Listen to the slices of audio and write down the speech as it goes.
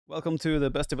Welcome to the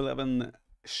best of 11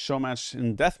 Showmatch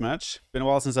in DeathMatch. Been a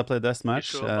while since I played DeathMatch.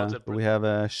 Sure we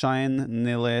have Shine,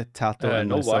 Nili, Tato, and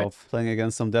myself playing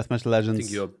against some DeathMatch legends. I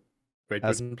think you're a Great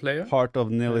Britain player. Part of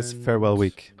Nili's farewell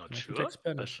week. Not sure.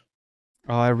 Spanish.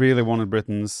 Oh, I really wanted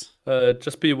Britons.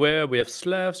 Just beware, we have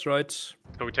Slavs, right? So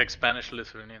we take Spanish,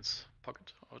 Lithuanians,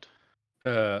 pocket out.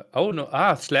 Oh no,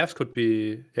 Slavs could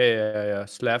be. Yeah.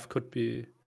 Slav could be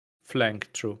flank,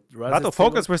 true. Tato,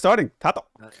 focus, we're starting. Tato.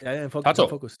 Yeah, focus. Tato.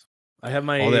 Focus. I have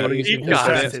my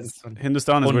Saracens.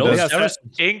 Hindustan is Oh, with no, us.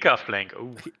 Saracens. Inca flank.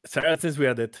 Ooh. Saracens, we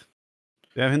are dead.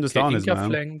 Yeah, Hindustan is, Inca man.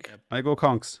 flank. I go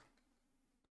conks.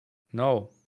 No.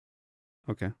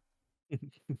 Okay.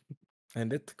 I'm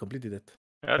dead, completely dead.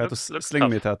 Yeah, Tato, looks sling tough.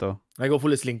 me, Tato. I go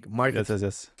full slink. Mark it.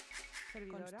 Yes.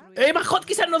 Hey, my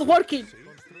hotkeys are not working!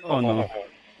 Oh, no.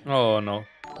 Oh no.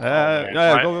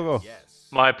 Yeah, go.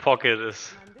 My pocket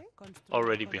is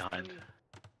already behind.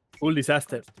 Full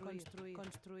disaster.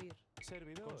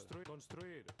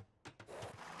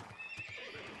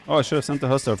 Oh, I should have sent the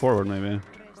Huster forward, maybe.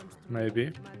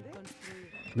 Maybe.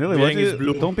 Nili, what do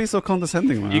you... Don't be so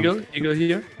condescending, man. Eagle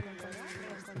here.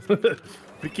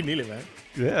 Freaking Nili, man.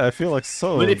 Yeah, I feel like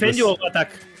so... We defend you or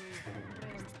attack?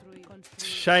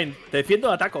 Shine, te defiendo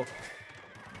o ataco?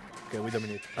 Okay, we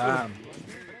dominate. Bam.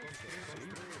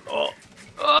 Oh!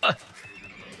 I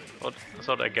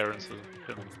thought I guaranteed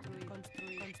him.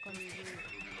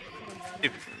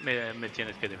 Me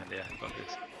tienes que defender,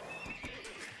 entonces.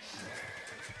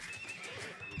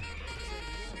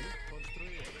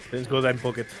 Let's go down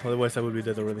pocket, otherwise I will be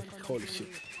dead already. Holy shit.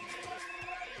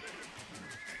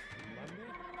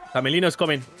 Camelino's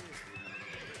coming.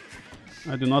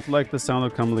 I do not like the sound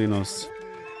of Camelinos.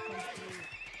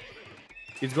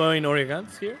 He's going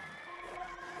Oregons here.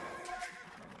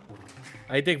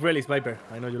 I take Relics Viper.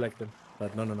 I know you like them,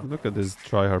 but no. Look at this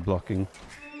tryhard blocking.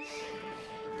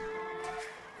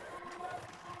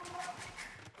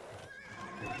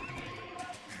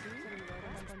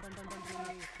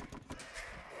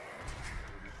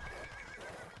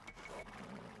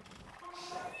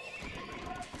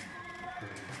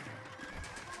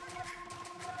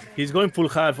 He's going full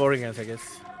half Oregons, I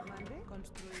guess.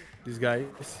 This guy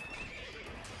is...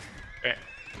 Okay.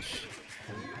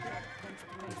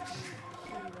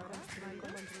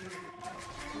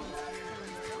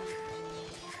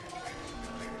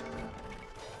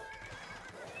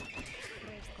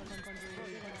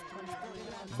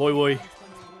 Boy.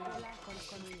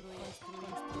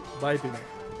 Bye, Pino.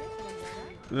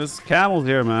 There's camels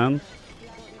here, man.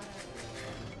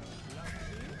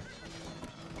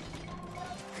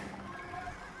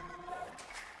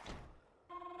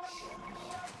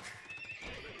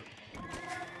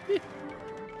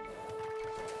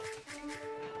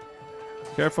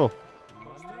 Careful.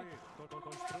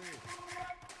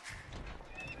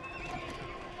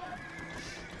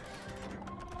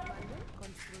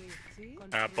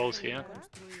 Both here.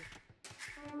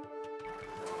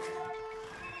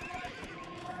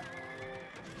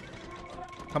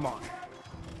 Come on.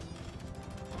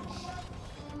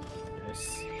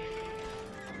 Yes.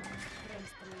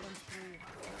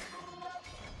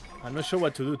 I'm not sure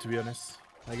what to do, to be honest.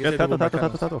 I guess Yeah,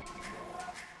 Tato.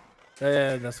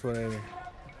 Yeah, that's what I mean.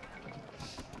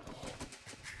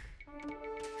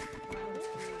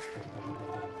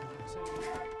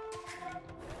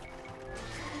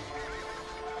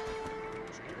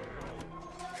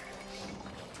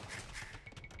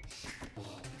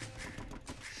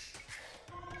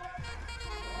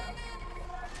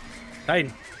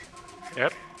 Fine.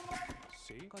 Yep.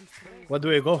 What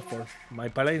do I go for? My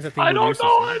paladins, I don't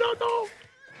know.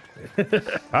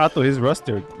 Tato, he's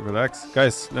rusty. Relax.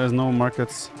 Guys, there's no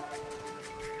markets.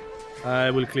 I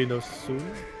will clean those soon.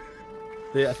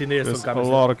 I think there's There's some a camels.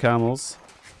 lot of camels.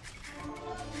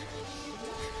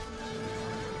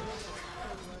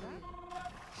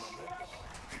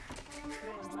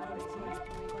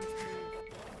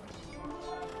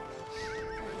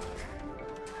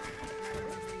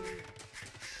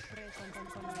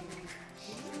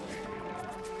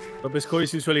 Top score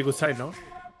is usually a good sign, no?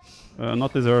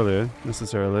 Not this early,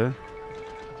 necessarily.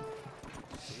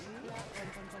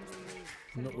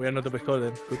 No, we are not top score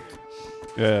then. Good.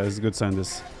 Yeah, it's a good sign,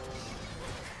 this.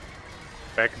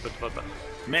 Back, but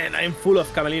Man, I'm full of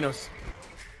camelinos.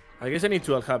 I guess I need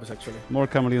 2 alhabs actually. More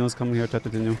camelinos coming here, Tato.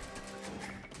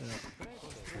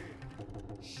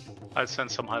 I'll send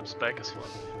some hypes back as well.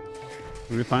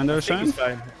 Will we find our I think shine? it's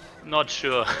fine. Not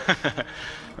sure.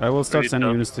 I will start Really sending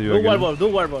tough. units to you Do again. werewolf, do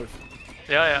werewolf.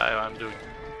 Yeah, I'm doing.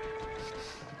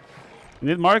 You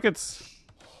need markets.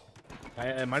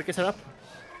 Markets are up.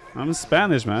 I'm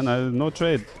Spanish, man. I have no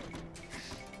trade.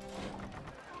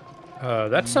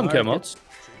 That's some camels.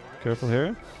 Careful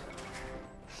here.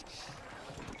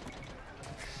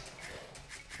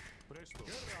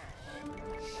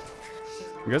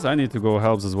 I guess I need to go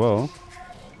helps as well.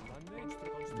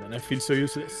 Man, I feel so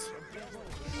useless.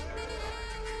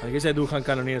 I guess I do hand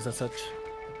cannoneers and such.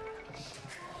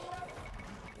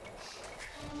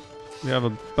 We have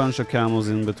a bunch of camels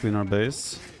in between our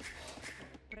base.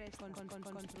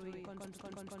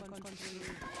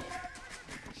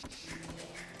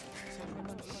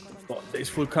 Oh, there's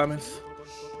full camels.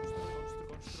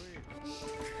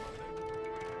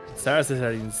 Saracens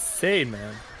are insane,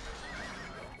 man.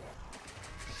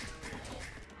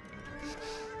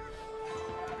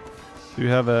 Do you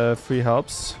have free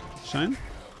helps, Shine?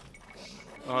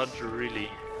 Not really.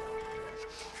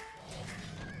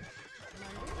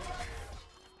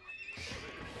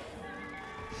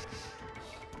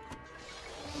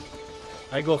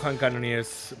 I go hand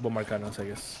cannoneers, bombard cannons, I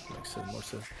guess. Makes more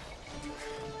sense.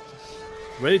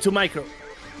 Ready to micro.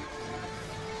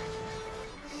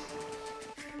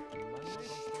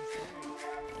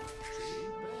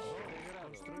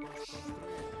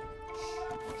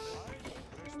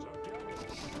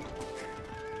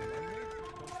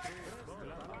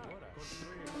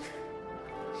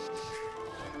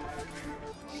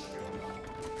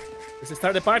 Let's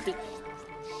start the party.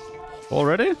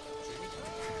 Already?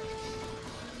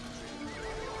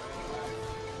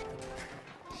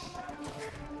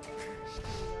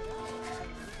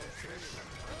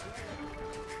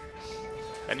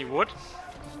 Any wood?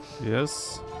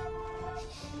 Yes.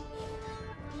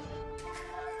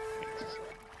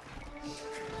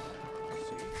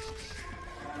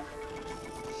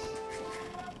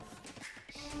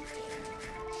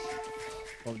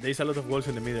 Oh, there's a lot of walls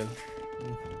in the middle.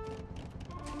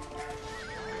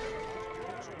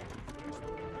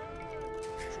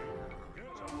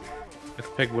 Let's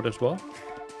take wood as well.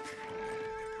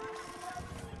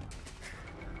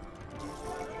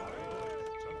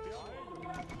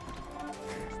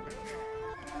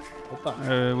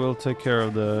 I will take care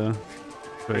of the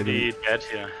trading. Pretty dead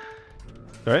here.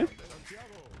 Sorry?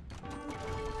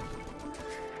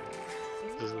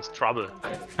 This is trouble.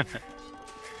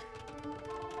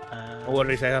 No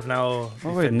worries, I have now.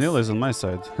 Oh wait, Nil is on my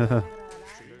side.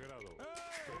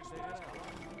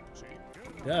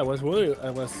 Yeah, I was worried. I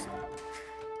was.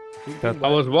 I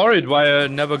was worried why I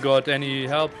never got any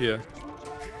help here.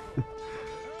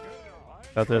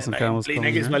 That there's some camels Playing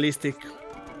coming against here. ballistic.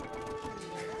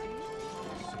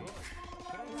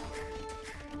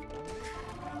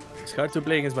 It's hard to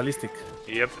play against ballistic.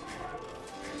 Yep.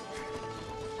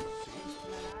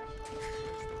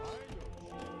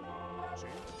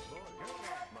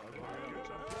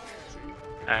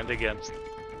 And against.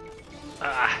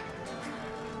 Ah.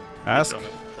 Ask. Don't know,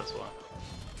 that's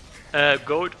why.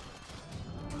 Goat.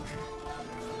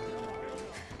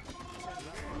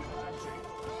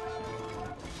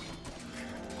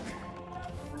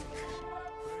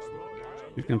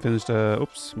 You can finish the.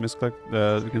 Oops, misclick.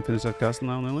 You can finish that castle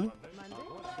now, Nil.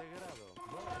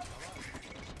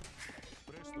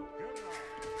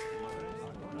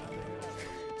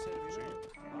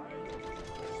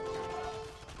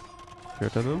 Here,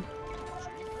 Tadu.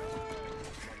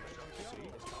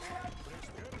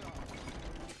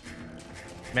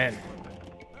 Man.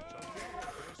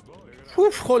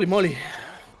 Oof, holy moly.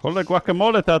 Holy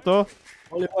guacamole, Tato!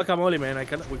 Holy guacamole, man.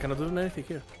 We cannot do anything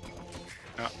here.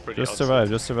 Yeah, pretty Just outside. survive,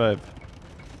 just survive.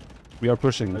 We are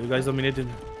pushing. Are you guys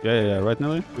dominating? Yeah. Right,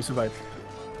 Nelly? We survived.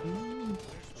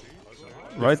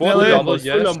 Right, Full Nelly? Lumbo, Full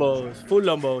yes. lombos. Full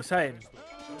lombos. Sign.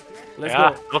 Let's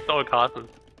Yeah, go. lost our castle.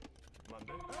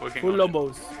 Working Full on it.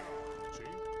 lombos.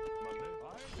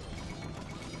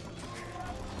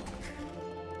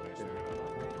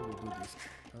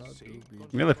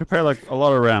 Nelly, prepare like a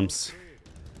lot of ramps.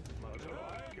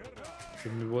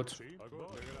 Give me wood.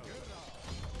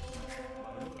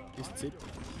 Is it?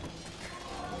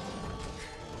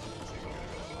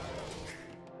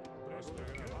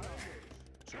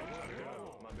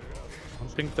 I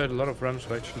don't think that a lot of runs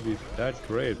will actually be that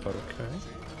great, but okay.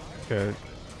 Okay.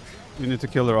 You need to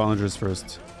kill their onagers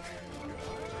first.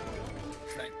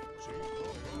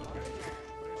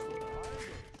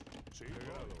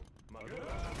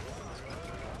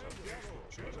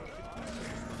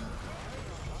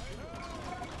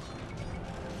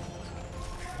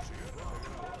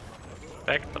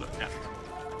 Back, but yeah.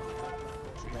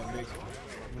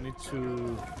 We need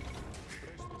to.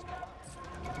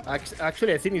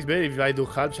 Actually, I think it's better if I do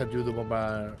halves and you do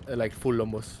bombard, like full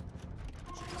lombos.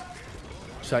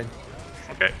 Sign.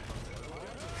 Okay.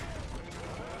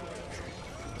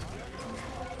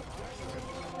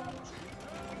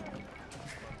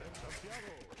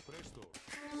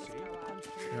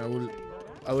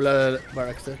 I will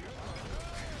barracks there.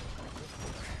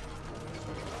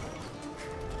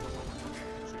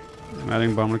 I'm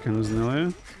adding bomber cannons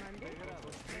nearly.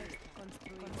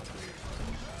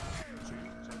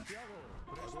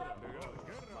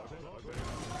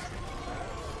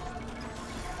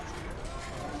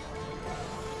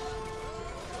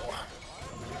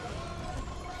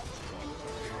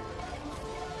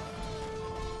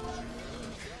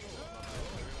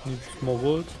 Need more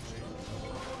wood.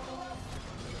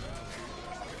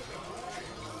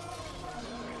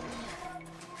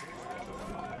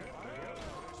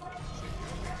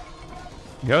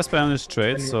 We have a Spanish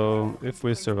trade, so if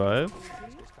we survive,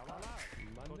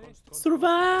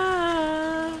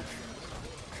 Survive!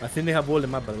 I think they have walled the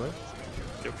map, by the way.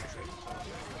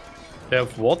 They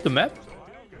have walled the map?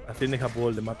 I think they have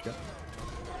walled the map, yeah.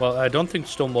 Well, I don't think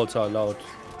stone walls are allowed.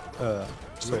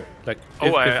 So, like, Oh,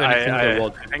 if anything, they're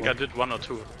walled. I think I did 1 or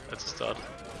 2 at the start.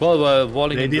 Well,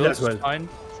 walling They in did builds as well. is fine.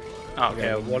 Ah, okay.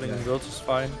 Yeah, walling in builds is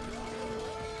fine.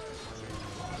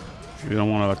 we don't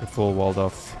want like a full walled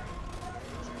off.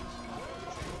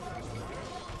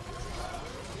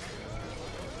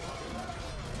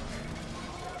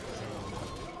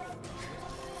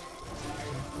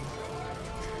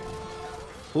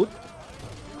 Food?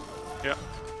 Yeah.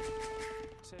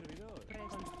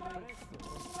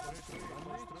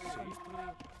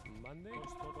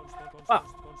 Ah.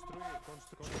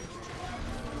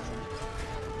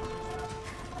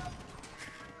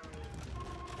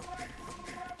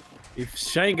 If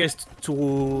Shine gets to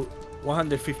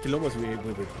 150 lobos, we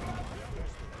win.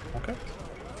 Okay.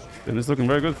 Then it's looking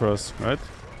very good for us, right?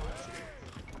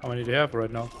 How many do you have right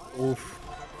now? Oof.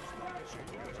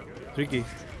 Tricky.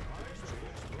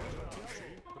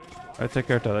 I take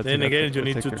care of that. Then again, you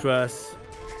need to trust.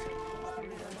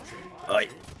 Oi.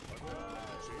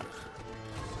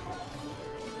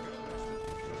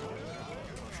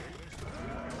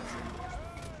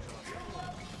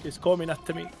 He's coming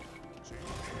after me.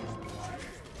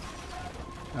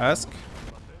 Ask.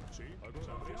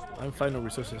 I'm fine on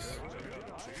resources.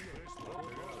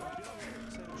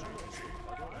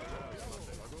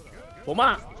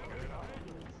 Toma!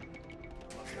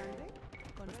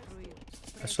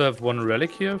 I still have one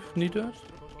relic here if needed.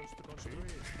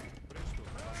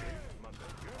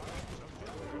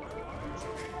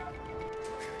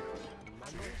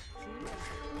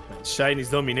 Shine is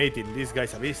dominating. This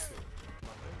guy's a beast.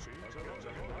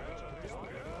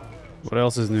 What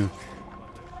else is new?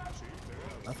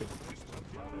 Nothing.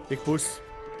 Big push.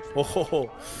 Oh ho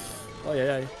ho. Oh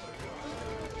yeah yeah.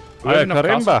 Do we have enough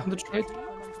Caramba. castles in the trade?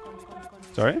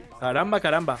 Sorry? Caramba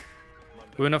caramba.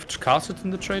 Do we have enough castles in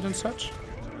the trade and such?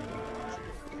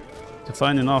 To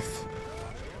find enough.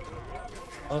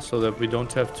 Also that we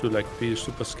don't have to like be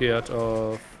super scared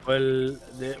of. Well,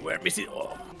 we're missing.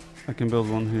 Oh. I can build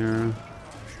one here.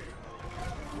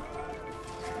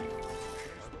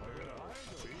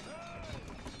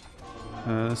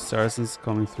 Saracens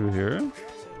coming through here.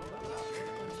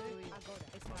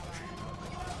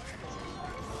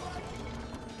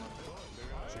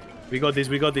 We got this.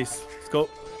 We got this. Let's go.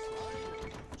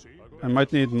 I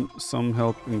might need some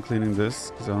help in cleaning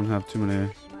this because I don't have too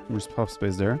much pop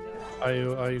space there. Are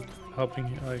you helping?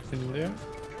 Are you cleaning there?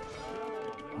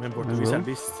 Remember I to be will. a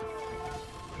beast.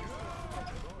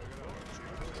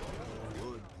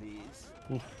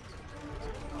 A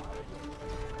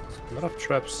lot of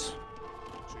traps.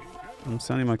 I'm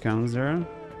sending my cannons there.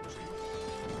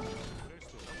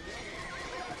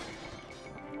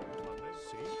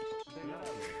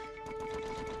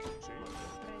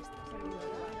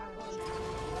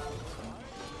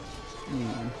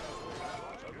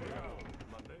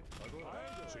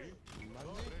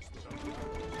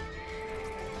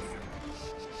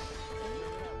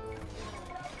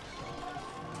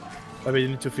 But you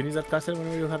need to finish that castle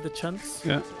whenever you have the chance.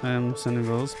 Yeah, I am sending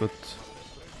those, but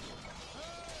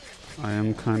I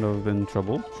am kind of in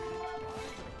trouble.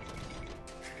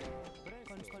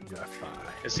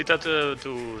 Jeg sitter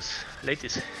du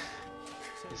ladies.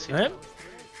 Eh?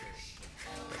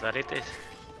 Hvad er det?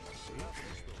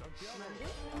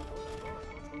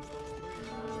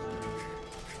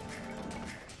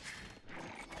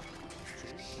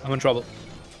 I'm in trouble.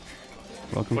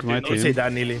 Welcome What to do my you know? Don't say team.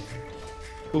 that, Neely.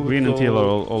 Green and teal are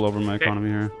all over my economy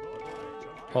here.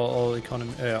 All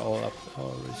economy, yeah, all up, all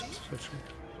resources actually.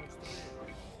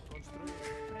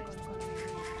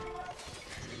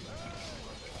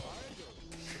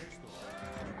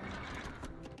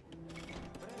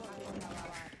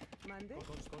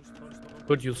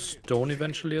 Could use stone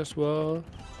eventually as well.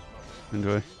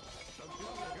 Enjoy.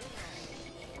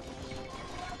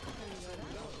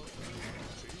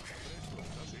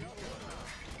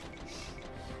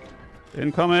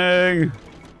 Incoming!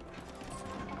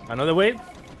 Another wave?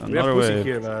 We Another are pushing wave.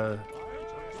 here, but...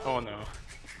 Oh no.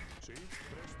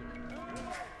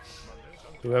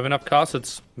 Do we have enough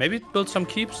castles? Maybe build some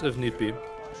keeps if need be.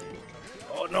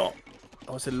 Oh no!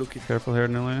 I wasn't looking. Careful here,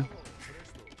 Nilly.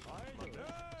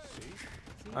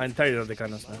 I'm tired of the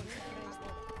cannons now.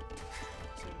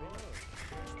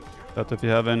 But if you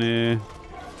have any...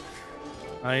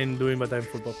 I'm doing but I'm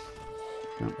full pop.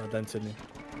 Yeah. But I'm sending.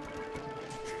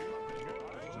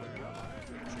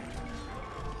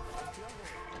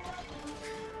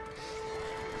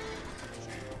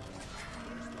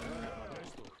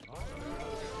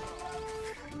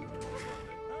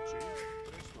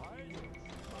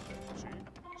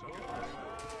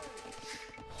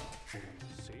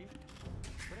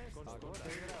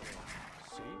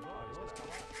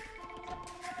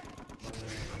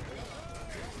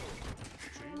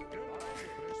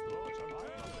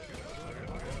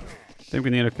 I think we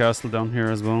need a castle down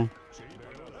here as well.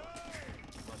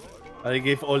 I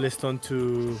gave all the stone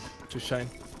to shine.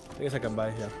 I guess I can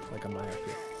buy here. I can buy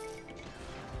here.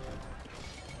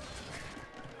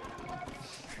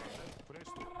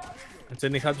 And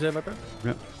sending hubs there, Viper?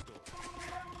 Yeah.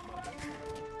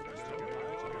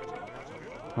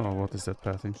 Oh, what is that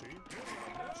pathing?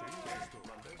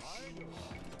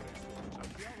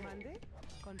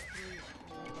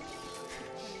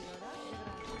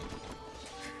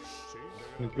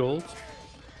 Gold.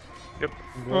 Yep.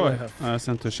 Oh, I have. I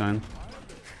sent to shine.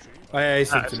 I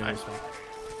sent it's to fine. this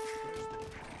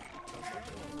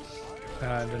one.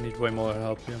 I don't need way more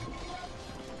help here.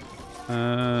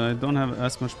 I don't have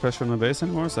as much pressure on my base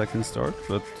anymore, so I can start,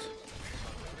 but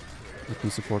I can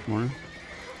support more.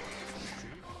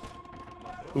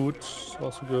 Boots,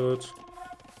 also good.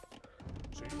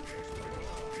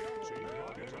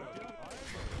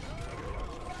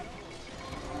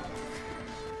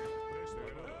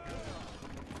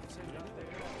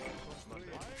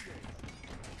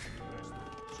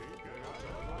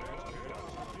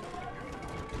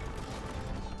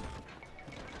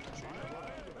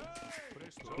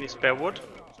 Any spare wood?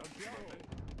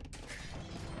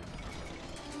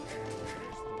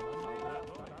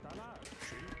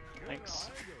 Thanks.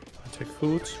 Take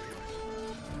food.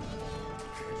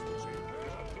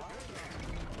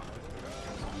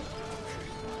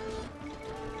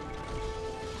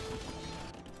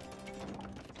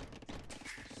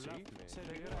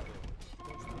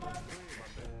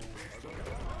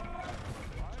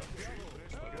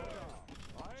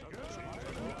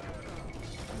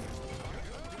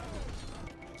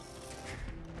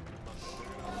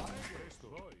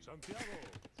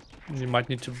 You might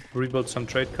need to rebuild some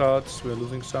trade cards. We're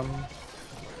losing some.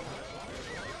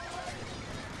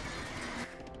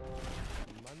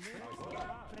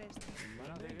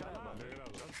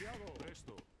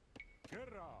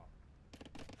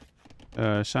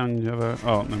 Shang, you have a...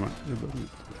 Oh, never mind.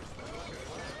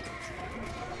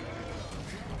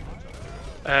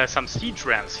 Some siege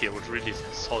rams here would really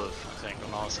solve, I think,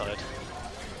 on our side.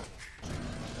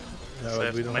 Yeah, So but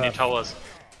have we don't many have. towers.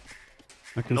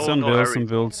 I can No- send no Bills hurry. and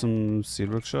build some seal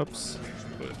workshops.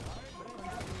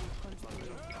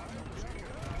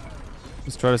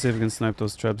 Let's try to see if we can snipe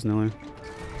those traps, Nilly.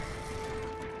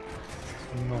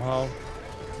 Don't know how.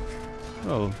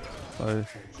 Oh,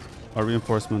 our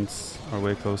reinforcements are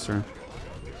way closer.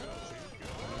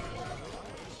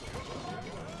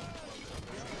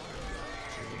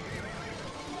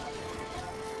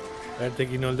 They're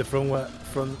taking all the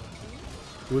front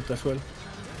wood as well.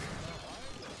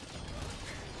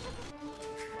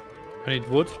 I need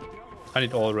wood. I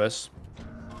need all res.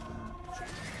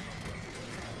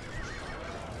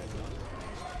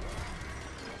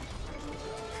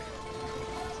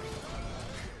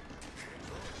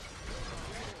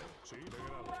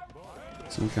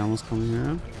 Some camels coming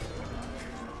here.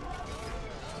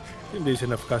 I think there's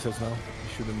enough castles now.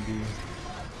 It shouldn't be.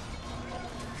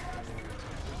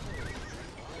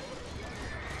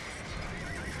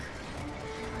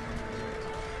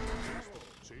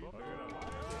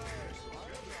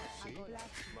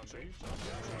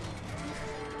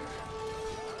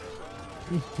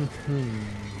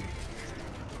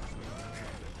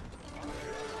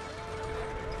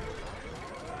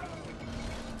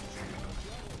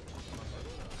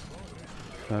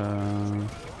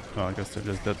 Oh, I guess they're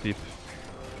just that deep.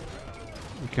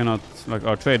 We cannot, like,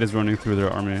 our trade is running through their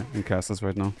army and castles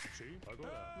right now.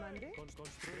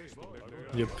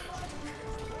 Yep.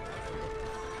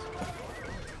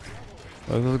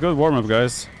 Well, it was a good warm-up,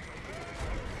 guys.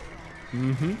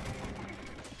 Mm-hmm.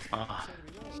 Ah.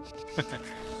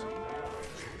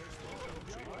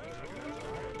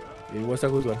 It was a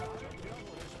good one.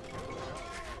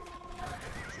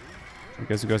 I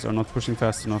guess you guys are not pushing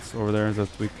fast enough over there that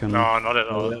we can... No, not at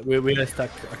all. We are stuck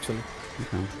actually.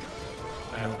 Okay.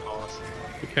 I have powers.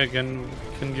 Okay, I can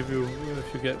give you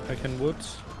if you get. I can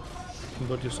woods. I can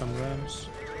put you some rams.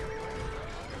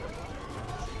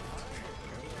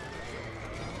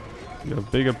 You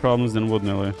have bigger problems than wood,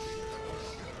 Nelly.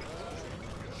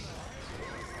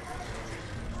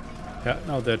 Yeah,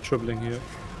 now they're tripling here.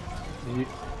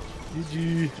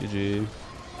 GG. GG.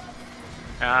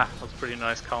 Yeah, that was pretty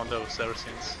nice counter with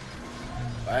Saracens.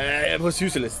 It was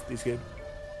useless this game.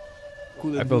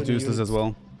 I felt useless as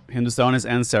well. Hindustanis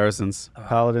and Saracens.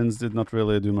 Paladins did not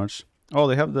really do much. Oh,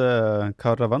 they have the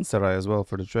Caravanserai as well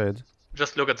for the trade.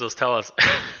 Just look at those towers.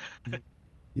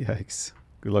 Yikes.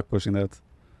 Good luck pushing that.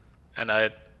 And I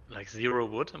had like 0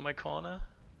 wood in my corner.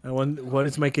 And what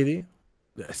is my KD?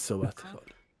 That's so bad.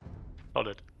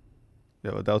 Solid.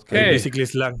 Yeah, without Hey. KD. Basically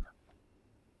slang.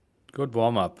 Good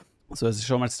warm up. So is the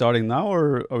show match starting now,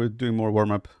 or are we doing more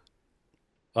warm-up?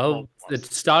 Well,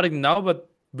 it's starting now, but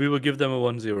we will give them a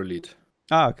 1-0 lead.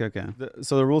 Ah, okay, okay.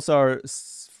 So the rules are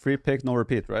free pick, no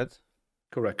repeat, right?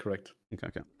 Correct. Okay,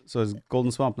 okay. So it's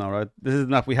Golden Swamp now, right? This is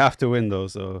not, we have to win though,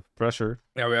 so pressure.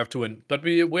 Yeah, we have to win. But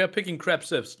we are picking crap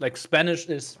civs. Like Spanish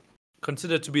is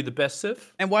considered to be the best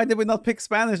civ. And why did we not pick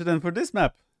Spanish then for this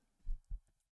map?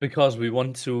 Because we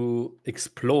want to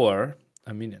explore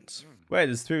Armenians. Wait,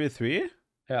 it's 3v3?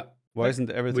 Yeah. Why isn't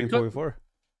everything 4v4?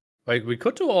 Like we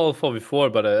could do all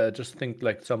 4v4, but I just think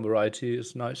like some variety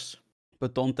is nice.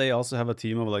 But don't they also have a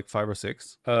team of like 5 or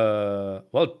 6?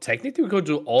 Well, technically we could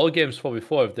do all games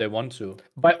 4v4 if they want to.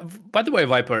 By the way,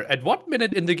 Viper, at what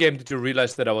minute in the game did you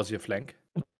realize that I was your flank?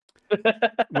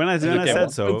 When I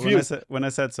said so, when I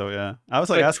said so, yeah. I was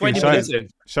like asking 20 Shine, minutes in.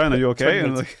 Shine, are you okay?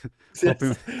 And like,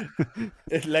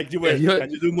 It's like you were. Yeah,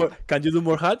 Can you do more? Can you do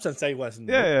more hubs? And say wasn't.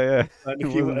 yeah. And It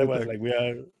he wasn't was like- like, we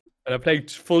are. And I'm playing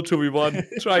full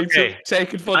 2v1, trying Okay. to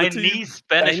take it for the team. Chinese,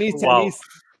 Spanish, Chinese, wow. Chinese.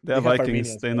 They're We have Vikings,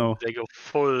 Armenians, they man. know. They go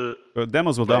full But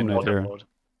demos will dominate here, mode.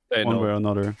 They one know. way or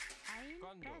another.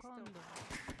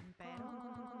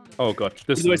 Oh god,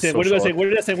 this What is so did I say? short. What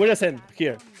did I say? What did I say?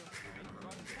 Here.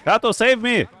 Kato, save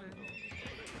me!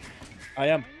 I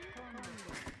am.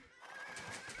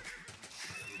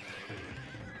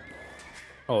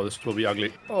 Oh, this will be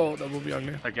ugly. Oh, that will be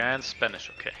ugly. Again,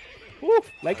 Spanish, okay. Woo!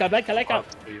 Like a. Wow,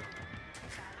 for you.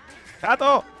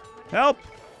 Kato! Help!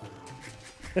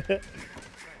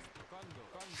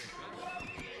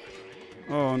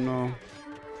 Oh no.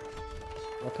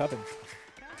 What happened?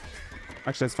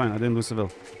 Actually, it's fine. I didn't lose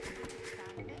Seville.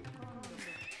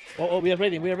 Oh, we are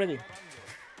ready. We are ready.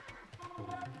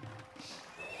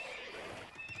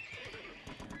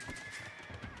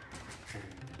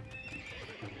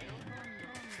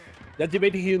 They're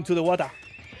debating him into the water.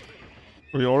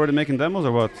 Were you already making demos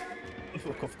or what?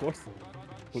 Of course.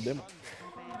 Full demo.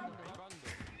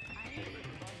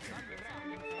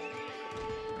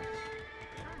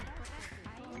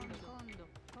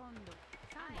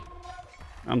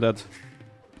 I'm dead.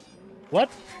 What?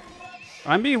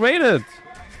 I'm being raided!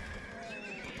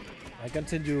 I can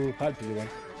send you help if you want.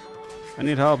 I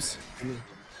need helps.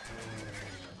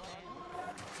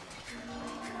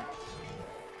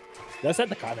 Just at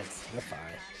the comments. You're fine.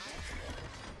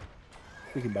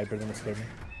 Freaking Viper gonna scare me.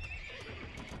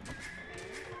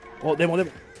 Oh, demo.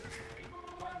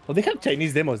 Oh, they have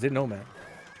Chinese demos. They know, man.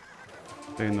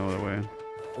 They know the way.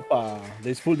 Opa,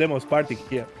 there's full demos party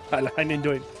here. I'm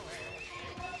enjoying.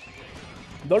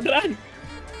 Don't run!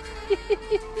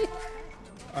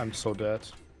 I'm so dead.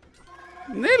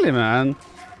 Nearly, man.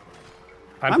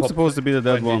 I'm supposed to be the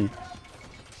dead one.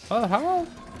 Oh, how?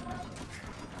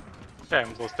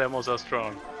 Damn, those demos are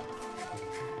strong.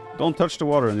 Don't touch the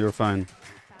water and you're fine.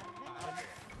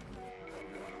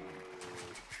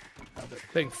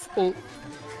 Playing full.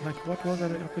 Like, what was I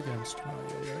up against? Oh,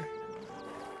 yeah.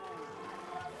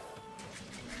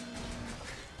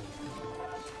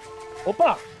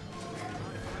 Opa!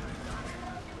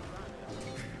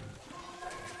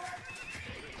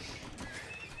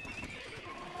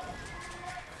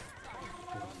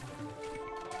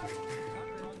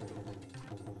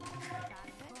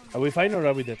 Are we fine or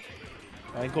are we dead?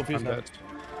 I'm confused I'm now. dead.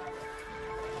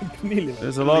 Nearly.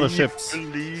 There's a lot of ships.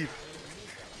 Believe.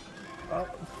 Yeah,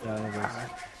 no worries.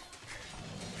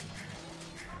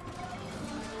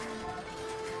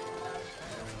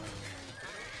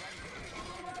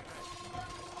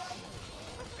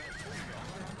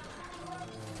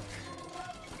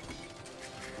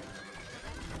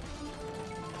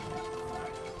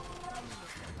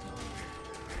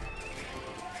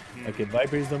 Okay,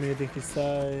 Viper is dominating his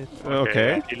side.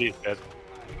 Okay. He is dead.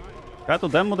 Kato,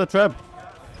 demo the trap.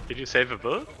 Did you save a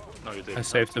build? No, you didn't. I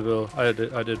saved the will. I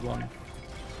did one.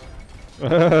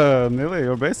 Nearly,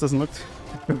 your base doesn't look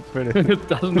pretty. It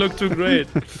doesn't look too great.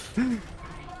 Look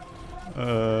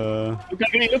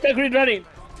at green running.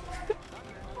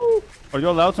 Are you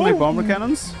allowed to make bomber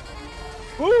cannons?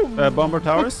 Bomber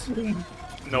towers?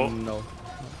 No. No.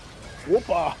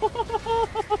 Whoopa.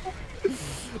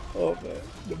 Oh man,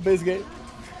 the best game.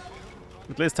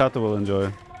 At least Tato will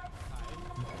enjoy.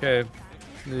 Okay.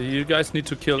 You guys need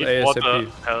to kill Need water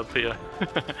ASAP. help here.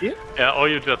 Yeah? Yeah, or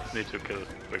you just need to kill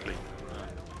quickly.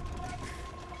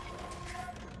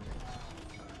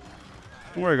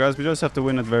 Don't worry, guys. We just have to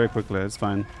win it very quickly. It's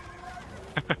fine.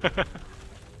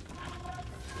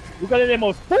 Look at the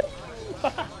demos.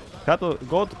 Tato,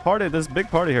 go to party. This big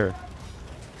party here.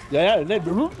 Yeah.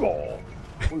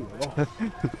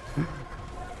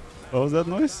 What was that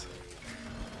noise?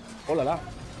 Oh la la.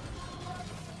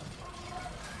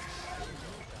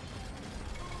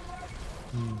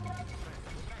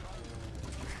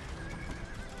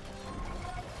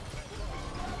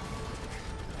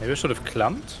 Maybe I should have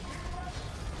clumped.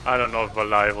 I don't know if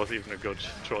Valai was even a good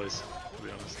choice, to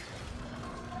be honest.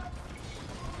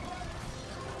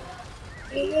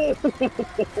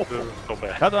 So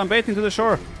bad. Tato, I'm baiting to the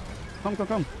shore.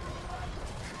 Come.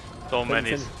 So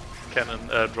many cannon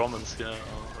Drommons here, or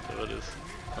whatever it is.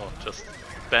 Oh, just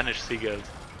banish seagulls.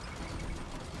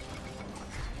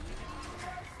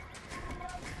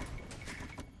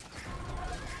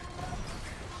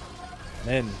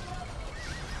 Man.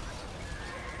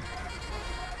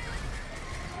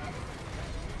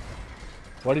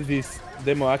 What is this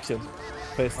demo action?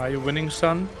 Fest? Are you winning,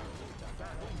 son?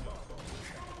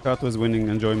 Tato is winning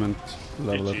enjoyment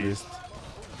level at GG. least.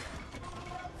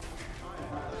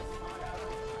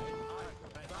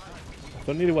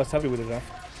 Don't need was happy with the draft.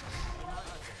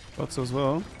 Thought so as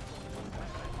well.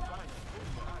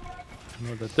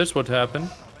 Know that this would happen.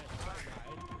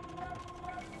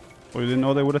 Oh, you didn't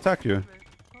know they would attack you?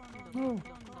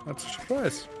 That's a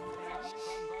surprise.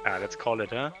 Ah, let's call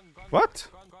it, huh? What?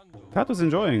 Tato's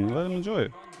enjoying. Let him enjoy.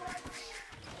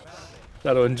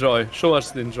 That'll enjoy. Show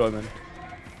us the enjoyment.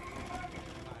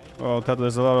 Oh, Tato,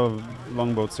 there's a lot of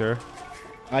longboats here.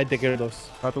 I take care of those.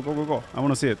 Tato, go. I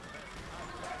want to see it.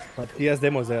 But he has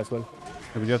demos there as well.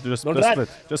 Yeah, but you have to just Don't split. run.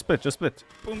 Just split.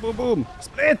 Boom.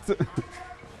 Split!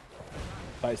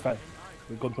 Fine, it's fine.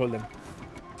 We control them.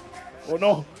 Oh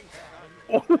no!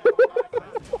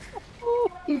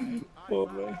 Oh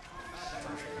man.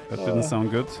 That didn't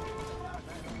sound good.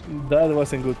 That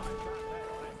wasn't good.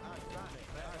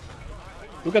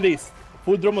 Look at this.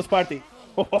 Full Dromos party.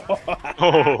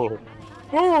 Oh,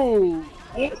 Oh!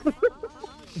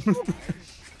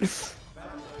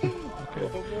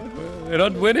 We're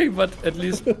not winning, but at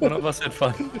least one of us had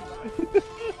fun.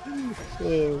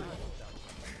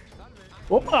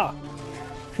 Opa!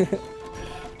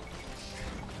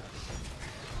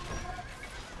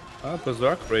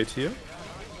 Berserk right here.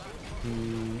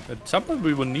 At some point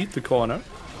we will need the corner.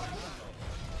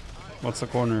 What's the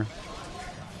corner?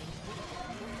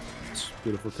 It's a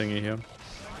beautiful thingy here.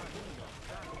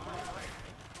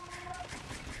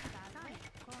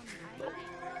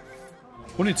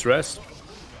 Who needs rest?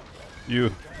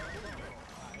 You.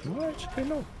 No, actually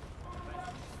no.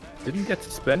 Didn't get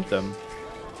to spend them.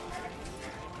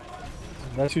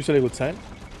 That's usually a good sign.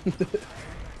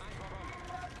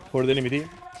 For the enemy team.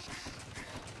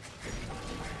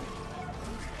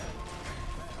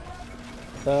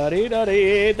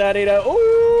 Da-dee-da-dee-da-dee-da.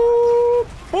 Ooh!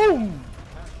 Boom!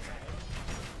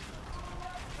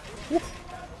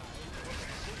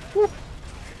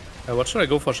 What should I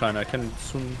go for, Shine? I can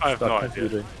soon I have start no idea.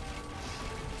 contributing.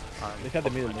 They had the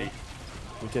middle lane,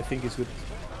 which I think is good.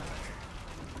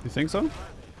 You think so?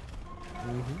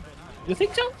 You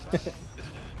think so?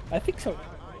 I think so.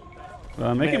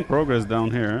 Making Man. progress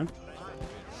down here,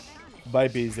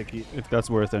 Vibe is the key. if that's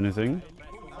worth anything.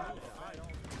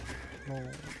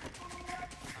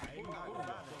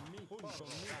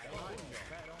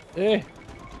 Eh!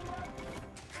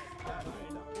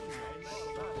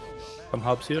 Some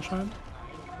helps here, Shine?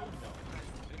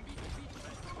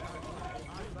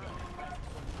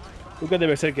 Look at the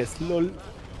berserkers. LOL.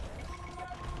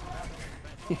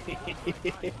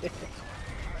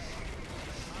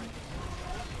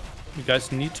 You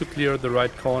guys need to clear the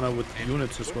right corner with the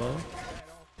units as well.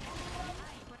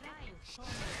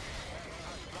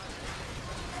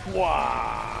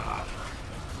 Wow!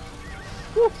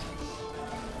 Woo.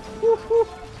 Woo, woo.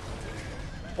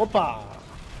 Opa!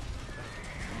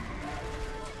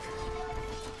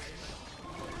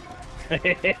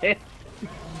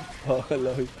 Oh, I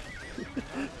love it.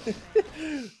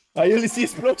 I only see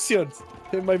explosions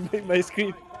in my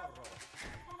screen.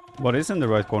 What is in the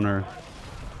right corner?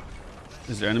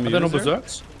 Is there enemy Are there no units there?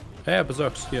 berserks? Yeah,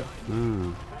 Berserk's here.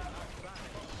 Ah.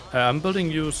 I'm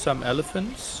building you some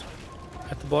elephants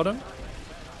at the bottom.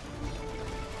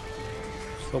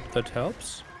 Hope that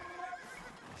helps.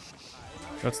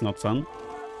 That's not fun.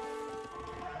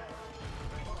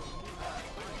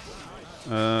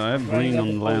 I have green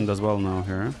on land as well now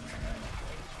here.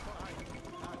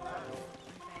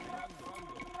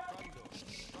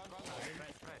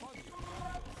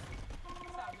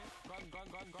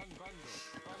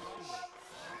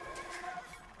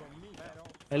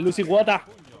 And losing water.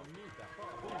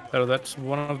 So that's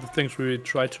one of the things we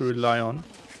try to rely on.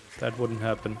 That wouldn't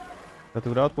happen. But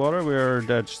without water, we're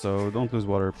dead, so don't lose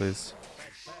water, please.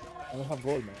 I don't have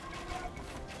gold, man.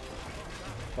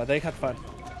 But they had fun.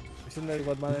 Isn't that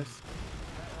what matters?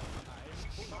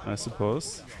 I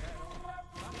suppose.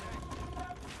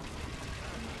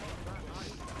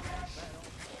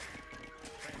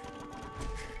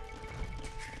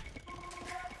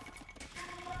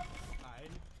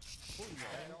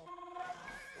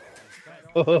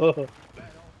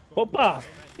 Opa!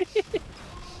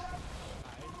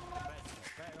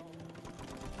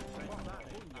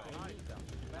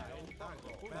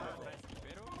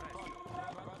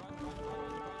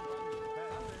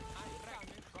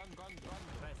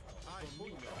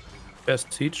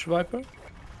 Best siege Viper?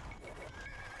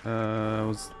 I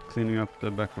was cleaning up the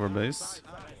back of our base.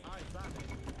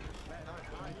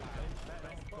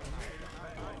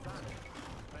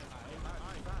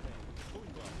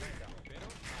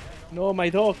 No, my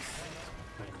dogs.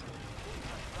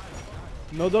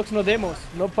 No dogs, no demos,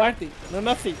 no party, no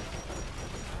nothing.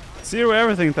 Zero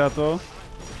everything, Tato.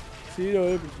 Zero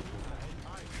everything.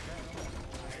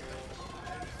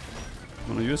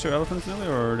 Wanna use your elephants, Nelly,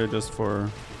 or are they just for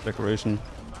decoration?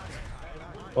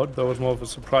 But that was more of a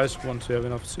surprise once you have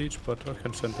enough siege, but I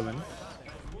can send them in.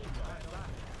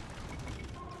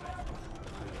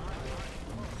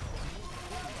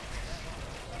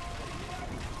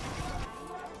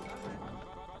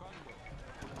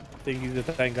 I think it's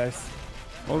the time, guys.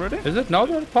 Already? Is it now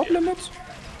the pop limit?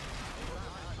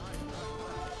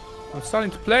 I'm starting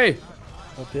to play.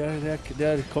 But they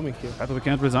are coming here. Tato, we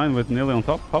can't resign with nearly on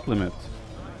top pop limit.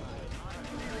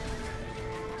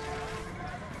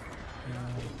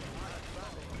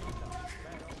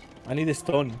 I need a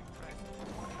stone.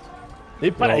 They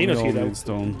We all paradinos here. need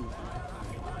stone.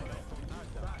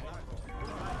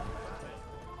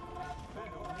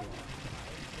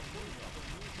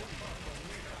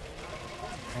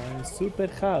 Super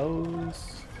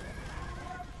house.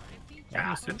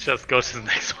 Yeah, let's just go to the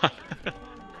next one.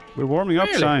 We're warming up,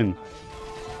 Really? Shine.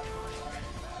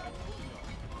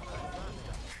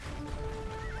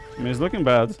 I mean, it's looking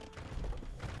bad.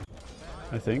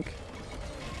 I think.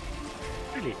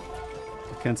 Really?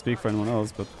 I can't speak for anyone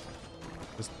else, but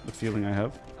just the feeling I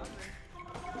have.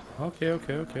 Okay.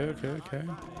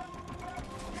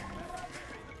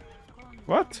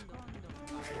 What?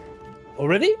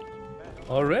 Already?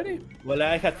 Already? Well,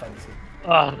 I had fun. So.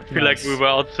 I feel like we were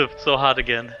out so hard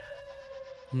again.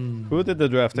 Who did the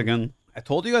draft again? I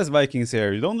told you guys Vikings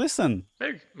here. You don't listen.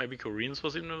 Maybe Koreans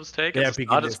was even a mistake. They are The picking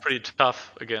start is this. pretty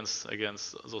tough against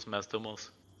those mass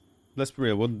demos. Let's be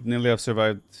real. Would nearly have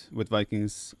survived with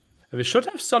Vikings. We should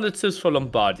have solid sis for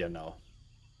Lombardia now.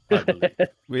 I believe.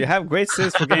 We have great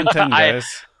sis for game 10,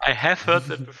 guys. I have heard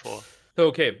that before. So,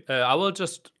 okay, I will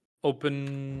just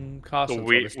open castles. So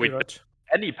we obviously, right?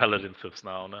 any paladin subs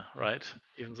now, no? Right?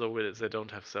 Even though they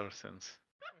don't have Saracens.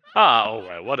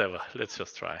 Alright, whatever. Let's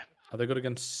just try. Are they good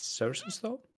against Saracens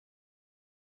though?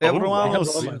 They have Oh,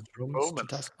 Romanos.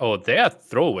 Romans. Oh, they are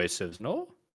throwaway civs, no?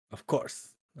 Of course.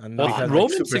 And Or we had, like,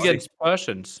 Romans super against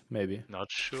Persians, maybe.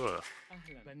 Not sure.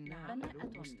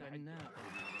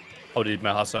 Oh, die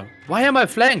Mahasa. Why am I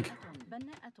flank?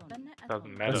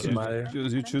 Doesn't Doesn't matter. matter.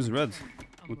 You choose red.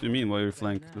 What do you mean, why you're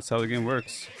flank? That's how the game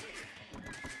works.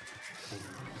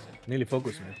 Nearly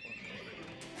focus, man.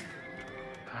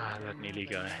 That Neely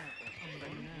guy.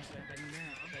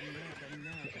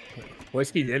 Why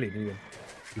is he yelling even?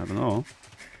 I don't know.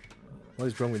 What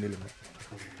is wrong with Nearly, man?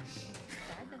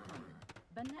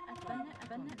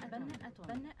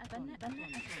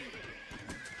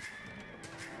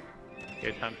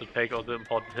 Okay, time to take all the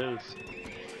important hills.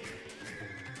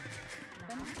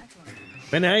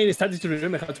 Man, I started to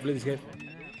remember how to play this game.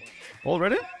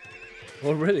 Already?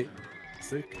 Already.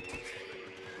 Sick.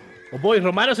 Oh boy,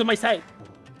 Romanos on my side.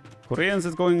 Koreans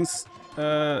is going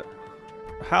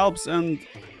helps and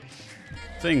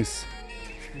things.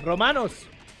 Romanos.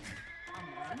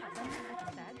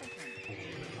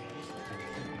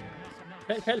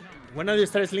 Help. When are you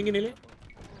start slinging, Nearly?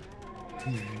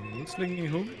 Slinging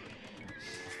who?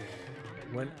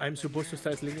 When I'm supposed to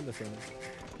start slinging the same.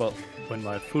 Well, when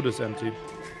my food is empty.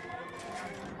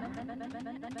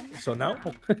 So now?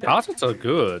 Castles are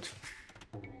good.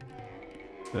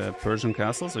 The Persian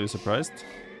castles, are you surprised?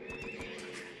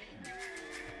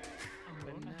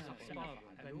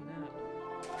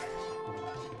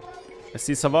 I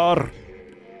see Savar.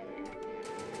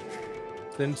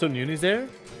 Then some units there?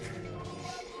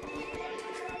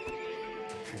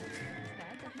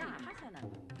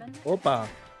 Opa!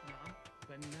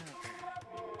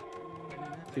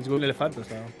 He's going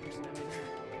Elefantos now.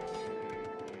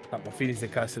 I'm gonna finish the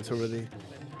castles already.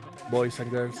 Boys and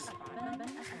girls.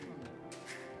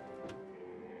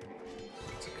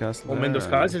 It's a castle Oh man, those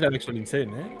there. castles are actually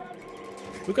insane, eh?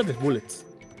 Look at the bullets.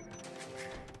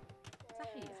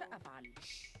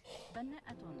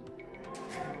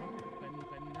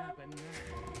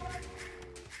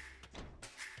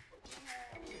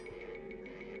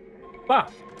 Pa!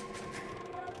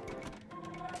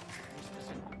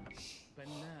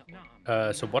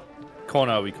 So what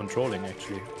corner are we controlling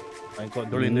actually? I'm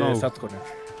controlling No. the south corner.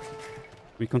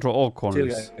 We control all Chill,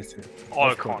 corners. guys. All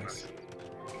South corners.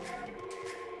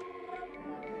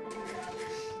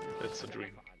 It's a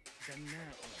dream.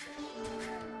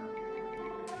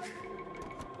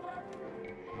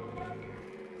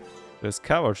 There's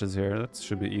couches here. That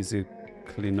should be easy to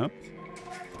clean up.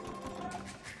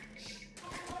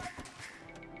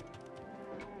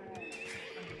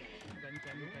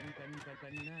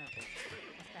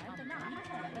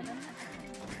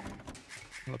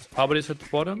 Lots of Arbalists at the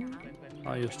bottom.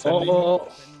 Are you standing? Oh.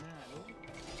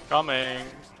 Coming.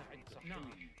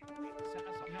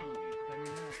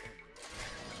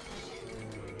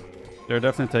 They're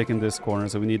definitely taking this corner,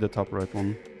 so we need the top right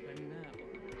one.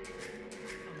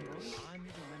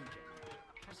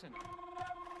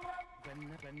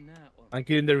 I'm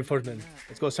killing the reinforcement.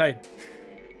 Let's go side.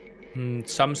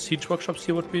 Some siege workshops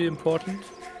here would be important,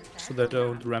 so that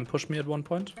don't ramp push me at one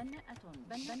point.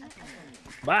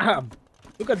 Bam!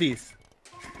 Look at this.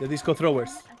 The disco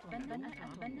throwers.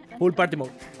 Full party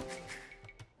mode.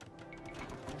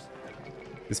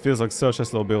 This feels like such a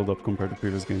slow build-up compared to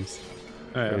previous games.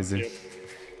 Crazy.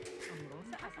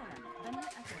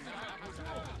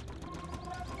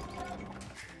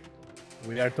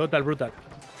 We are total brutal.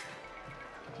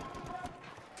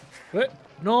 Eh,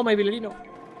 no, my Villarino.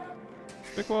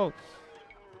 Big wall.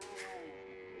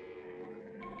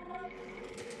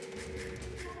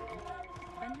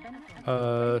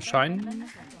 Shine,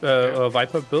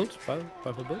 Viper build,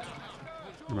 Viper build.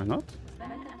 Am I not?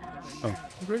 Oh,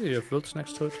 Really, you have builds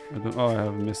next to it. I don't, oh, I have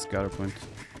a missed scatter point.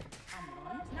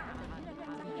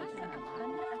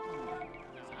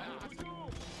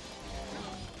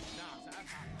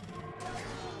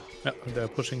 Yeah, they're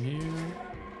pushing here.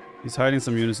 He's hiding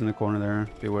some units in the corner there.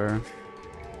 Beware.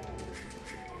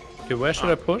 Okay, where should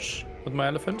I push with my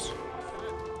elephants?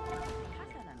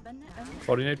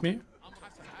 Coordinate me.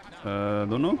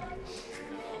 Don't know.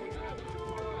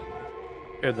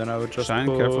 Okay, then I would just Shine,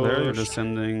 push. careful here. You're just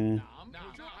sending.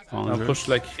 I'll push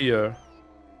like here.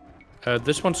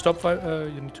 This one stop.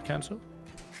 You need to cancel.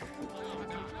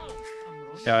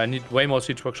 Yeah, I need way more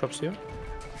siege workshops here.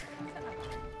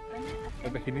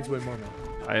 But he needs way more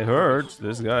now. I heard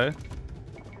this guy.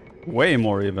 Way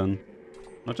more even.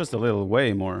 Not just a little,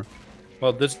 way more.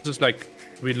 Well, this is like,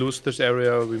 we lose this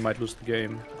area, we might lose the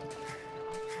game.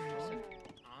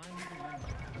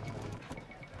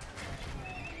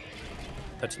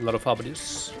 That's a lot of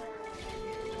Arbalists.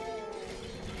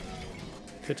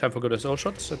 Okay, time for good SO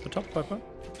shots at the top, Viper.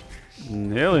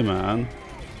 Nearly, man.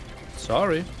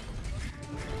 Sorry.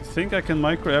 Think I can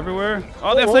micro everywhere?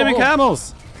 Oh, they're flaming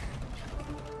camels!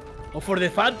 Oh, for the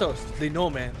Phantoms. They know,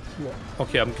 man.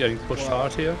 Okay, I'm getting pushed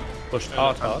hard here. Pushed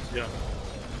hard. Yeah.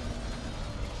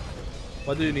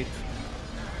 What do you need?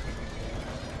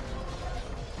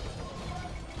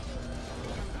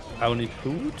 I will need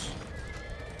food.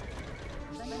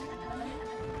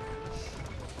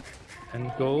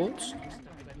 And gold.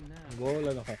 Gold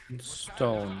and a half. And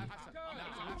stone.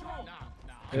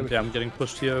 And yeah, I'm getting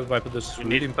pushed here. Viper, this is We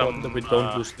really need important that we some,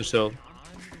 don't lose the hill.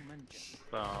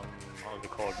 How are they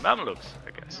called? Mamelukes,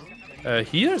 I guess.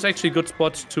 Here is actually a good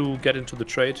spot to get into the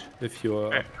trade if you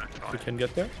Okay, if you can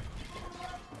get there.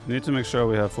 We need to make sure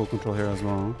we have full control here as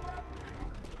well.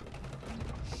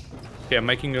 Okay, I'm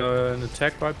making an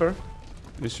attack, Viper.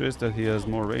 The issue is that he has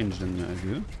more range than I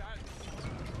do.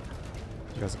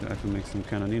 I guess I can make some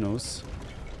canoninos.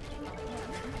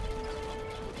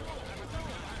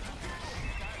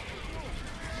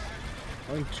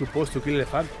 I'm supposed to kill the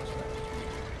Phantoms.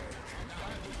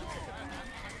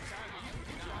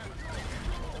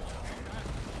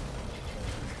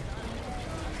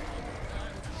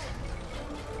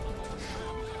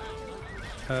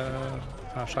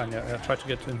 Shine, yeah, try to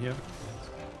get in here.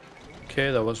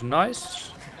 Okay, that was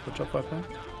nice. Good job, Viper.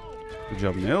 Good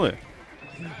job, Nearly.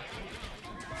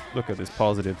 Look at this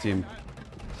positive team.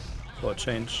 For a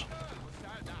change.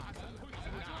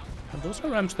 And those are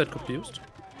ramps that could be used.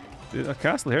 Dude, a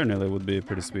castle here, Nearly, would be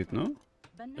pretty sweet, no?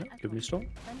 Yeah, give me stone.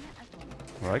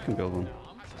 Or I can build one.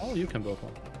 Oh, you can build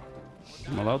one.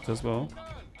 I'm allowed to as well.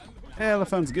 Hey,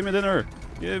 elephants, give me dinner!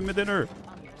 Give me dinner!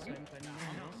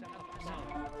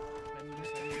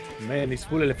 Man, it's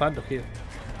full elephant here.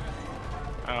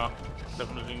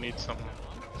 Definitely need some.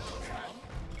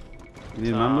 You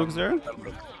need Mamluks there?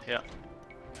 Yeah.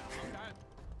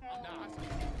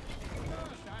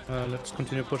 Let's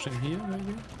continue pushing here,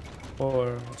 maybe?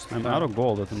 Or what's the I'm plan? out of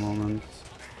gold at the moment.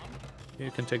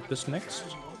 You can take this next.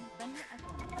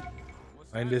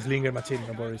 And the slinger machine,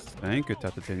 no worries. Thank you,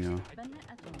 Tatatino.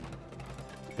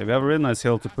 Okay, we have a really nice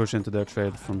hill to push into their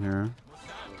trade from here.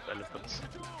 Elephants.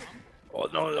 Oh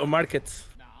no, markets.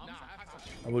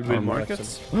 I will Our build more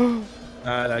markets? actually.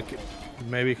 Like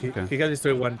maybe he Okay. can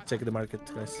destroy one. Check the market,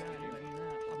 guys.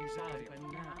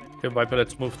 Okay, Viper,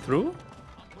 let's move through.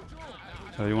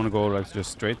 You want to go like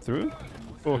just straight through?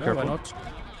 Oh, Yeah, careful. why not?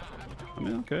 I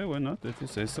mean, okay, why not, if you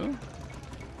say so.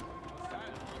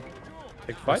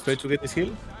 Take fight. Straight to get this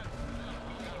hill.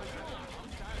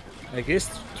 I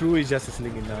guess true is just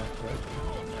slinging now, right?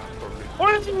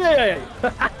 Oh, yeah.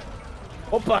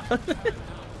 Opa!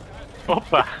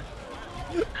 Opa!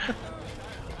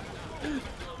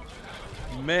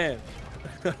 Man.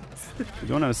 We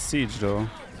don't have siege though. So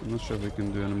I'm not sure if we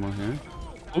can do any more here.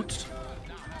 Oops.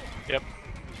 Yep.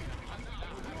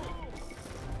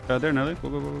 There, Nelly. Go,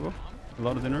 go, go, go, go. A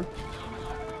lot of dinner.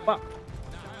 Fuck.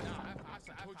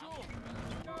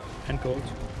 And gold.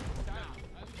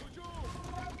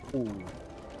 Ooh.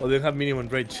 Oh, they have minimum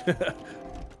range.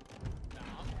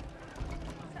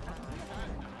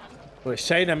 Well,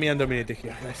 Shine and me and dominated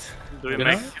here, guys. Do you You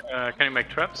make? know? Can you make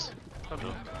traps?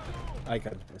 I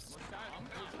can. Yes.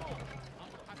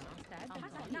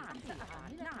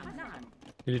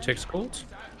 Did you take gold?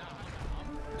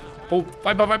 Oh,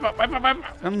 Viper, Viper, Viper, Viper!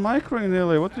 I'm microing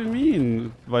Nelly. What do you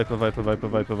mean? Viper, Viper, Viper,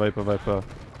 Viper, Viper, Viper.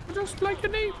 Just like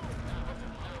your name.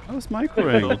 I was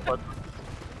microing.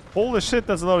 Holy shit,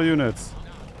 that's a lot of units.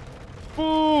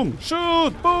 Boom!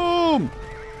 Shoot! Boom!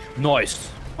 Nice.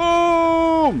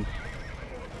 Boom!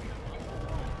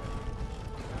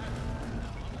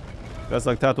 That's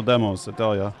like tattoo demos, I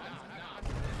tell ya.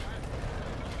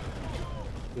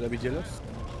 Will I be jealous?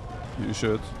 You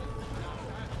should.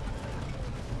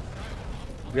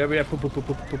 We are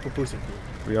pushing.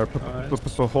 We are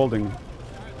holding.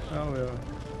 Oh, we are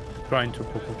trying to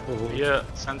pull. Yeah,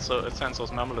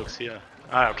 Sensor's Mamelukes here.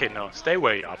 Ah, okay, no. Stay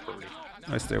where you are, probably.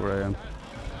 I stay where I am.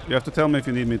 You have to tell me if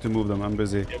you need me to move them. I'm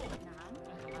busy.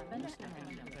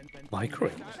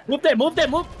 Micro. Move them, move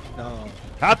them, move! No.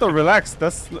 Hato, relax.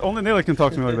 That's only Nelly can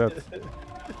talk to me like that.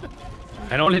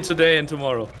 And only today and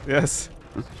tomorrow. Yes.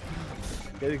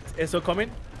 Eso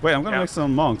coming? Wait, I'm gonna make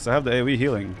some monks. I have the AoE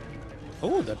healing.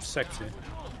 Oh, that's sexy.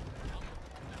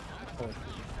 Oh,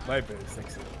 Viper is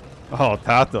sexy. Oh,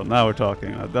 Tato. Now we're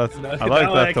talking. That's, No, I like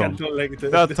now that I tone. can like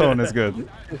it. That tone is good.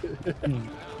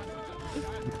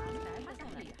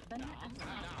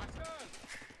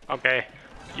 Okay.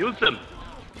 Use them!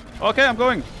 Okay, I'm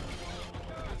going.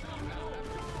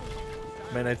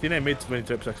 Man, I think I made too many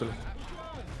traps actually.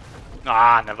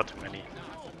 Ah, never too many.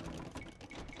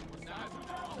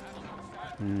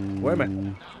 Where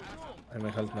am I? I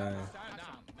might help my...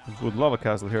 Would love a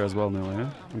castle here as well, Nelly. Yeah?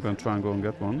 I'm gonna try and go and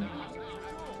get one.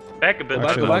 Back a bit.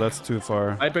 Actually, go no, back. that's too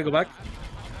far. Viper, go back.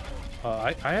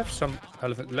 I have some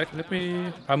elephant. Let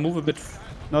me. I move a bit.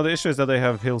 No, the issue is that they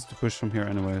have hills to push from here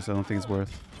anyways. I don't think it's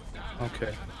worth.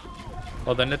 Okay.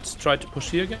 Well, then let's try to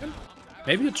push here again.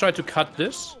 Maybe you try to cut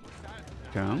this,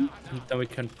 Can? and then we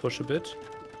can push a bit.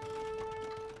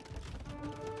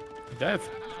 They have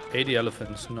 80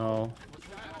 elephants now.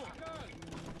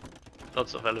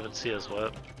 Lots of elephants here as well.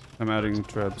 I'm adding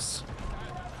traps.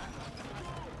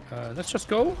 Let's just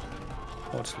go.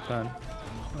 What's the plan?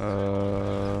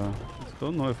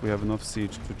 Don't know if we have enough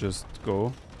siege to just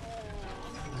go.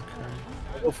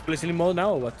 Oh, placing mode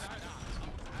now or what?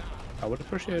 I would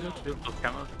appreciate it. Use those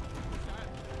camels.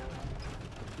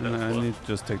 And I need to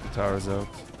just take the towers out.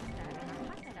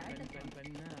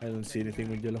 I don't see anything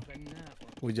with yellow.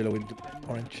 With yellow with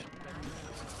orange.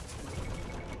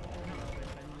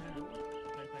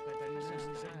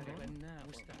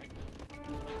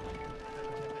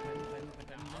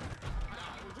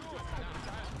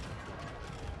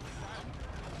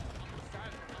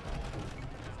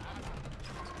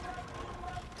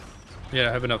 Yeah,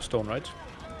 I have enough stone, right?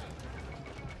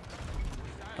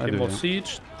 Okay, more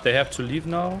siege. They have to leave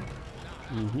now.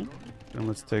 Then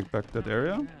let's take back that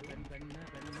area.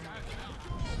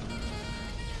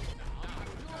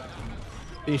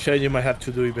 In Shine, you might have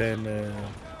to do even.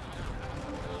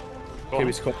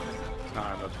 Heavy scope.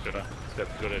 Nah, not good. That's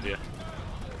a good idea.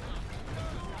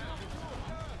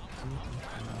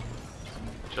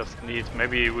 Just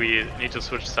maybe we need to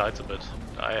switch sides a bit.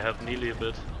 I have nearly a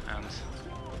bit, and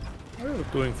We're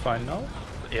doing fine now.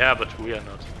 yeah, but we are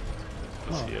not.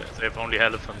 Here. They have only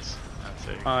elephants.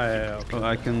 Yeah, okay. Well,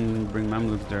 I can bring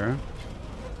Mamluks there.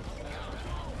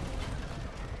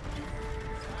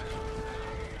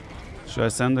 Should I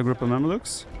send a group of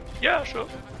Mamluks? Yeah, sure.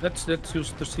 Let's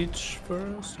use the siege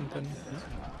first, and then.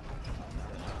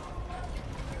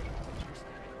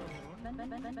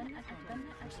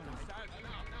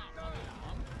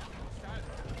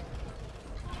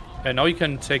 And now you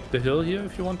can take the hill here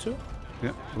if you want to.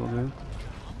 Yeah, will do.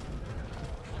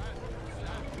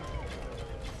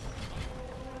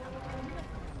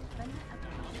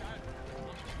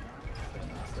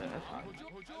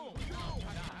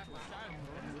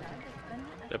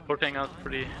 They're putting us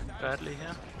pretty badly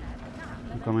here.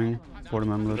 I'm coming for the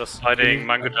Mamluks. Just fighting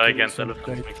Mangudai against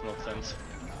elephants makes no sense.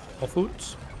 Or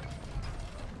foods.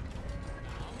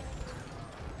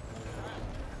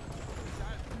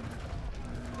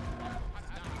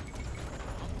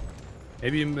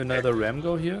 Maybe another ram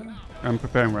go here. I'm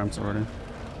preparing ramps already.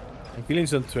 I'm killing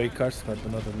some trade cards, but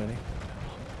not that many.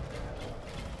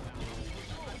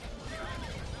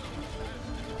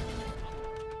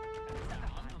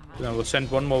 Then I will send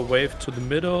one more wave to the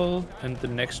middle, and the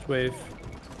next wave.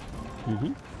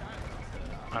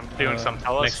 I'm clearing some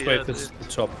towers Next here. wave is the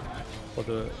top for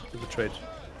the trade.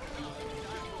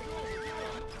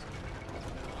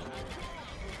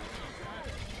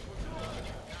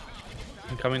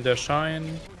 Incoming their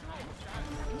shine.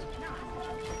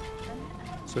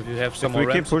 So if you have some If more we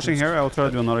keep ramps, pushing here, I'll try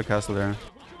to do another castle there.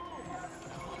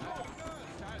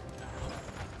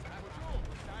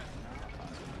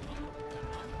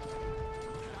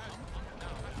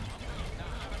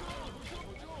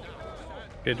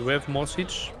 Okay, do we have more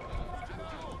siege?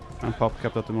 I'm pop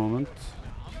capped at the moment.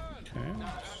 Okay.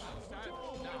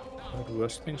 Not the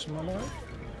worst things in my life.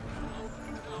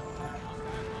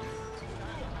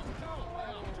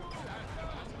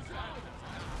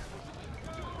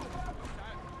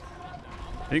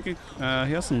 I think he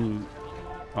has some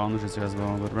boundaries here as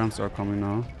well, but ramps are coming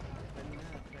now.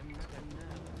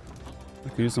 I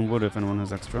can use some wood if anyone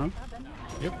has extra.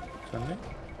 Yep, certainly.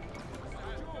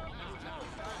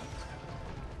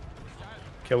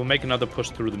 Okay, we'll make another push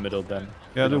through the middle then.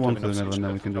 Yeah, We do don't one have to the enough middle and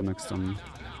then we siege can do left. next time.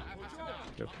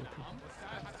 Yep, yep,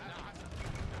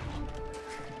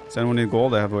 Does anyone need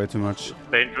gold? I have way too much.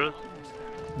 Dangerous.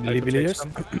 yep. Any Need to take villagers?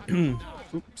 some.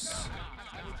 Oops.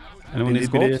 Anyone needs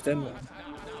gold? villagers then?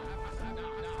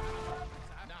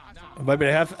 But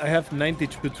I have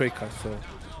 92 trade cards, so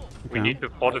We Okay. need to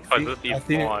fortify think- this I even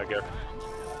think- more, I guess.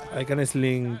 I can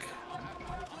sling.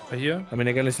 Here. I mean,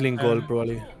 I can sling gold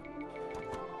probably.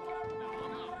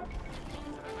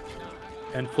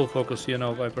 And full focus here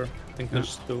now, Viper. I think Yeah.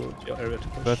 there's the area to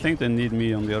push. But I think they need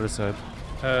me on the other side.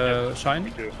 Shine.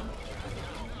 Do.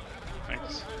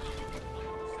 Thanks.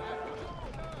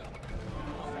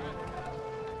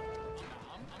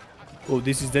 Oh,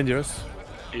 this is dangerous.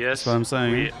 Yes, That's what I'm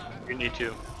saying. we need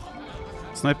to.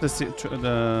 Snipe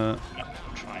the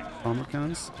I'm trying. armor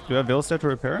cannons. Do you have vills there to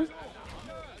repair?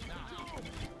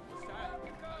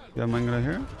 You have Mangala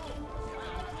here?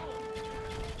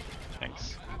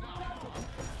 Thanks.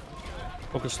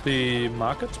 Focus the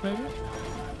markets, maybe?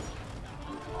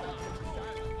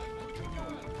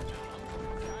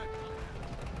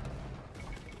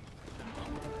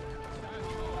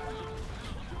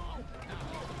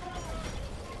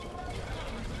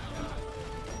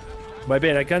 By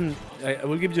Ben, I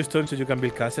will give you stone so you can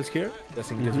build castles here.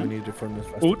 Just in case we need reformers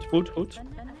faster. Food. Food.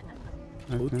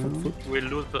 We'll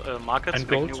lose the markets, And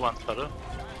make gold. new ones better.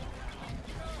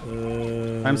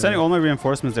 I'm sending all my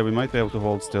reinforcements there. We might be able to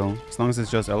hold still. As long as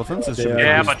it's just elephants, it They should be are-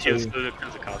 Yeah, fine. but you still kill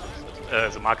the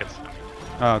castles. The markets.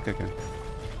 Ah, okay, okay.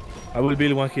 I will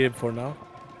build one here for now.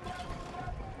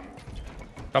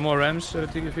 Come more rams, I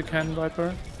think, if you can,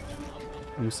 Viper.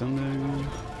 I'm sending...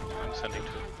 I'm sending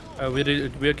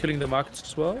two. We're killing the markets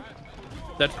as well.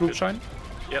 That group shine.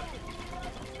 Yep.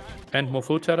 And more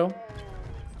food shadow.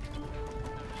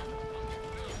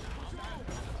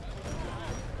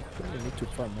 I need to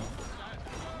farm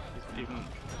now. Even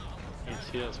he's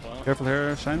here as well. Careful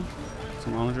here, Shine.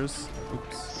 Some onagers.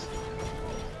 Oops.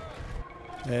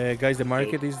 Guys, the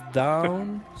market is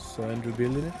down, so I'm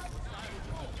rebuilding it.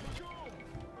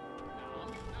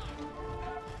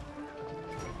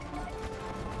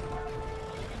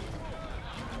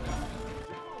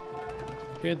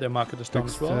 Okay, their market is down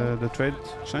Next, as well. the trade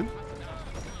chain.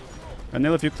 And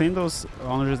Neil, if you clean those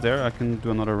honors there, I can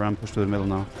do another ramp push to the middle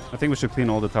now. I think we should clean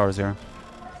all the towers here.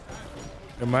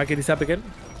 The market is up again.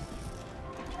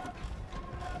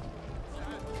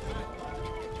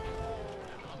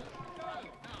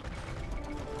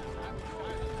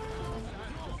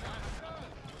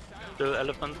 Still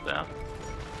elephants there.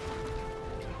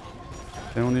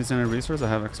 Anyone needs any resource? I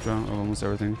have extra of almost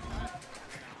everything.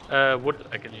 Wood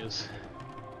I can use.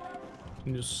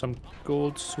 Can use some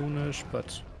gold soonish,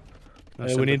 but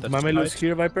We need Mamelus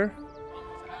here, Viper.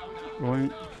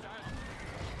 Going.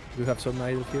 You have some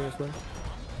idle here as well.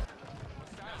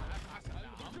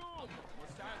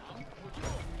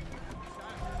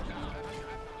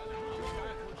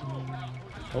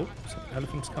 Oh, some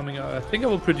elephants coming out. I think I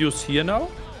will produce here now.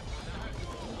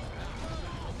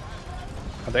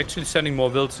 I'm actually sending more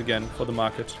wilds again for the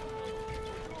market.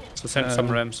 So send some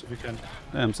rams if you can.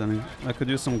 Yeah, I'm sending. I could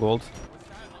use some gold.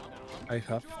 I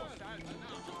have.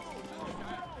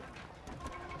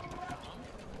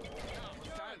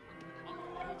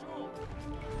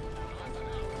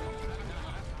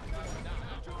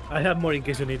 I have more in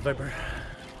case you need, Viper.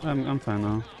 I'm fine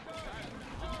now.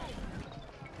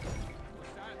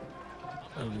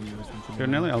 Here,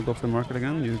 Nelly, I'll go for the market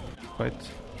again. You fight.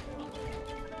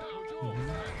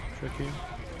 Tricky.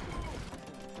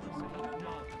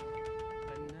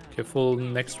 Okay, full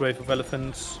next wave of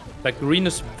elephants. Like green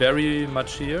is very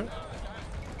much here.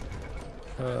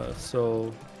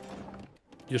 So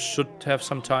you should have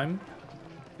some time.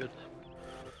 Good.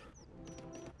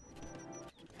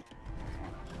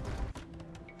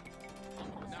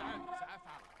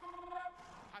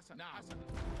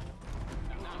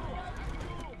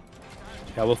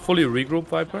 Yeah, we'll fully regroup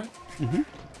Viper. Mm-hmm.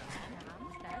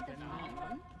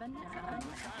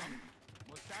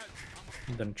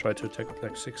 And then try to attack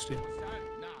like 60.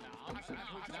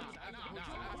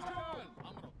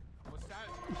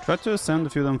 Try to send a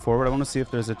few of them forward. I want to see if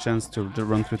there's a chance to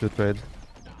run through the trade.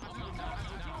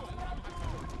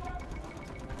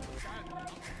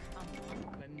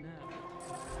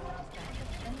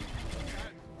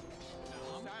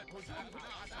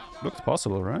 Looks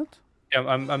possible, right? Yeah,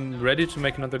 I'm ready to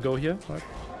make another go here. Right?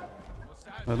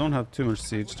 I don't have too much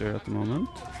siege there at the moment.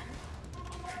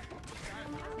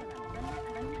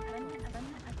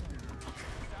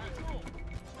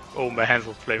 Oh, my hands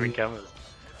of flaming camels.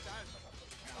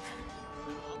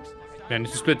 Yeah, I need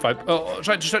to split Viper. Oh,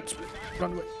 try to split.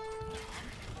 Run away.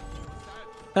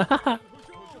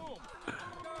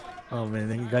 Oh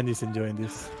man, Gandhi's enjoying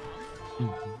this.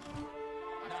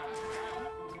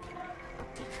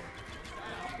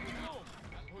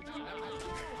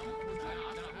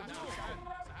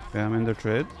 Yeah, I'm in the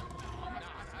trade.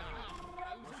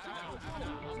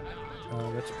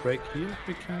 Let's break here if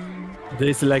we can.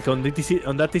 There's like on that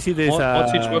TC there's More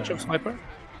siege workshops, Viper.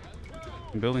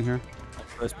 I'm building here.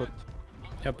 a spot.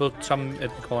 Yeah, build some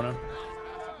at the corner.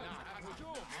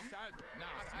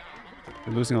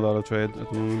 We're losing a lot of trade at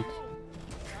the moment.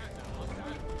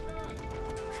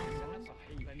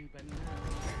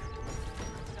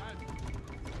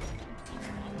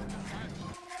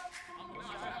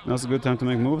 Now's a good time to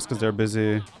make moves because they're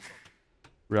busy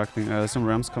reacting. Some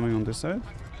rams coming on this side.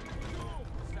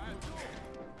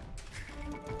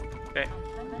 Okay.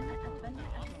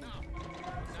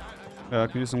 Can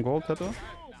you use some gold, Teto?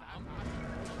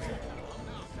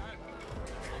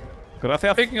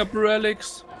 Gracias. Picking up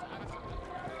relics.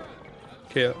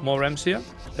 Okay, more rams here.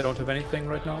 They don't have anything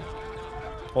right now.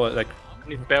 Or like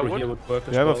Need bear through wood. here would work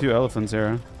as You have well. a few elephants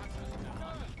here.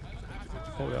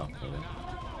 Oh yeah.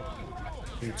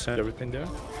 You can send everything there.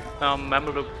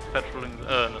 Mameluke patrolling,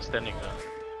 no, standing there.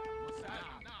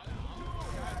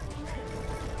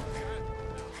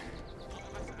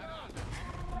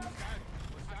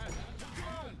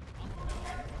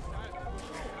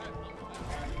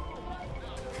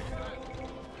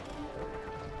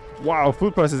 Wow,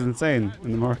 food price is insane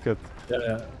in the market.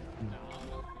 Yeah.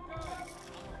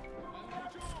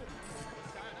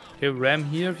 Okay, ram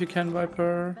here if you can,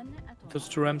 Viper. Those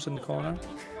two rams in the corner.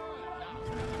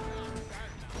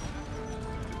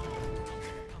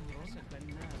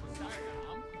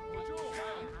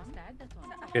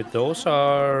 Okay, those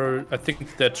are... I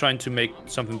think they're trying to make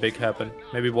something big happen.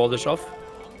 Maybe wall this off.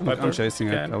 I'm chasing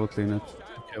it. Can. I will clean it.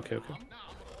 Okay.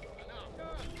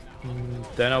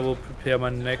 Then I will prepare my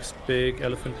next big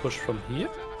elephant push from here.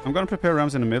 I'm gonna prepare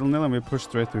rams in the middle, Nil, and we push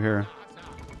straight through here.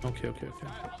 Okay.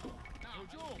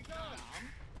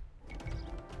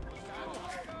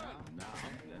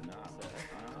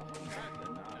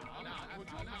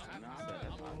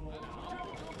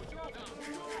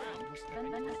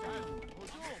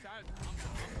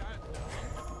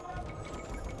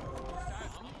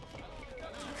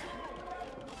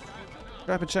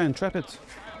 Trap it, Shane, trap it.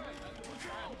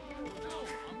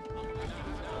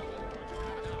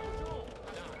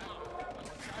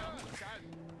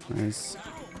 Nice.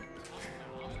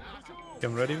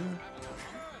 I'm ready.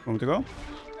 Want me to go?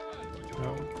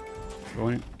 No.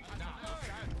 Going.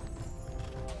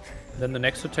 Then the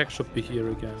next attack should be here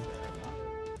again.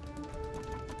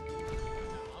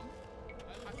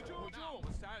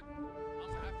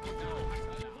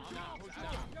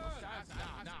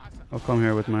 I'll come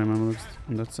here with my Mamelukes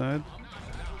on that side.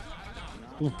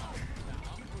 Ooh.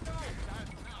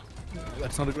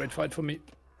 That's not a great fight for me.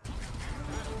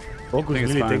 Focus, I think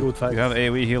it's really, take fine. good fight. You have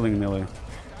AoE healing, Millie.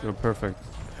 You're perfect.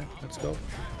 Okay, let's go.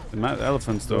 The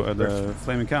elephants, though, the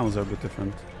flaming camels are a bit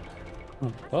different.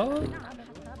 Well, we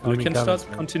Flaming can camels, start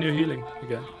man. continue healing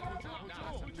again.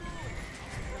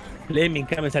 Flaming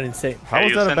camels are insane. How Hey,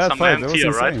 was you that a sent bad some fight? lambs That was here,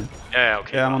 insane. right? Yeah,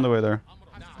 okay. Yeah, I'm on the way there.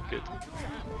 Good.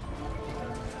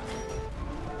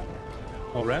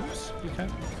 More ramps? You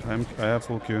can? I have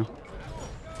full Q.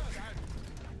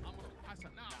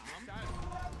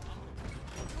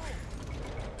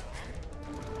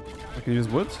 I can use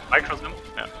wood. Micros him?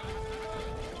 Yeah.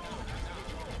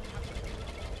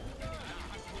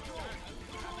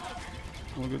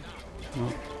 All good.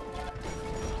 No.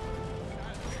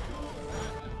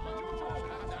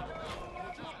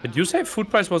 Did you say food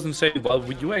price was insane? Well,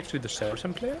 were you actually the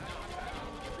Saracen player?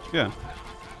 Yeah.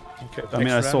 Okay. I mean,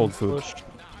 I next sold ramp food. pushed.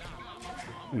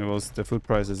 And it was the food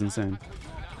price is insane.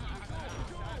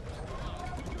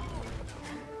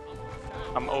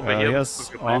 I'm over here.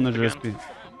 Yes, with on the lambs GSP. again.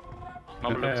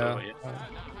 Mamelukes Yeah, over here.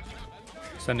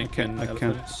 Sending I can't.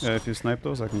 elephants. Yeah, if you snipe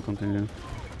those, I can continue.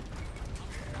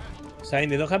 Sign,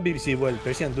 they don't have BBC well.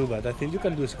 Persian do, but I think you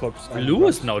can do Scorps. and Lou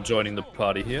is Rams. now joining the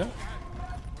party here.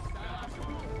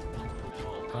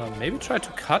 Maybe try to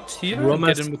cut here and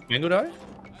Romans- get in with Mangodai.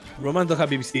 Romans don't have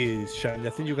BBC, Shine. I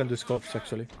think you can do Scorps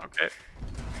actually. Okay.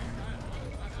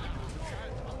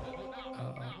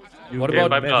 What Okay,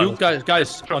 about Viper. you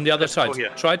guys on the other Let's go side? here.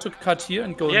 Try to cut here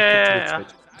and go Yeah, into yeah,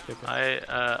 the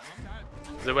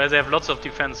trade. Where they have lots of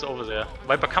defense over there.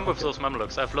 Viper, come with those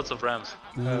Mamelukes. I have lots of rams.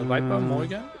 Viper, more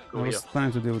again? I Go was here.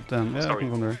 planning to deal with them. Yeah, I Sorry.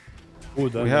 can go there.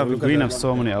 Good, We have look at green that have so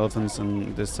one. many elephants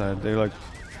on this side. They're like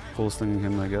full slinging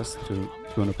him, I guess, to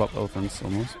 200 pop elephants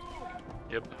almost.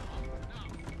 Yep.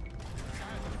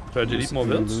 Try to delete more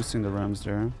builds. Losing the rams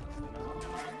there.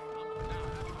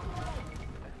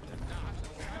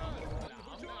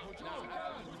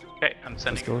 Okay, I'm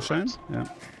sending Let's go, the Shane. rams. Yeah.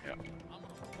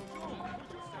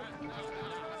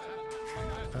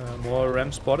 More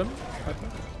Rams bottom.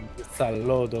 It's a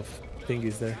lot of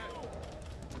thingies there.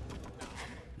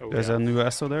 Oh, There's yeah. a new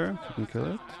Esso there. You can kill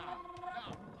it.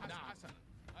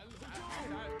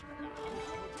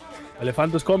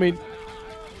 Elephanto's coming.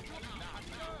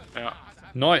 Yeah.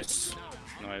 Nice.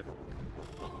 Nice.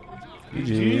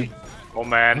 GG. Oh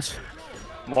man.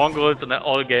 Mongols in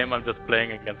all game I'm just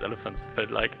playing against elephants.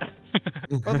 Felt like.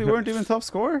 Oh, they weren't even top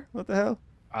score? What the hell?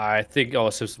 I think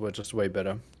our systems were just way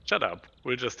better. Shut up.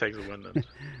 We'll just take the win then.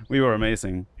 We were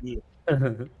amazing.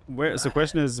 Where? So,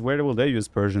 question is, where will they use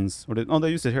Persians? Or oh, they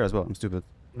used it here as well. I'm stupid.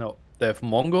 No, they have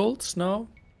Mongols now.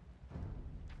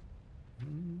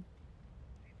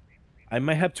 I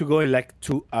might have to go in like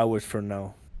 2 hours from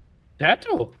now.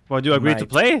 Tato. Well, you agreed to Might.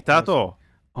 play, Tato?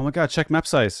 Oh my god, check map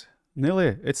size.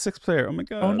 Nearly, it's 6 player. Oh my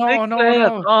god. Oh no, Big no, no, players.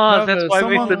 no. Oh, that's why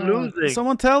we've been losing.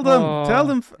 Someone tell them. Oh. Tell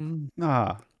them.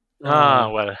 Mm.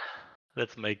 Well,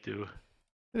 let's make do.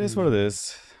 It is what it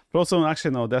is. But also,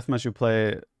 actually, no, deathmatch you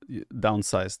play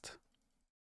downsized.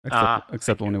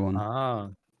 Except only one. Ah.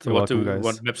 So You're what welcome, guys.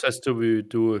 what map size do we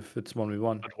do if it's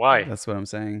 1v1? But why? That's what I'm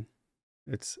saying.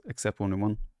 It's except only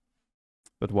one.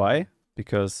 But why?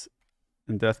 Because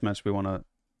in deathmatch we want to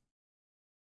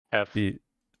Have more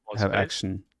have space?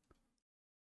 action.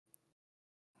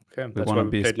 Okay, We that's want why to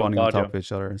be played spawning on Lombardia. top of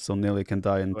each other, so Nearly can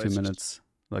die in 2 Nice. minutes,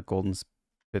 like golden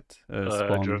spit swamp.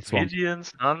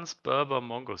 Dravidians, Huns, Berber,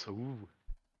 Mongols. Ooh.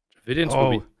 Dravidians will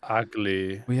Oh. be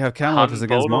ugly. We have camel Han against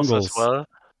Bolos Mongols. as well.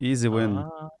 Easy win.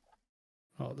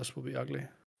 Oh, this will be ugly.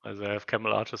 They have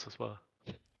camel archers as well.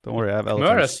 Don't worry, I have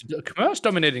elephants. Khmer is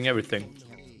dominating everything.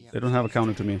 They don't have a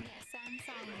counter to me.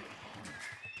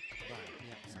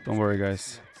 Don't worry,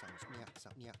 guys.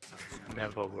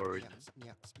 Never worried.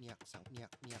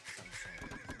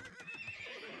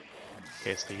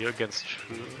 Okay, so you're against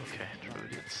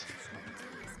Druidians.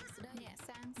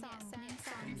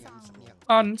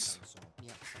 Hans.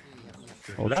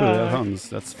 Oh, true, they have Huns.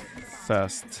 That's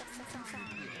fast.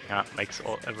 Yeah, makes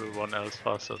everyone else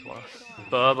fast as well.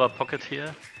 Berber pocket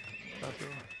here.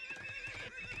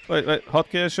 Wait,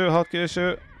 hotkey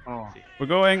issue. Oh. We're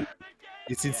going.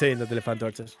 It's insane that Elephanto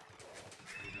archers.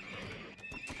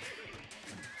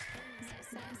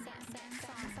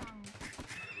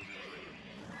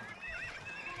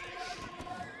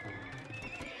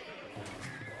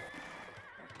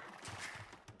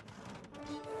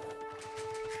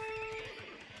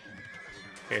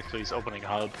 Okay, so he's opening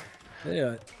halb.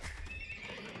 Yeah.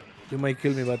 You might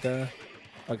kill me, but okay.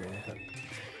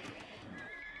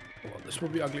 Oh, this will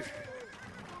be ugly.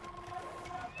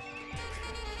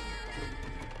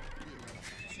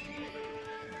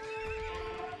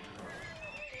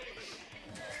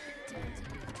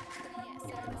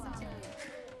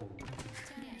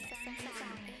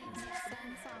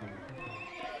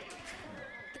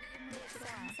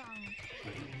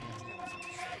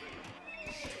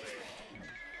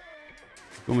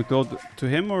 You want me to go to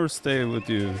him or stay with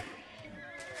you?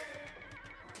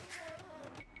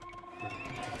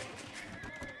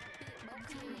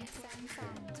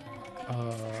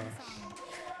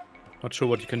 Not sure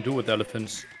what you can do with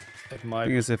elephants. It The might.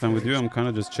 thing is, if I'm with you, I'm kind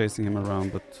of just chasing him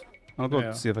around, but I'll go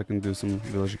Yeah. see if I can do some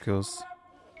villager kills.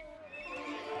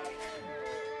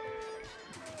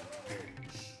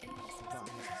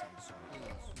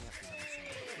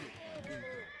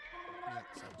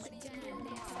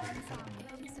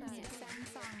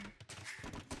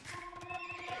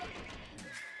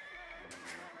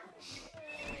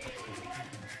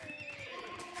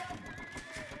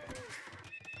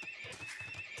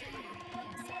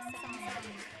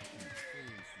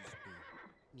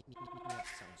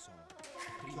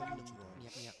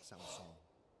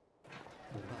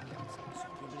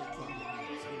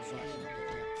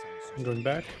 I'm going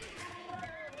back.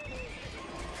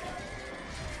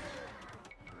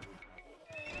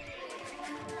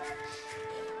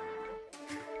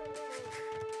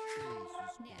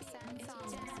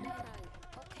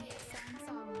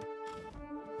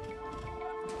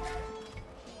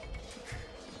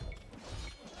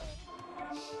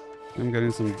 I'm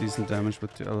getting some decent damage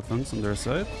with the elephants on their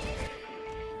side.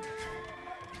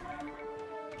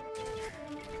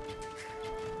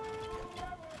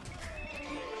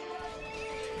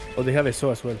 Oh, they have a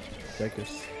saw as well.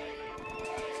 Strikers.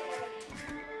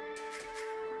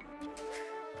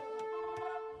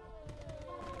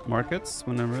 Markets,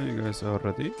 whenever you guys are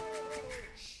ready.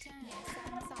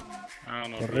 I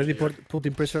don't know. Already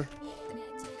putting pressure.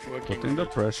 Putting the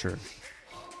pressure.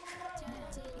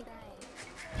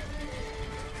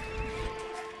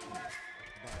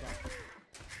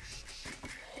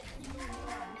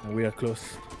 And we are close.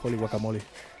 Holy guacamole.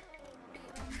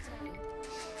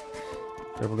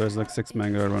 Careful, there's like 6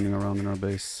 manga running around in our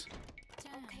base.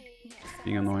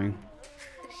 Being annoying.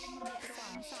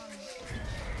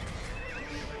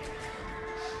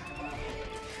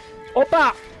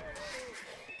 Opa!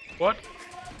 What?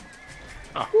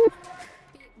 Ah.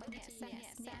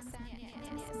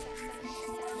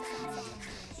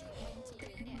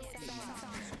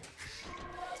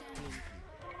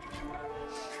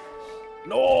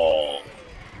 No!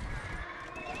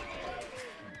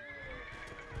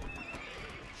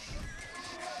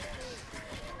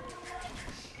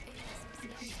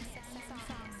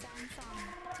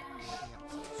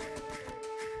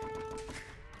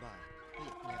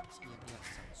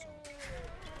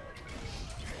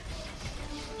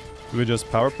 Do we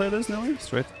just power play this, Nelly?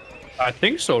 Straight? I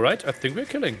think so, right? I think we're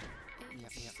killing.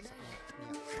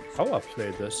 Power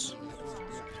play this.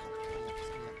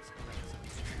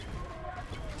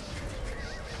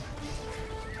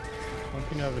 I don't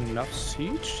think I have enough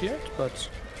siege yet, but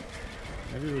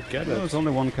maybe we'll get Well, it. it's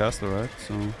only one caster, right?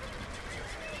 So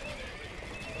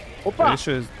the Opa!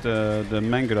 issue is the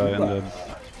Mangrai and the...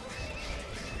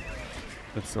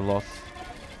 That's a lot.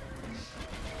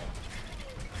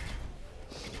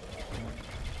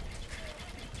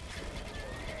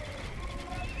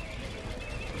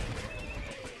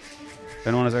 If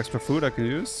anyone has extra food I can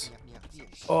use?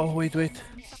 Oh, wait.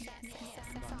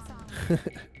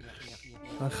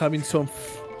 I'm having some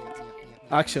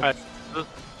action.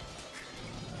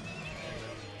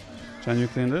 Can you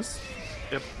clean this?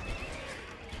 Yep.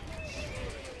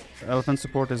 Elephant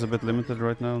support is a bit limited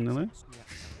right now, Nili.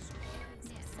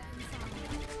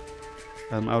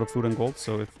 I'm out of food and gold,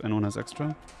 so if anyone has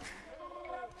extra.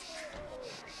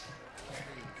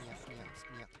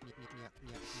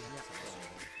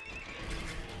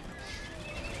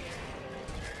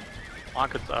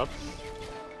 Market's up.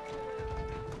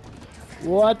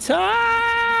 Watch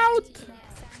out!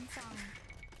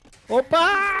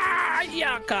 Opa!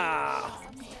 Yaka!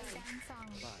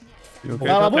 You okay?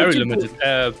 Well, Tato? Very Multi-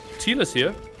 limited. Teal is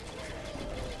here.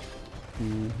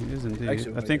 He is indeed.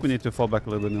 Actually, I think we need to fall back a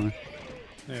little bit, Nili.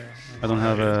 Yeah. I don't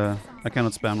have I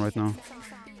cannot spam right now.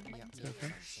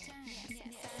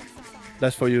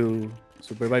 That's for you,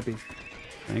 Super Viping.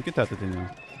 Thank you,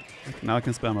 Tatatino. Now I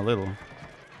can spam a little.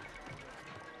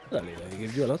 Dale, I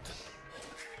give you a lot.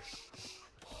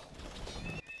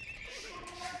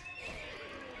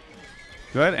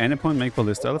 Do I at any point make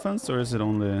ballista elephants, or is it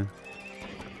only...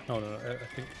 No, I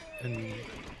think in...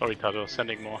 Sorry, Tato,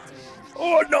 sending more.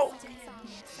 Oh no!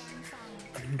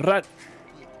 Run!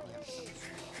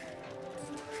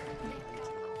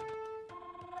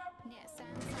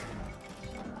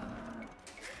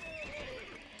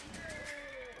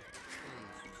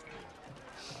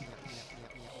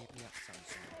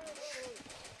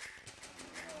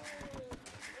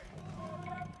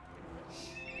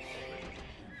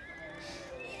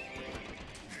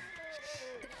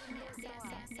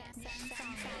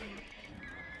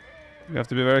 You have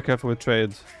to be very careful with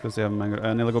trade because they have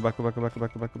mango. Nila, go back. Or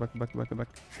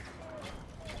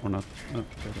not. No,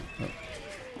 okay, no.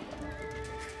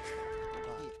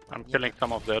 I'm killing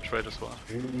some of their trade as well.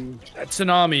 That's an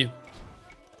army.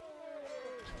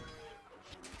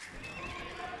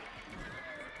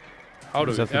 How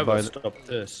do we ever stop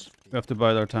this? We have to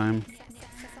bide our time.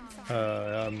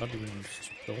 I'm not even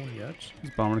stone yet.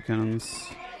 These bomber cannons.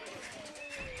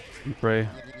 And pray.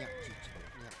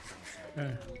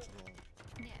 Yeah.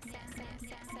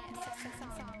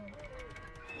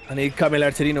 I need camel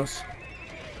archerinos.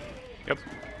 Yep.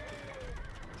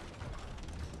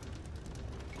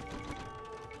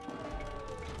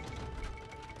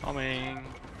 Coming.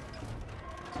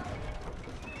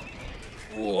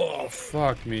 Whoa,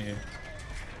 fuck me.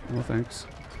 No thanks.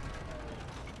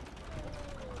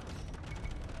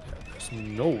 There's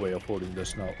no way of holding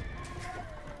this now.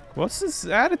 What's this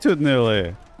attitude, Nili?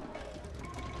 Of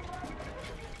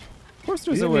course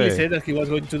there's a Didn't way. he say that he was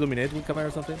going to dominate with camel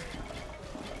or something?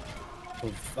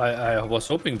 I was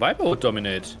hoping Viper would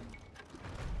dominate.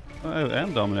 I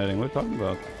am dominating. What are you talking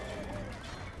about?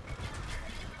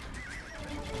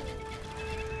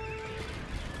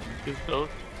 Kill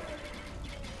both.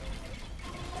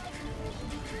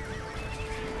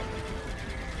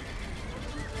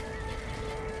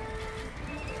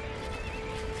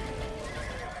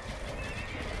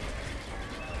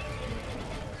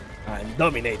 I'm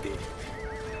dominating.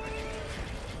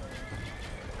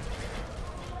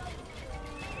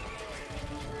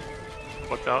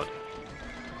 Watch out.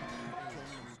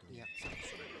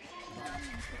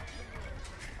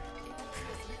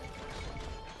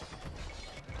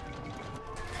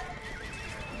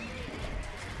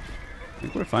 I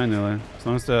think we're fine, Nili. As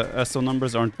long as the SO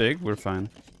numbers aren't big, we're fine.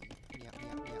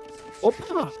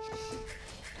 Opa!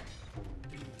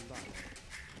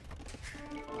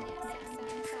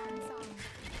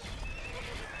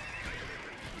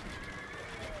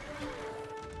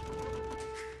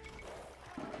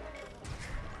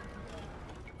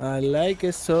 I like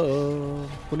it so.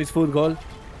 Who needs food, gold?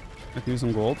 I can use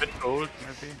some gold. Bit gold,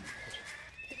 maybe.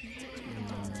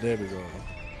 There we go.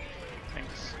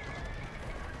 Thanks.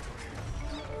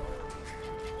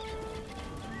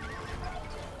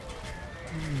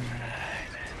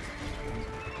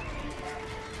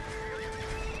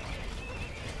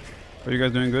 Are you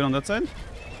guys doing good on that side?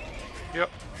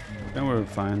 Yep. Then we're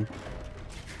fine.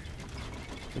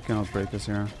 They cannot break us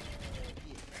here.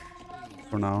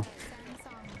 For now.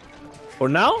 For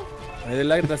now? I didn't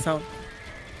like that sound.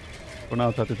 For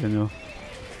now, Tatitino.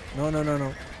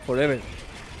 No. Forever.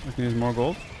 I can use more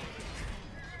gold.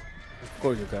 Of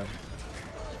course you can.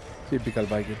 Typical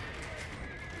Viking.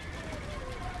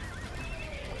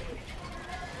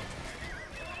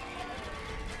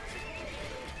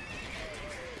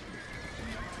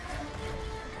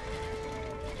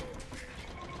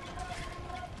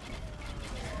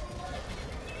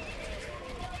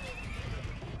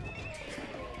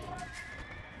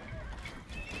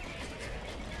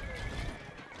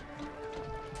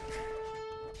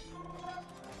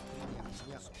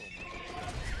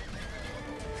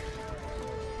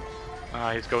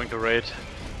 Ah, he's going to raid.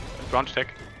 Branch tech.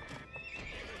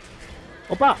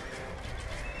 Opa!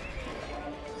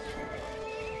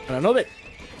 And another.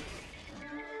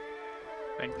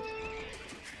 Thanks.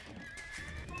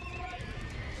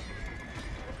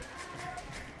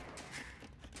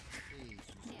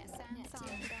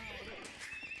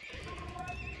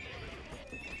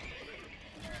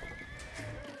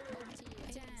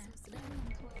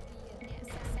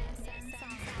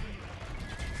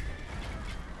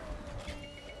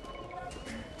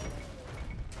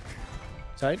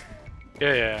 Side?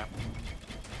 Yeah.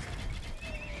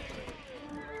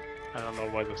 I don't know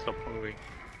why they stopped moving.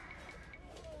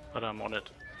 But I'm on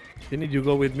it. Didn't you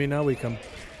go with me now? We can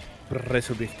press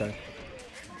a big time.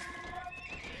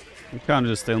 We can't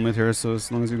just stalemate here, so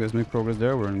as long as you guys make progress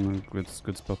there, we're in a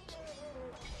good spot.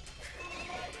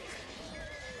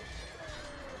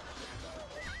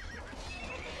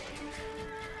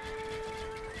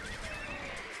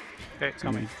 Okay,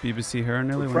 coming. BBC here,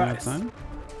 Nili, when you have Surprise. time.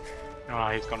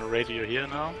 Ah, he's gonna raid you here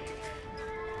now.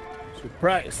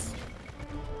 Surprise!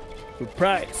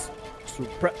 Surprise!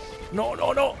 Surprise! No,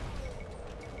 no, no!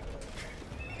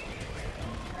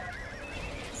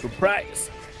 Surprise!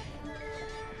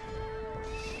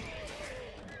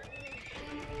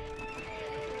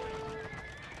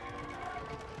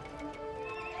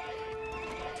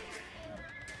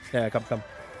 Yeah, come.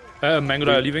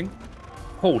 Mango are leaving.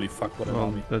 Holy fuck, what an Well,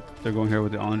 army. they're going here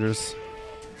with the Onagers.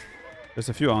 There's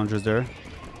a few Onagers there.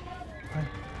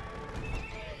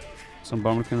 Some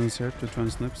bomber cannons here to try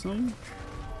and snip some.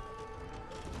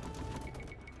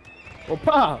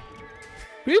 Opa!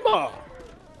 Prima!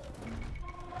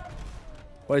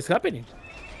 What is happening?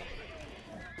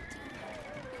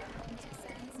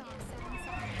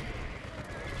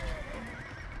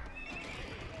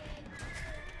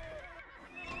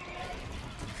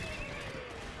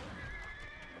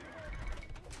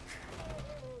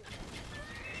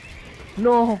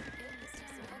 No!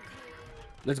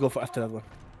 Let's go for after that one.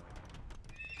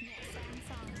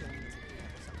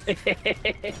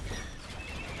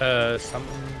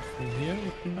 Something from here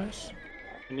would be nice.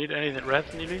 You need anything red,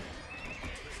 Neely?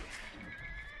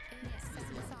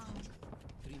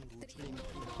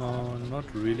 Not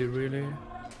really.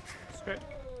 Okay.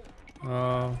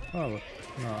 Oh, no.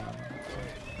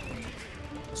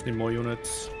 Just need more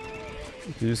units.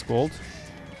 Use gold.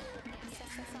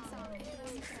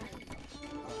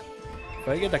 If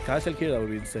I get a castle here, that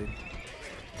would be insane.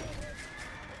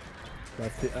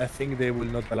 But I think they will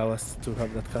not allow us to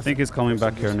have that castle. I think he's coming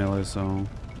back here nearly, so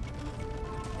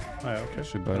Oh, yeah, okay.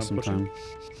 should buy I'm some pushing.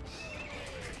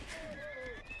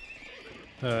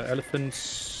 time.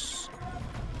 Elephants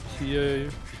here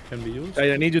can be used.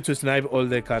 I need you to snipe all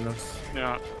the cannons.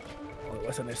 Yeah. Oh, it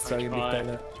was an extra big try.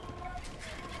 time.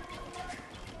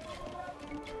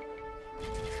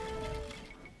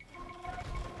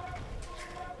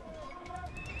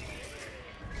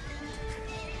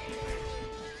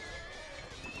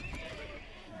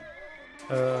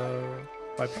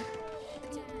 Viper.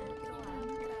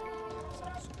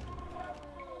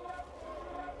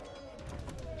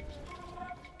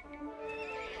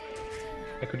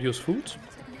 I could use food.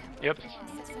 Yep.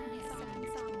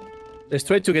 Let's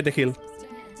try to get the hill.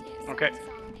 Okay.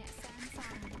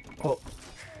 Oh,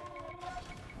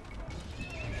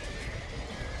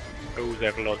 Oh, they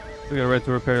have a lot. You get ready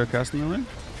to repair your castle nearly?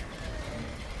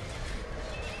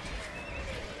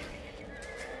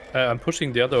 I'm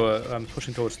pushing the other. I'm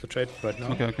pushing towards the trade right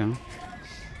now. Okay.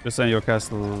 Just saying your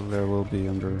castle there will be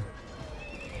under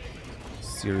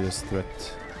serious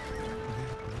threat.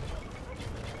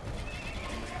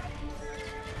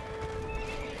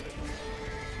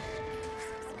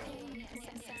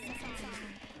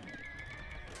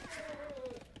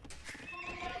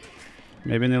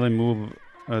 Maybe nearly move,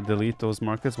 delete those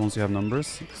markets once you have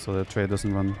numbers, so the trade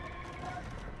doesn't run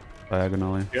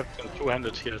diagonally. You have them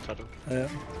two-handed here, Tato. yeah.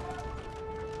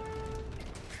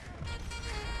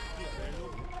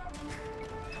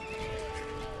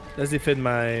 Let's defend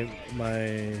my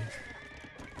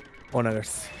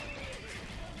honors.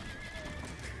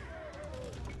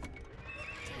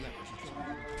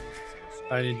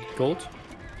 I need gold.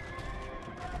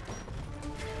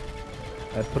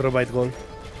 I provide gold.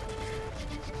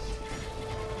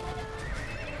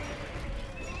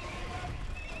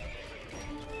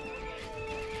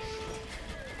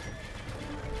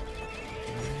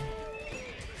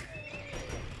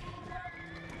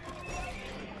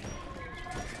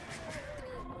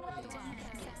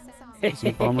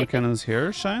 Some bomber cannons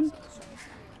here, Shine?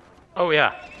 Oh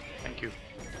yeah. Thank you.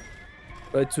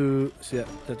 Try to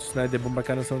snipe the bomber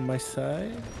cannons on my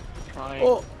side. Trying.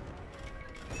 Oh,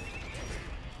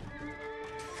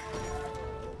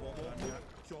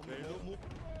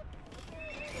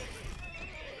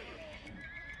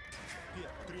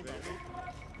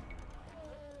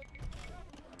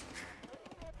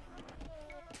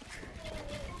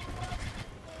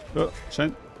 Oh,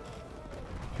 Shine.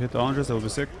 Hit the Andres, that would be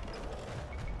sick.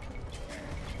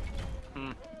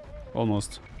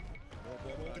 Almost.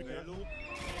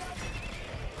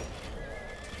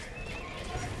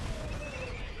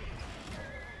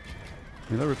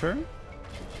 Need I repair?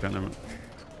 Okay, never mind.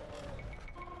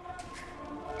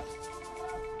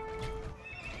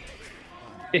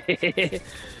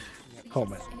 oh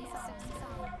man.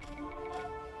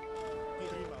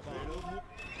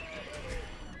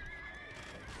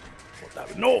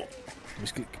 No!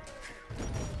 Misclick.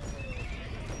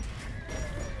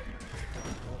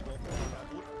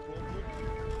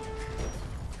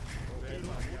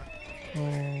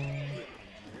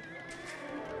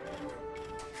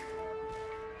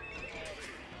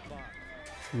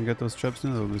 You can get those traps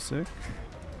in, that would be sick.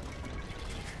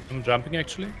 I'm jumping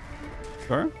actually.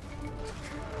 Sure?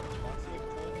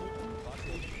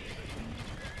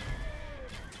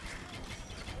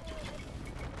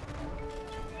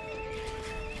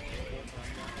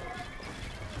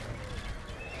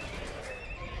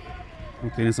 I'm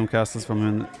cleaning some castles from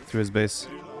him through his base.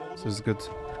 So it's good.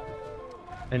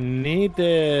 I need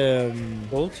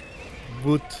Bolt.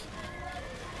 wood.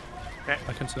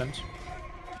 I can send.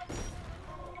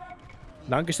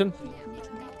 Dankeschön.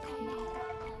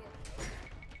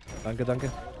 Danke, danke.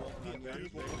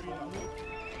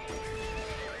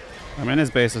 I'm in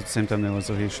his base at the same time,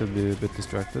 so he should be a bit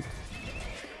distracted.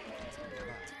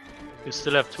 You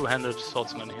still have two-handed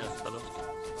swordsmen here, fellow.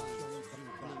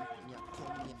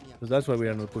 So that's why we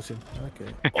are not pushing.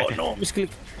 Okay. Oh no, misclick.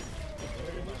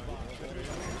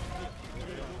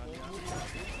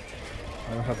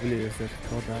 I don't have villagers there.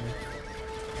 God damn it.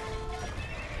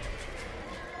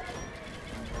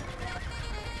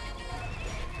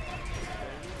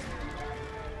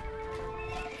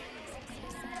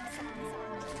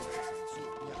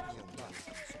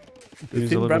 The Use a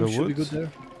thin little bit bram of should be wood. good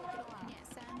there.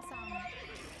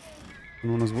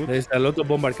 One is wood. There's a lot of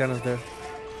bombard cannons there.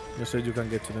 Just so you can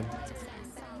get to them.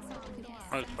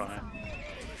 I'll try.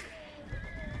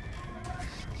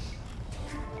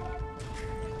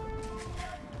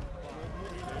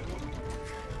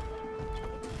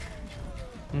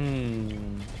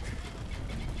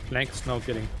 Flank's now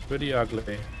getting pretty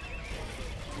ugly.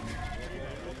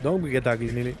 Don't get ugly,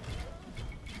 Nili.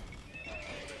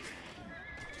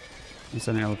 I'm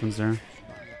sending elephants there.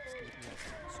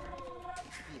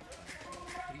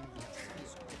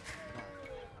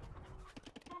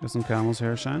 Got some camels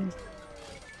here, Shine.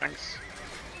 Thanks.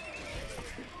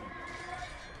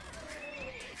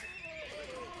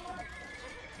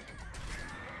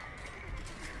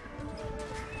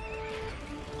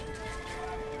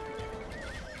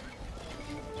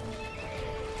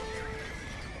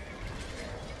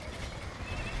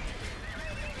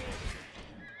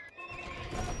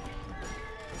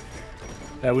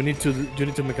 Yeah, we need to. You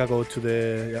need to make a go to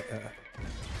the. Yeah,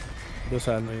 those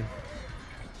are annoying.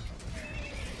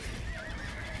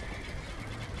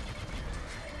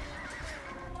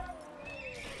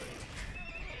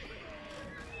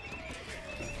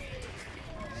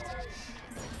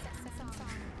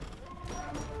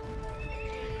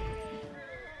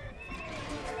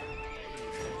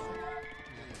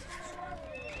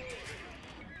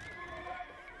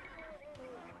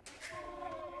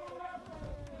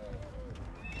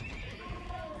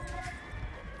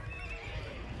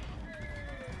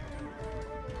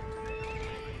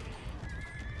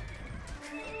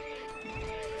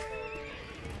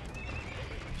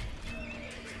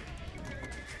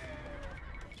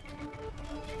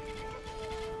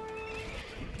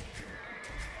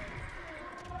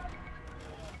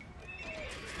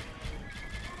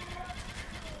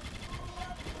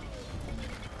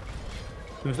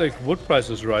 Seems like wood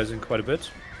prices rising quite a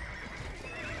bit.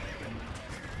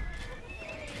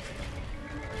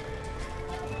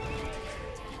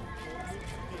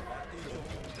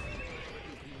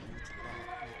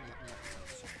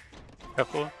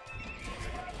 Careful.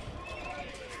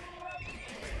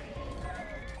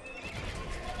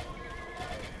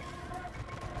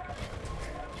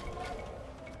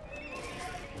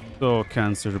 So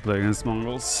cancer to play against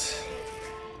Mongols.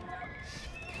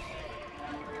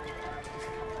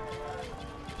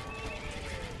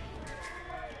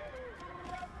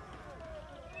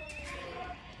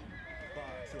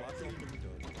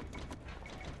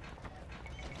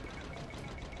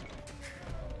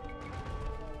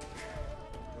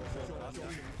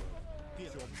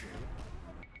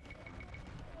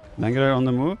 Mangrai on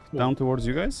the move, down towards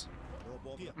you guys.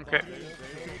 Okay.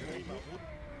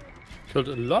 Killed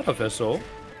a lot of SO.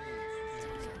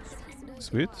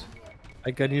 Sweet.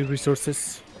 I can use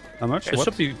resources. How much? It What?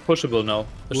 should be pushable now.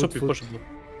 It should be Food. pushable.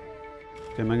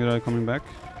 Okay, Mangrai coming back.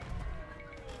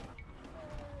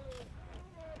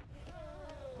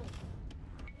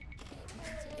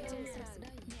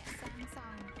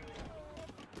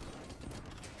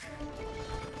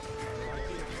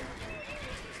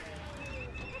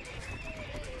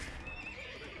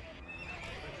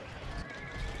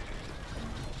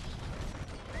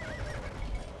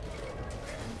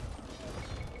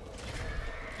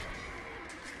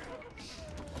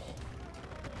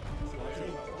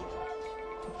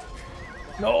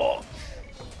 No!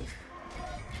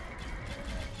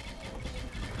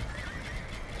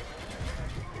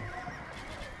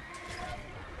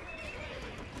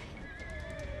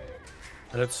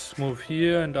 Let's move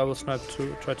here and I will try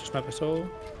to snipe SO.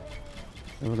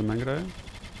 Over the Mangrai.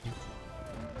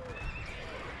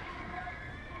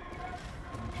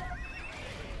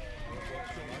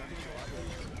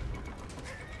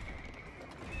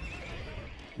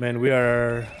 Man, we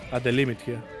are at the limit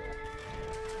here.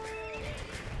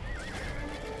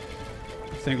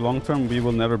 I think long term we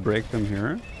will never break them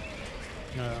here.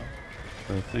 No.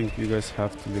 I think you guys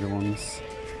have to be the ones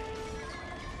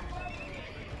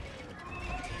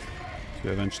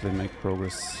to eventually make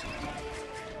progress.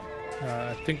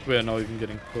 I think we are now even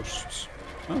getting pushed.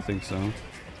 I don't think so.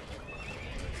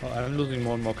 Well, I'm losing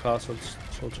more and more castles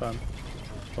this whole time.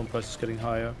 Stone price is getting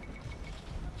higher.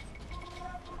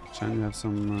 Chan, you have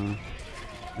some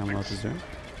downloads there?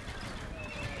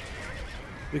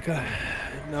 Because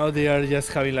now they are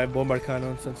just having like bomber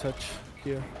cannons and such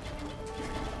here.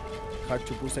 Hard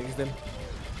to push against them.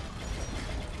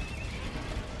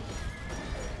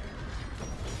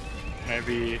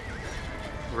 Maybe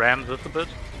ram this a bit.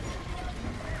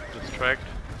 Distract.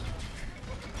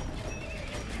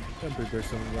 Can prepare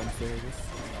some runs there, I guess.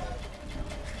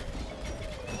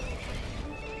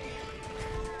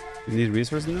 You need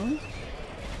resources in there?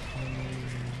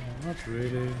 Not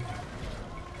really.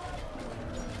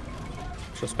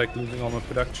 Just like losing all my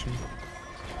production.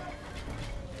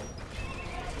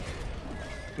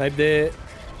 Like the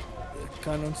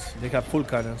cannons, they have full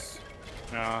cannons.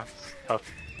 Yeah, it's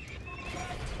tough.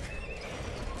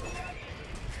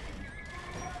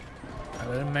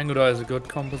 Mangudai is a good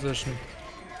composition.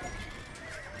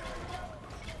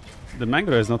 The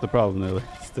Mangler is not the problem, really.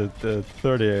 It's the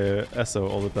 30 SO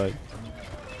all the time.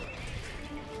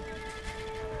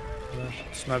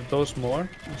 Snipe those more,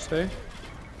 you say?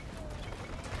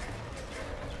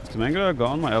 Is the Mangler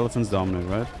gone? My elephants dominate,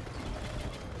 right?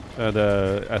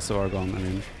 The SO are gone, I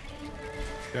mean.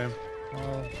 Okay.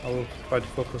 Well, I will try to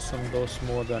focus on those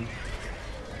more then.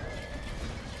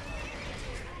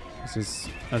 This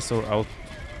is SO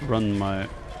outrun my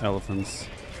elephants.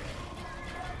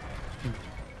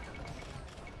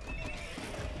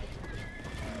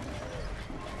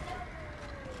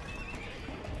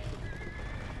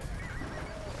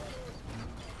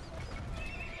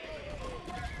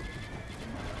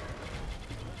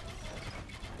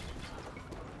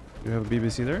 You have a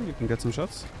BBC there? You can get some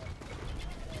shots?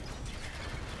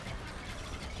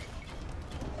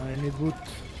 I need wood.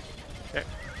 Okay.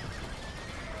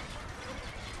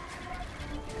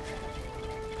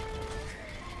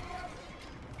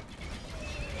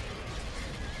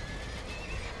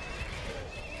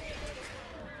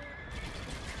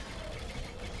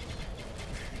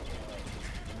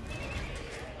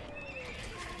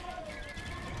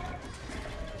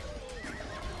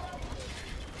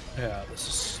 Yeah,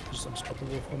 this is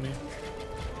unstoppable for me.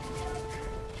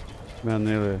 Man,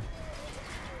 nearly.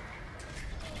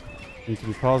 Need to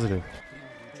be positive.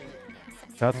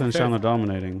 Kato and Shan are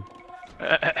dominating.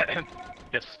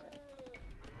 Yes.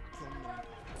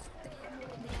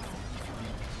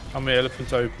 How many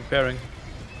elephants are you preparing?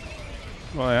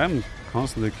 Well, I am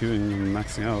constantly queuing and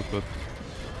maxing out, but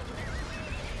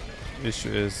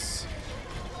issue is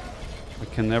I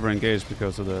can never engage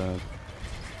because of the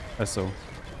SO.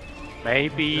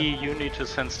 Maybe you need to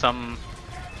send some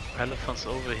elephants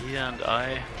over here and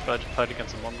I try to fight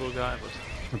against the Mongol guy, but...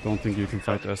 I don't think you can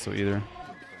fight SO either.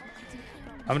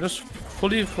 I'm just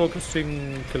fully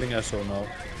focusing killing SO now.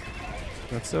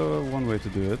 That's one way to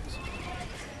do it.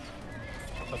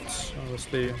 But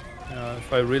honestly,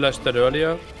 if I realized that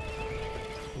earlier,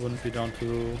 I wouldn't be down to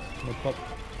no pop.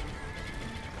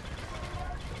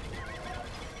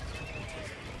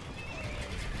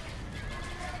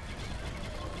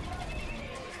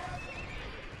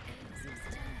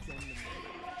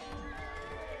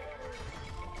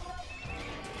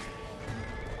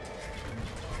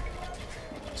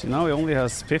 See, now he only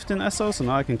has 15 SO, so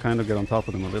now I can kind of get on top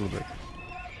of him a little bit.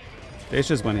 The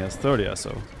issue is when he has 30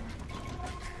 SO.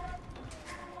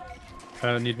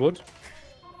 Need wood?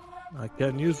 I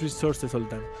can use resources all the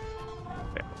time.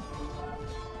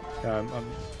 Yeah, I'm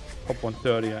top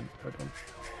 130 and I don't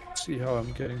see how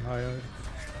I'm getting higher.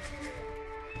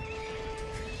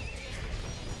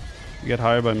 You get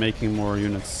higher by making more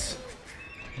units.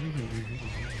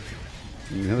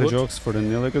 Nearly Wood? jokes for the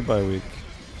nearly goodbye week.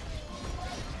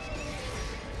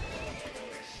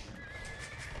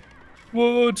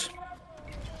 Wood!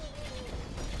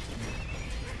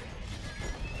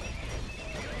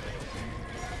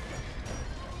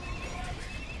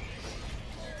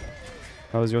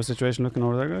 How's your situation looking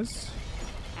over there, guys?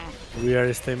 We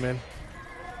are statement.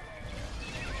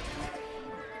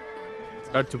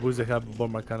 Hard to boost, they have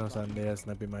bomber cannons and they are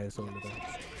sniping my SO all the time.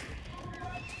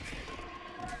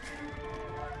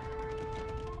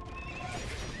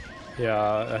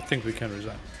 Yeah, I think we can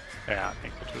resign. Yeah, I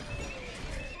think so too.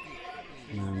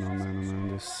 Man,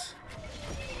 this...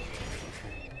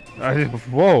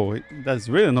 Whoa! There's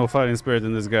really no fighting spirit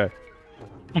in this guy.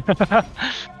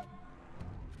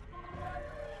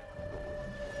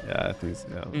 Yeah, I think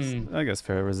I guess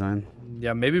fair resign.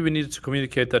 Yeah, maybe we needed to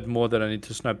communicate that more, that I need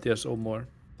to snipe the SO more.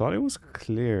 Thought it was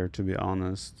clear, to be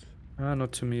honest.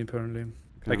 Not to me, apparently. Okay.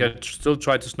 Like, I still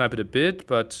tried to snipe it a bit,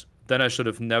 but then I should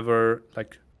have never,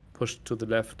 like, pushed to the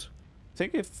left. I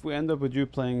think if we end up with you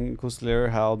playing Kusler,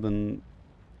 Halb, and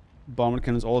bomber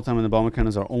cannons all the time, and the bomber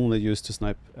cannons are only used to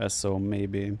snipe SO,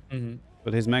 maybe.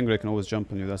 But his Mangray can always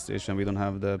jump on you, that's the issue, and we don't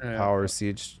have the power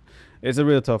siege. It's a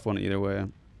really tough one either way.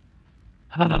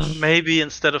 Maybe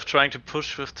instead of trying to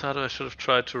push with Tado, I should have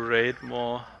tried to raid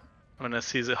more when I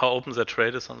see how open their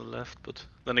trade is on the left. But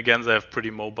then again, they have pretty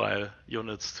mobile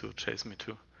units to chase me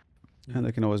too. And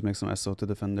they can always make some SO to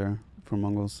defend there for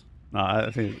Mongols. Nah, I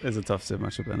think it's a tough Civ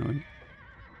matchup anyway.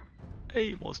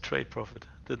 Hey, most trade profit.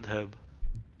 Didn't help.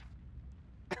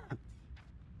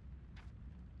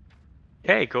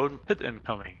 Hey, golden pit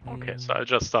incoming. Okay, so I'll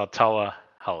just start tower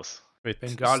house. Wait,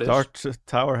 Bengalis. start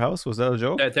tower house? Was that a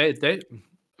joke?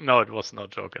 No, it was no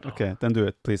joke at all. Okay, then do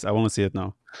it, please. I want to see it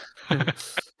now.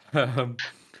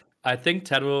 I think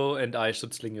Taro and I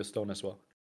should sling your stone as well.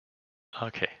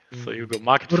 Okay, so you go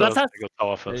market first, I go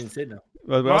tower I first. didn't say no.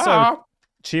 But we also have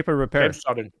cheaper repair.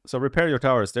 So repair your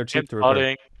towers. They're cheap to repair.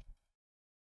 Starting.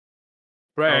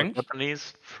 Frank?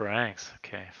 Japanese Franks.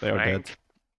 Okay. They are dead.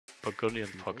 Burgundian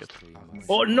pocket.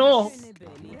 Oh no!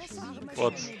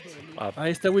 What's up?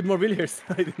 I start with more villagers.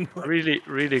 I didn't know. Really,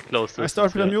 really close to I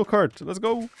start with a mule cart. Let's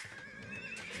go.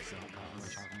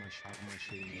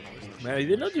 Man, I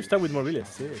did not you start with more villagers.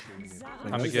 Seriously.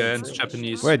 I'm against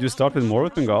Japanese. Wait, you start with more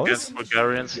with Bengalis? Against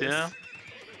Bulgarians here.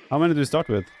 How many do you start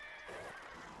with?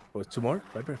 Oh, 2 more?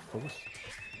 Viper, focus.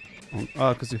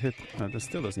 Oh, because you hit. That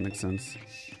still doesn't make sense.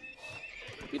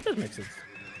 It does make sense.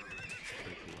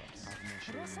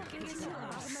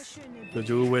 Because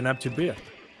you went up to beer,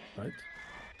 right?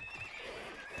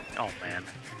 Oh man.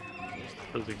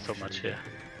 Losing so much here.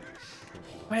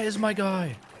 Where is my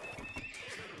guy?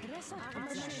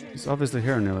 He's obviously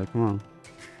here, Nearly. Come on.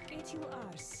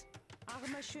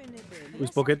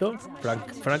 Who's Poketo?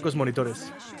 Franco's monitores.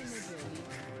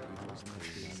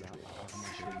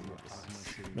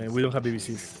 Man, we don't have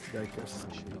BBCs. Yikers.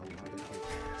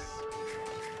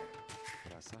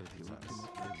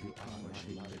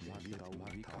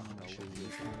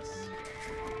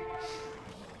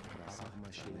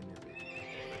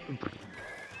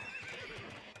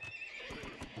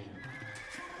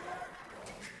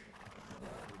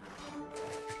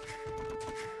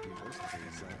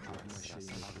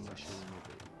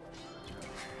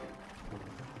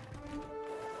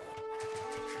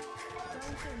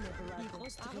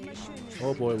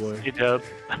 Oh boy, Need help.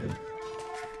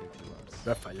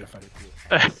 You're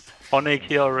fine. Onyx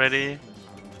here already.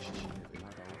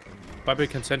 Viper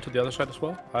can send to the other side as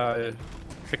well. I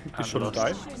technically shouldn't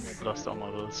die. Lost all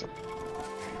models.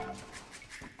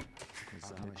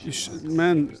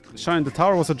 Man, Shine, the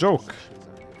tower was a joke.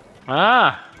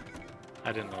 Ah!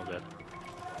 I didn't know that.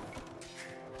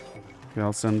 Okay,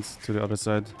 I'll send to the other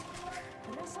side.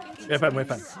 Yeah, fine, we're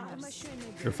fine.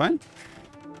 You're fine?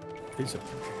 I think so.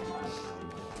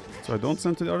 So I don't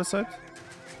send to the other side?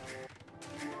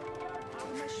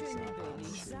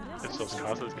 If those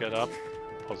castles get up,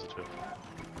 positive.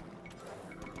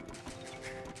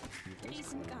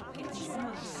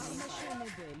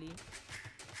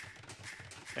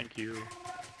 Thank you.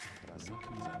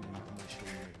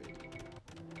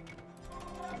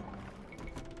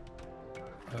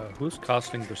 Who's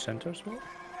castling the center as well?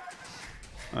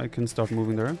 I can start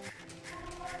moving there.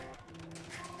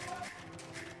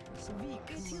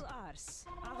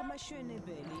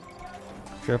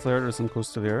 Careful here, there's some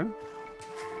coastal here.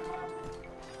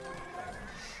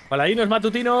 Paladinos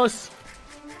matutinos.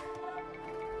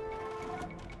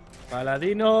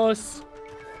 Paladinos.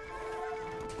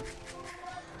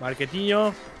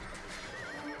 Marquetinho.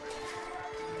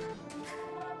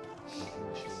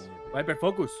 Viper,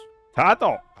 focus.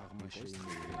 Tato!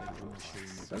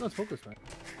 That's not focus, man.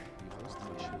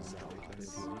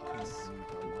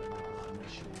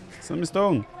 Send me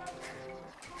stone.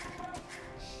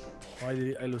 Why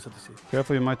did I lose at the sea?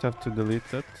 Careful, you might have to delete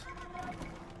that.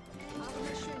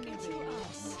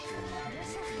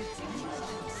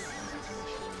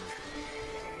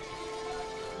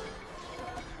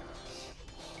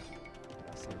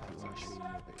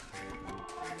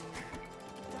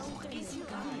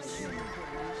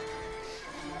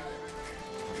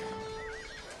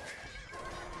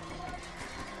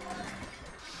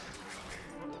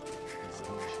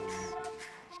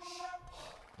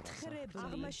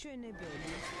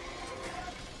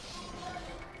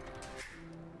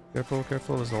 Careful,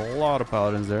 careful, there's a lot of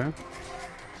paladins there.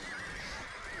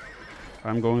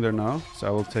 I'm going there now, so I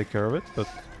will take care of it, but...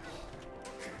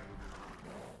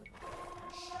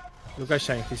 Look at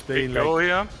Shine, he's playing Big go like...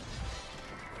 here.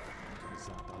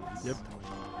 Yep.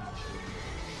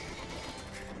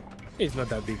 It's not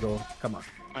that big goal. Come on.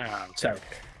 Yeah, Sorry.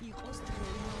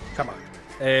 Come on.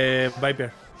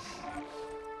 Viper.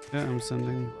 Yeah, I'm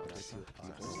sending.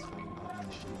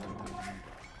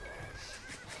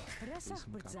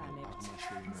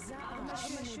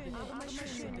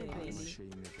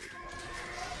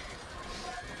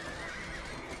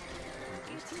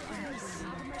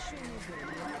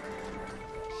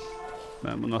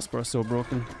 Man, Monaspor is so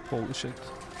broken. Holy shit.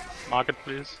 market,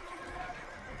 please.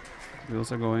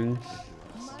 Wheels are going.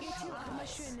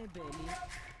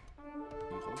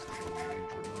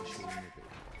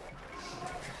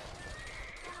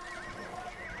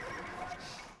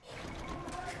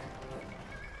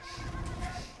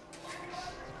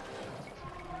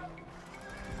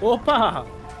 Opa!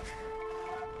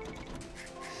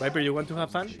 Viper, you want to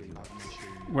have fun?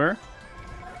 Where?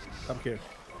 Come here.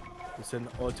 We send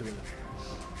all together.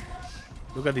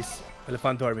 Look at this.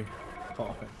 Elephant army.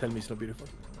 Oh, tell me it's not beautiful.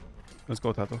 Let's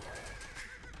go, Tato.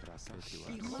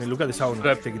 I mean, look at the sound.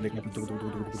 Grab. Taking the...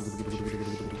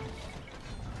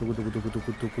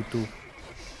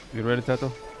 You ready,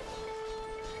 Tato?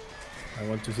 I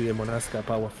want to see the Monasca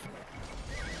power.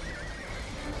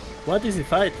 What is the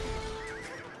fight?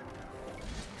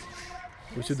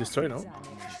 We should destroy, no?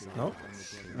 No?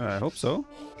 I hope so.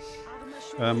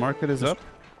 Market is up.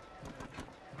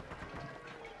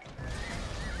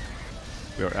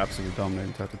 We are absolutely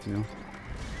dominating Tato Tino.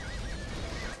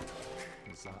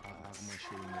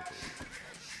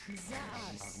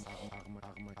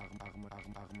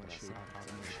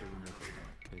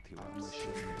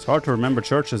 It's hard to remember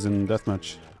churches in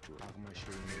deathmatch.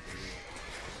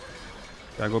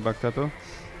 Can I go back, Tato?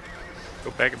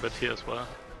 Go back a bit here as well.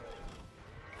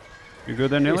 You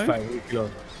good there, It's Neely? fine. We kill.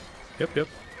 Yep.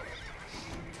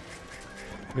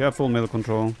 We have full middle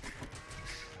control.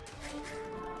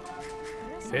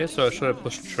 Okay, so should I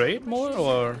push trade more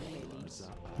or?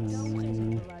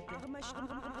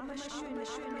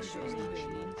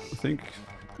 I think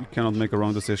you cannot make a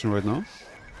wrong decision right now.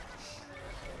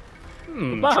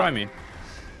 Try me.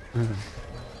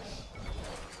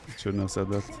 Shouldn't have said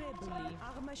that.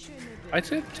 I'd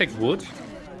say take wood.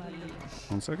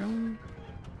 1 second.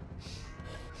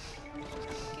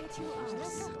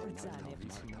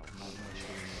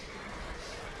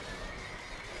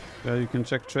 Yeah, you can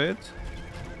check trade.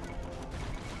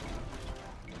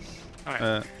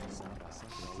 Alright.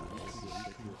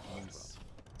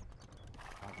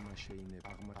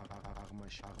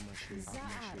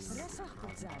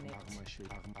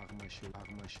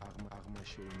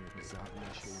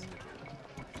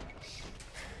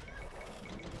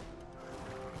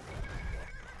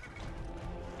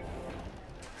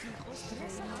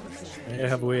 I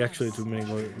have way actually too many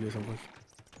goals.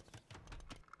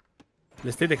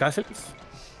 Let's take the castles.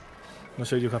 Not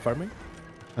sure you have farming.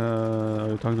 Are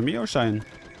you talking to me or Shine?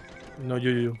 No,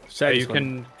 you. Yeah, Shine you is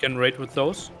holding. can raid with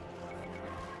those.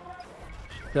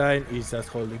 Shine is just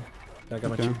holding. Like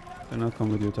I'm Okay. Then I'll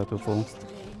come with you, Tato full.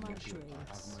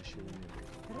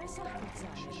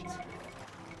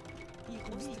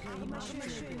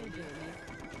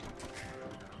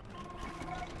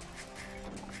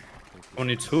 Who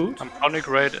needs food? I'm Conic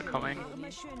Raid coming.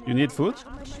 You need food?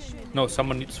 No,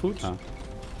 someone needs food. Ah.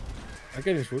 I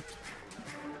can use food.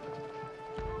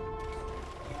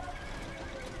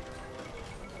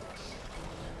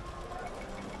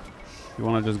 You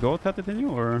wanna just go Tato Tino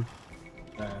or?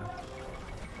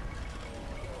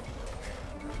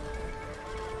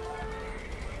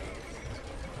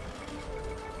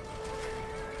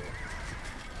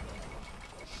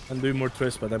 I'm doing more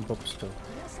trace, but I'm pop still.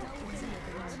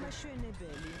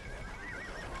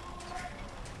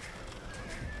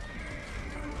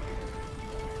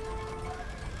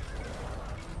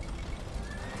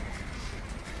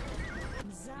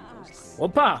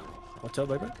 Opa! Watch out,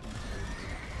 Viper.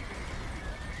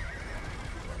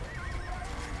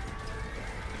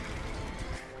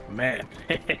 Man.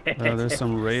 There's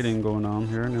some raiding going on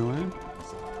here anyway.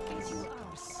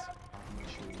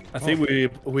 I think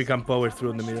we can power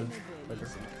through in the middle. Viper.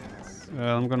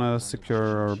 I'm gonna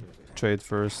secure our trade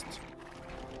first.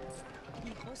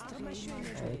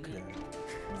 Okay.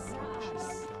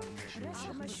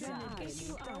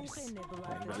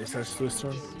 This is too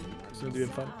strong. It's not even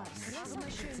fun.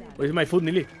 Where's my food,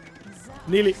 Nili?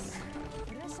 Nili!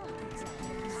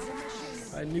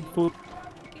 I need food.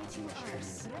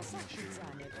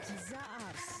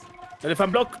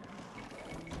 Elephant block!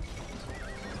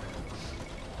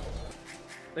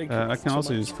 Thank you I can so also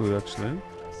much. use food actually.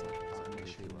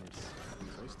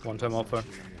 One-time offer.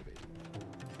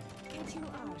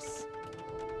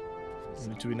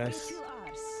 Need to be nice.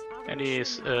 Any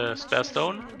spare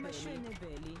stone?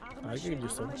 I can give you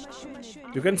stone.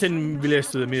 You can send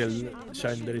villagers to the middle.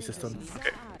 Shine, there is a stone.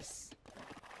 Okay.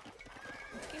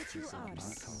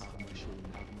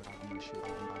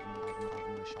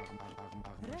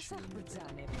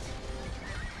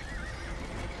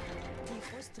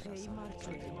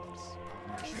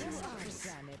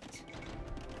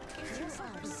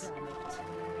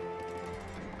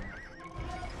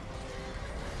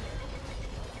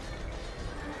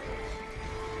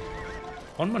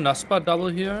 On Manaspa double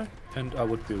here, and I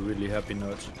would be really happy,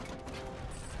 nerds.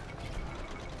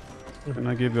 Can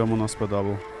I give you a Monaspa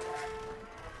double?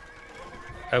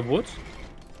 I would.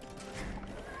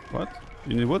 What?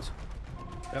 You need wood?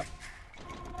 Yeah.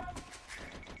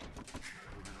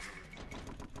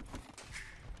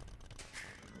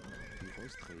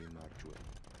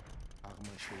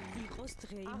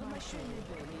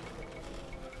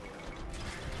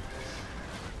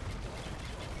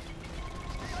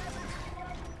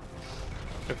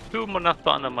 I have 2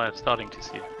 Monaspa under my starting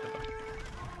TC.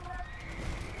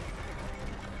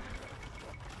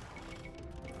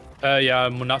 Yeah,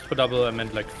 Monaspa double, I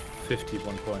meant like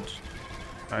 51 points.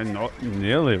 I know.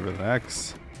 Nearly.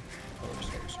 Relax. Oh,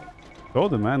 sorry. So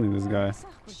demanding, this guy.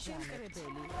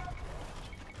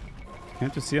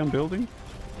 Can't you see I'm building?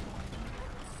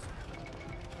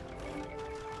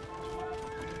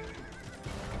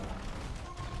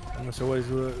 I'm not sure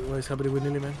what is happening with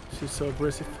Nili, man. She's so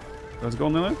aggressive. Let's go,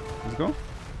 Nili. Let's go.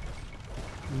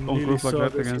 Don't Nili's proof like so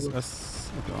that aggressive. against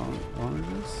us.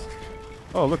 Oranges.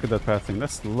 Oh, look at that pathing.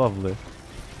 That's lovely.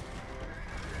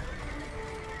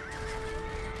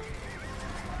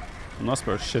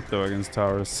 Nosper shit though against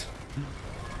towers.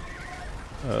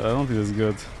 I don't think it's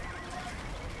good.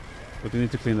 But you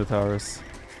need to clean the towers.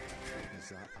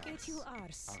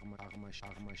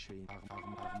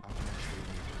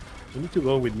 You need to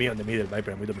go with me on the middle,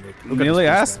 Viper, and we dominate. Nearly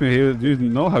asked me. You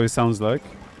know how he sounds like.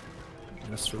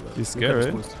 That's true. He's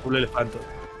scary. Full elefanto.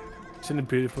 Isn't it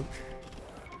beautiful?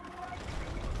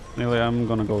 Nearly, I'm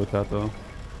gonna go with that though.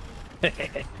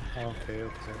 Okay.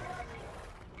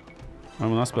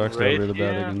 I'm actually really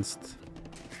bad against.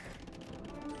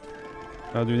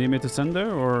 Do you need me to send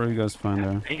there, or are you guys fine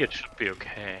there? I think it should be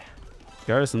okay.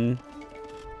 Garrison.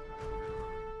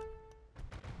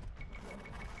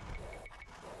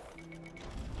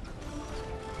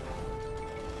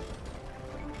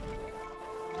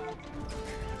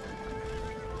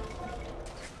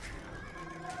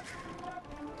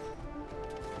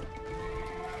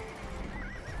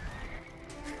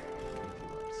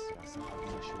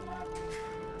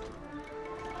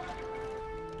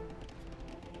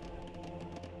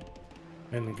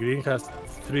 And green has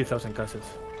 3,000 castles.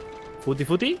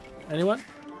 Footy? Anyone?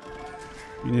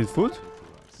 You need food?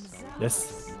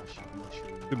 Yes.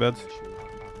 Too bad.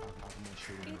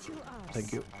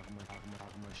 Thank you.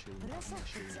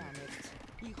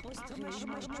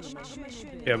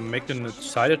 Yeah, make a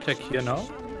side attack here now.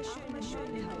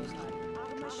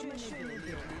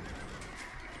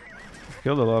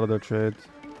 Killed a lot of their trade.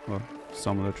 Well,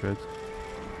 some of their trade.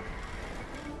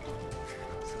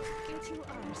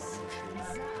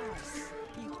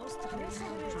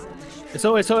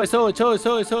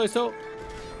 So.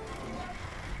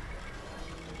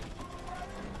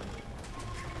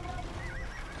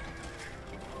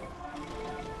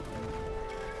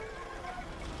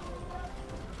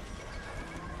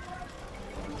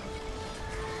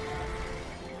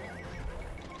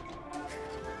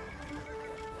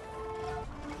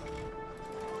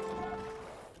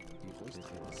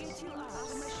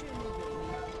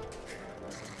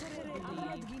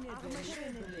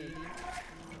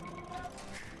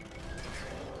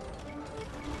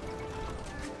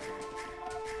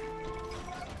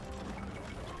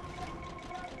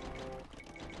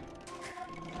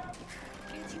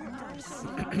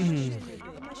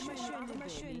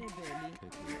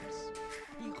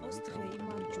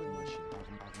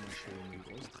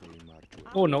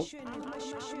 Oh no.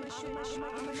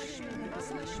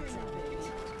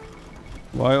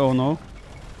 Why? Oh no.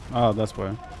 Ah, that's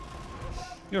why.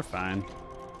 You're fine.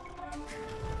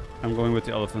 I'm going with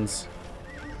the elephants.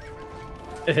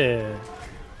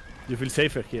 You feel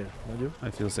safer here, don't you?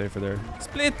 I feel safer there.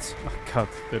 Split! Oh god,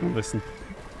 they don't listen.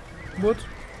 What?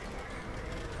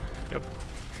 Yep.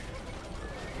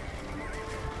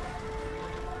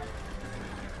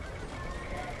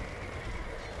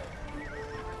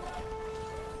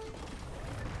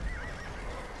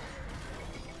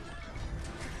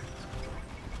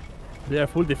 They are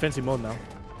full defensive mode now.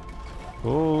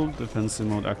 Full defensive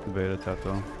mode activated,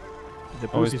 Tato. The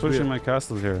Oh, he's push is pushing weird. my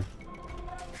castles here.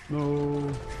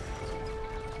 No.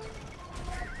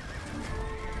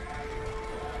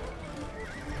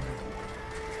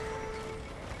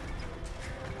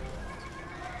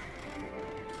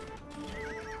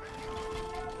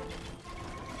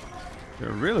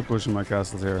 You're really pushing my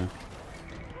castles here.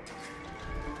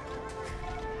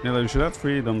 Yeah, you should have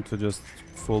freedom to just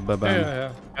full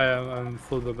babam. Yeah. I'm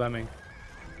full babamming.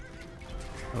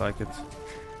 I like it.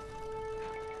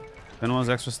 If anyone has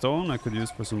extra stone, I could use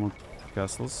for some more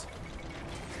castles.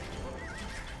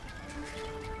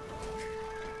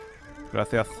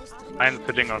 Gracias. I'm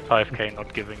sitting on 5k,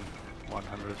 not giving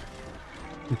 100.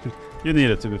 You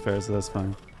need it to be fair, so that's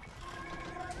fine.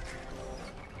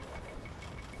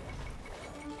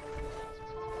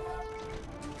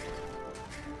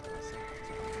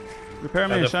 Repair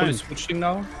me, Shine. Switching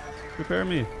now. Repair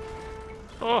me.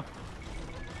 Oh!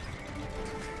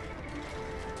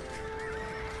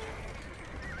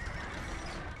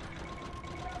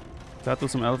 Tattle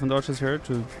some elephant arches here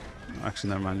to... Actually,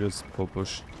 never mind, just pull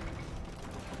push.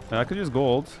 I could use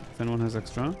gold if anyone has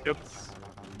extra. Yep.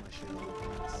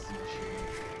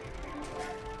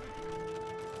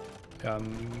 Yeah,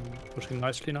 I'm pushing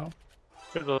nicely now.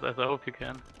 Good luck, as I hope you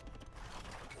can.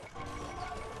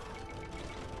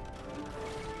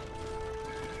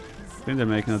 I think they're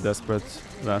making a desperate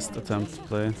last attempt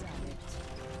play.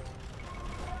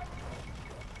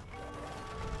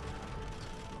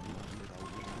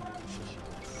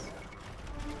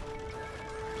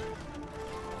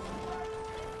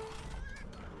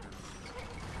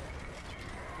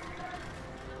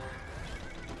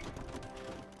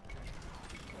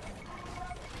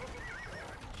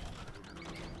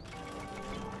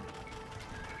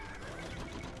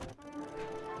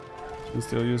 Can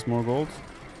still use more gold.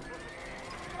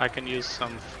 I can use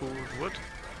some food wood.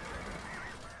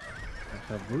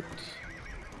 I have wood.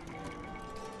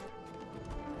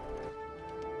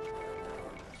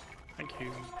 Thank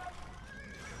you.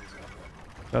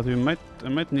 That I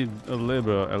might need a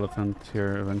labor elephant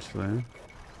here eventually.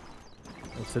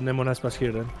 I'll send them on aspas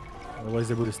here then. Otherwise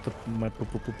they will stop my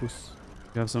pupus.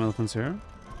 You have some elephants here.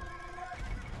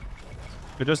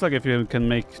 But just like if you can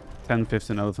make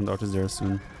 10-15 elephant arches there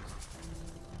soon.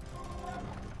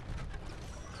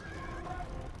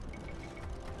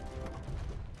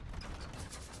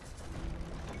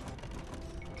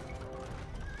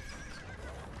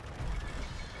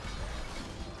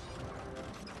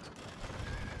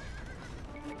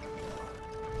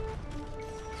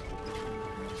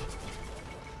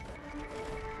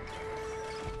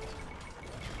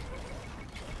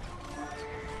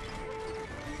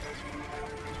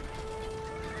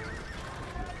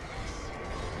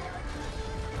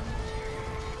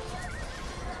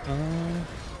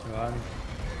 Run.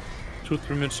 2-3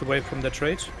 minutes away from the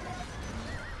trade.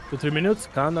 2-3 minutes?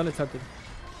 Calm down, it's happening.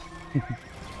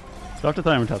 Start the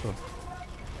timer, Tato.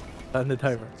 Start the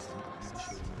timer.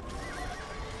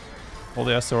 All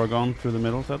the SR are gone through the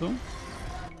middle, Tato.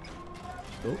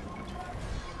 Oh.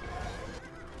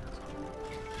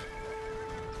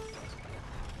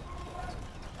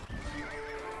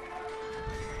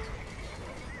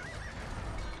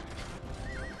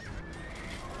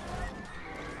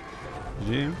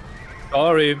 GG.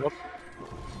 Sorry.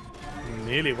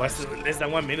 Nearly. Was less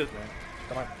than 1 minute, man.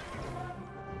 Come on.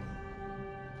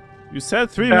 You said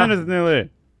 3 minutes nearly.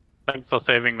 Thanks for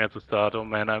saving me at the start. Oh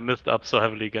man, I missed up so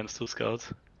heavily against 2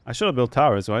 scouts. I should have built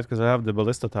towers, right? Because I have the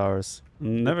ballista towers.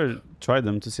 Never tried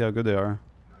them to see how good they are.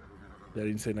 They're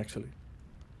insane, actually.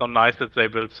 So nice that they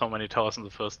built so many towers in the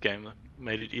first game. That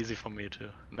made it easy for me to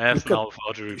mass now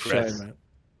without a regress. Man.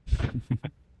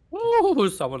 Woo!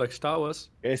 Someone like Star Wars.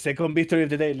 Okay, second victory of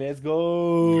the day. Let's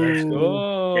go. Let's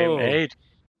go. Game 8.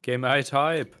 Game 8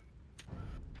 hype.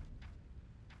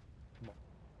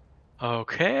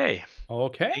 Okay.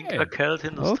 Okay. Inka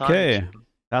Keltin is Okay. time.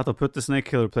 Tato, put the Snake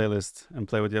Killer playlist and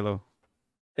play with yellow.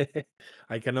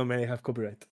 I cannot, man. I have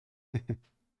copyright.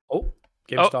 Oh,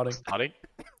 game starting. Starting.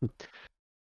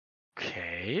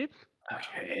 Okay.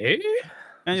 Okay.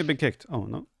 And you've been kicked. Oh,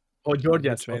 no. Oh,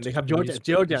 Georgians, man. They have Georgians.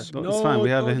 Georgians. No, it's fine. We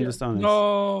have a Georgians. Hindustanis.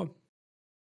 No.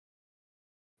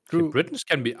 True. Britons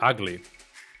can be ugly.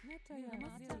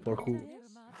 For who?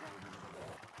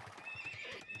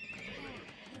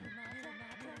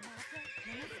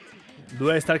 Do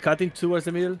I start cutting towards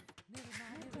the middle?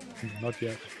 Not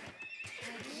yet.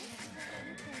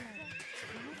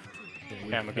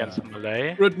 Okay, I'm against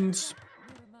Malay. Britons.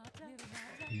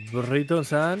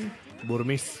 Britons and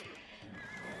Burmese.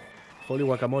 Holy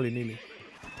guacamole, Nili.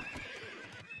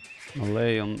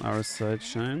 Malay on our side,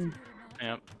 Shine.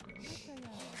 Yep.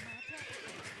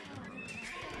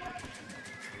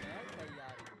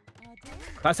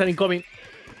 Hassan incoming.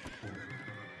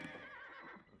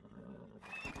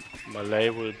 Malay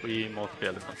will be mostly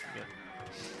elephants again.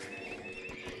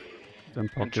 Then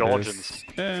And pocket Georgians. is...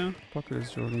 Yeah, pocket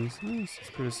is Georgians. It's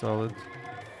pretty solid.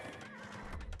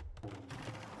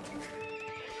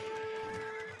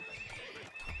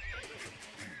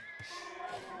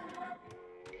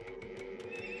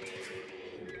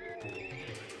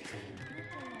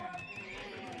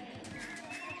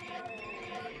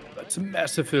 It's a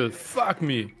massive hill. Fuck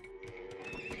me.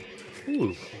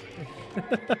 Ooh.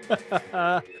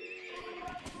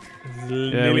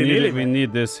 Yeah, we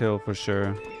need this hill for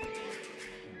sure.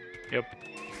 Yep.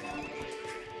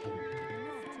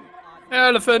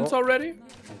 Elephants already?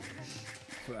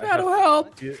 That'll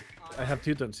help. I have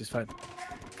Teutons, it's fine.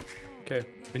 Okay,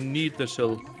 we need this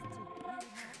hill.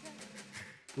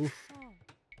 Oof.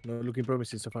 No looking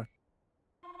promising so far.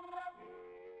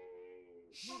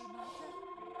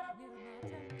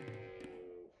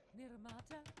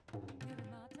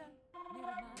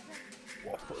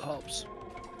 Waffle helps.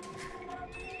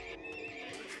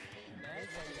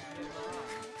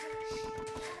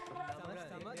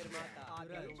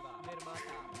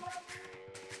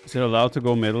 Is it allowed to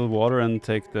go middle water and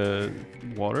take the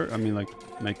water? I mean, like,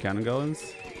 make cannon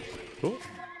gallons? Cool.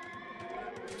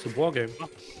 It's a war game. I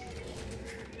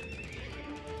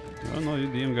don't know, you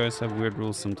DM guys have weird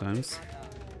rules sometimes.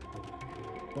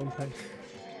 Sometimes.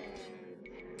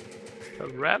 A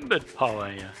rabbit power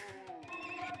here.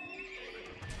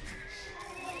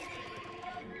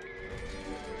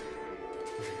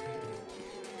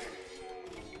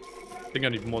 I think I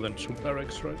need more than 2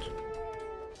 barracks, right?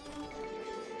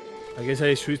 I guess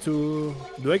I switch to...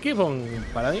 Do I keep on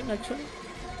Paladin, actually?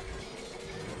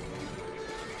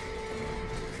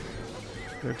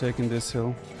 They're taking this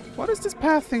hill. What is this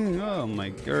pathing? Oh my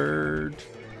god.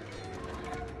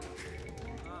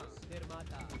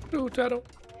 Ooh, Tato.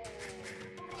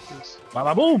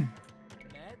 Baba boom!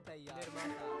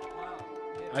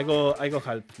 I go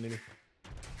half, maybe.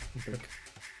 Okay.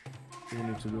 We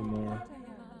need to do more.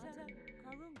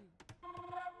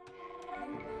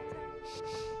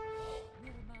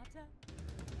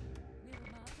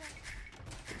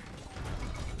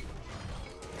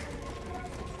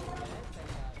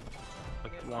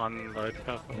 One light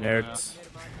cup. Nerds.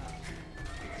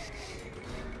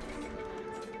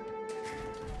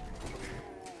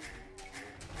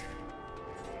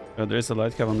 There is a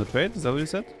light cap on the trade, is that what you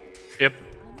said? Yep.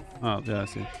 Oh, yeah, I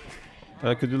see.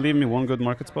 Could you leave me one good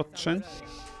market spot, Shane?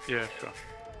 Yeah, sure.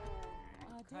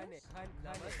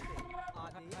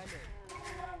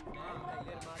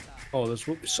 Oh, this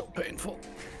will be so painful.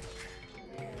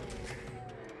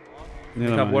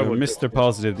 Yeah, man, you're Mr.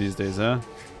 Positive these days, huh?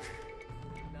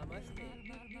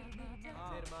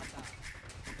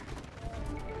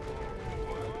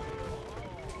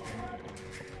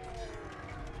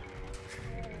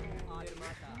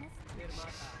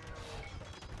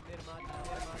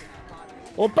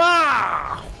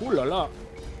 Opa! Ooh la la.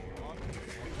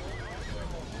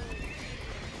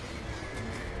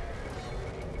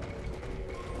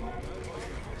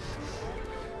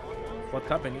 What's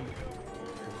happening?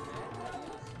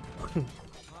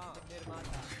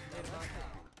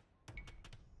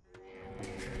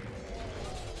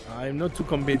 I'm not too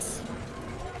convinced.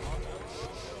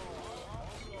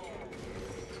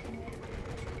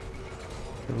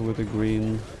 With the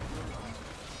green.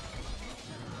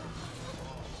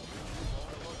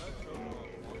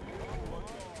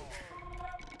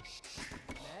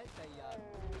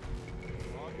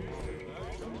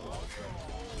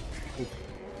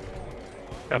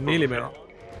 Nearly, man.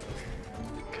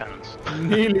 Cannons.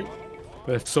 Nearly.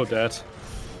 We're so dead.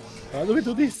 How do we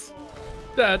do this?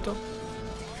 Dead.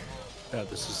 Yeah,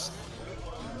 this is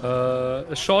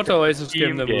a shorter Oasis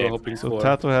game than we were hoping So for.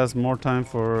 Tato has more time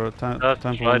for time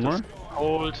for one more.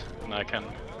 Hold, and I can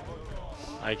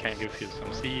give you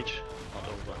some siege. Not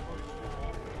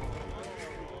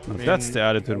over. No, that's the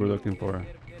attitude we're looking for.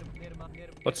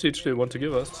 What siege do you want to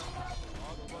give us?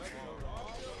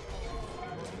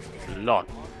 Lot.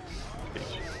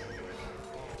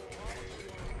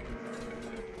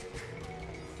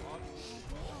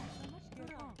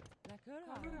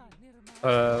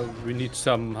 We need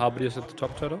some Harbiers at the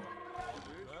top, Tato.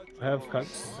 I have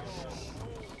cuts.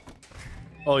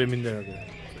 Oh, you mean there? Okay.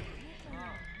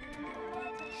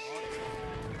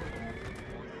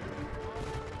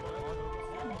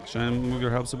 Shane, move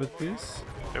your helps a bit, please.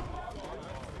 Yep.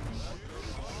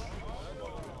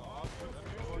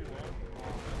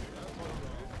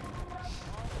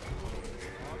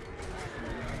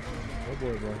 Oh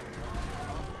boy, boy.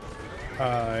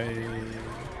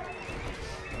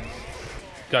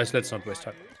 Guys, let's not waste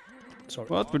time. Sorry.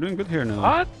 What? We're doing good here now.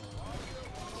 What?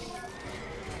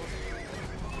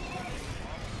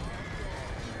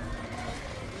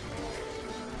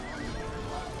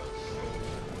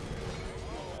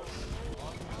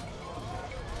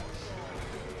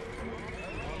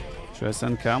 Should I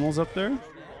send camels up there?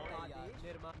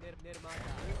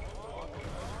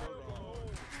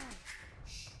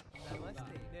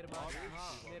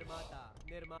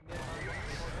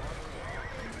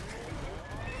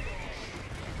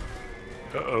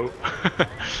 Uh-oh.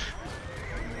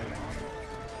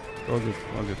 All good,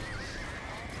 all good.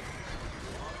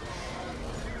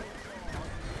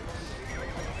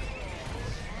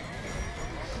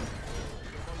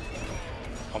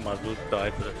 Oh, my loot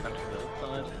died, but I sent to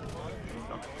the other side.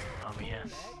 Oh, yeah.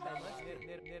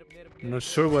 Not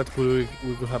sure what we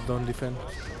could have done defense.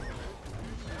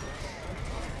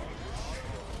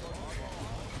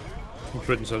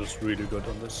 Britons are just really good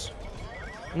on this.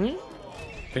 Hmm?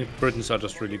 I think Britons are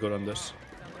just really good on this.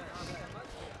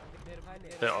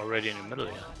 They're already in the middle,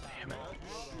 yeah. Damn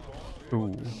it.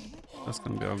 Ooh, that's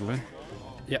gonna be ugly.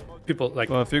 Yeah, people like.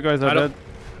 Well, if you guys I are don't- dead,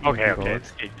 Okay, you can okay, go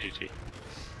it's GG.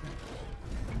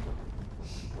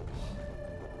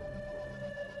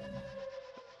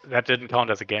 That didn't count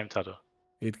as a game, Tato.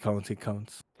 It counts, it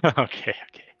counts. Okay,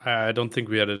 okay. I don't think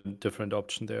we had a different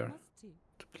option there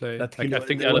to play. That Like, hill, I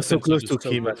think they were so elephants are close to just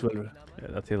so him good. as well. Yeah,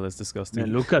 that hill is disgusting.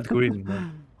 Man, look at Green,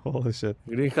 man. Holy shit.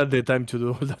 Green had the time to do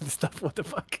all that stuff. What the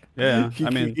fuck? Yeah, I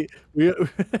mean,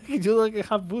 he doesn't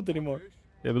have boot anymore.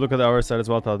 yeah, but look at our side as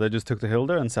well, Tal. They just took the hill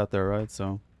there and sat there, right?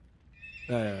 So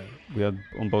we had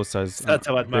on both sides That's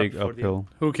a bad map big for them. uphill.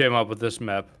 Who came up with this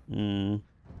map? Mm.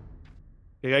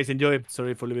 Hey guys, enjoy.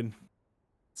 Sorry for leaving.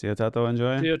 See you, Tato.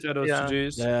 Enjoy. See you, Tatos,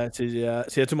 Yeah. GGs.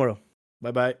 See you tomorrow.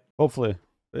 Bye bye. Hopefully.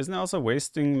 Isn't it also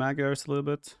wasting Magyars a little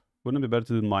bit? Wouldn't it be better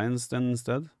to do mines then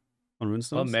instead? On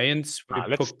runestones? Well, Mayans, we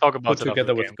Let's put, talk about put it after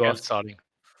together the with game. Game's Goth. starting.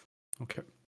 Okay.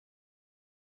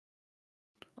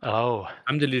 Oh.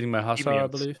 I'm deleting my Hussar, I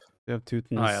Deviants. believe. You have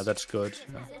Teutons. Oh, yeah, that's good.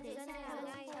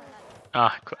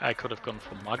 Yeah. I could have gone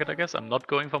for market, I guess. I'm not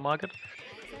going for market.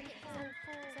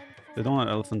 They don't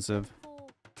have offensive.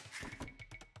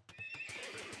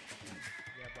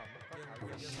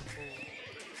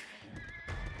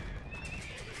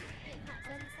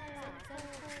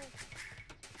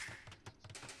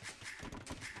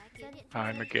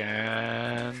 I'm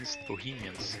against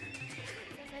Bohemians.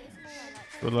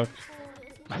 Good luck.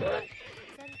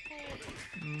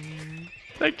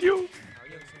 Thank you.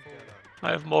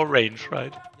 I have more range,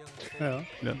 right? Yeah.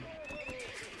 Yeah.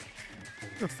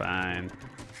 You're fine.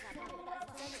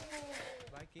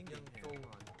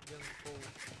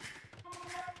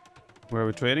 Where are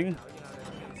we trading?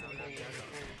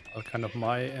 Well, kind of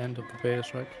my end of the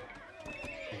base, right?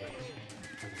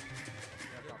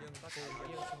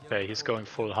 Okay, he's going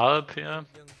full halb here.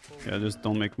 Yeah, just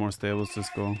don't make more stables,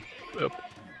 just go. Yep.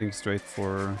 Think straight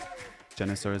for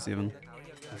Janissaries even.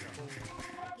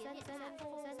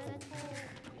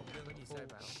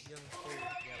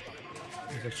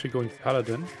 He's actually going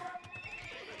Paladin.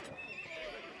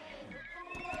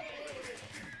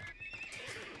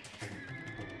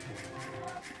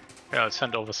 Yeah, I'll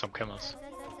send over some camels.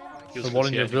 The wall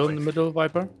in your drill in the middle,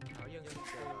 Viper.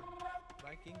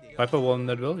 Viper wall in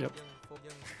that drill, yep.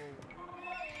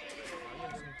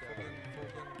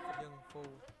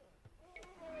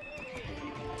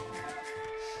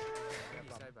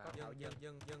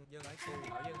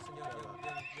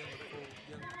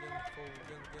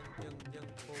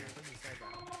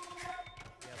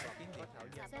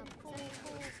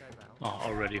 Oh,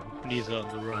 already. Neither on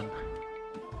the run.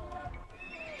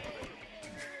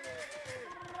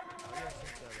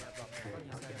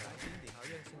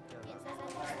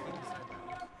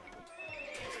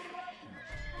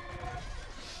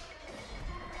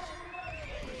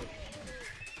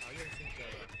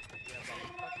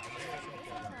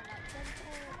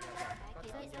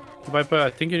 Viper, I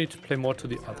think you need to play more to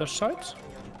the other side.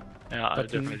 Yeah, I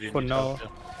But definitely for need now- help, yeah.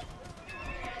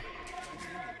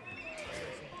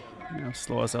 Yeah,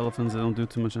 slow as elephants, they don't do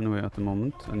too much anyway at the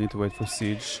moment. I need to wait for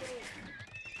siege.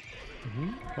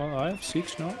 Well, I have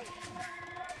siege now.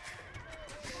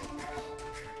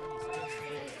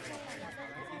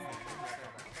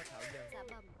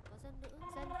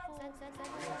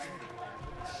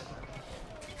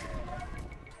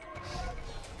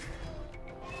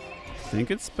 I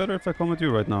think it's better if I come with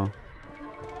you right now.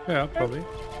 Yeah, probably.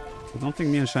 I don't think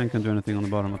me and Shine can do anything on the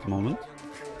bottom at the moment.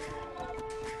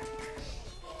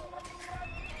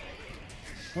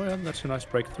 Oh yeah, that's a nice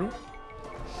breakthrough.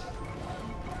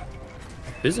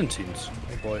 Byzantines.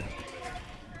 Oh boy.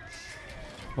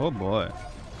 Oh boy.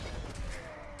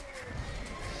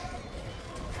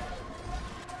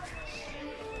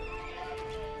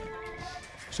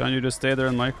 Shine, you just stay there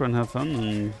in micro and have fun,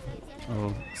 and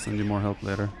I'll send you more help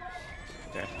later.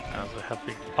 Okay, the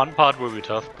happy fun part will be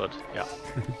tough, but yeah.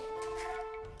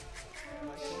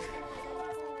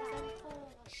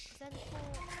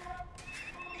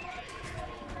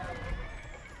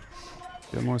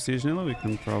 If you have more siege Nilo, we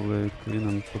can probably clean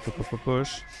and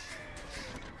push.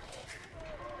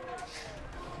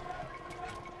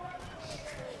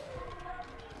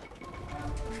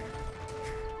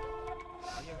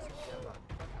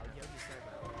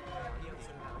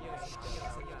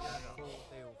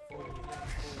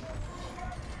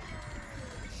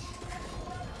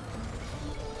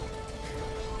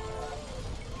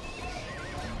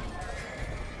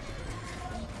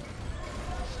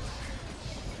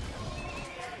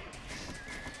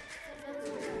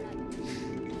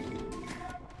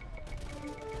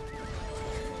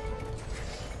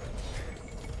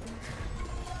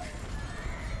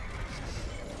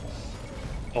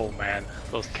 Oh man,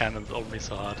 those cannons owe me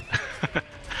so hard.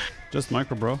 Just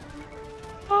micro, bro.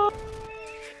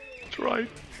 Try.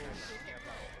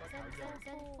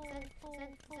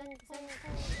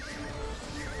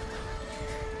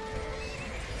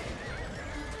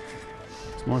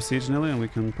 It's more siege nearly, and we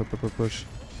can push.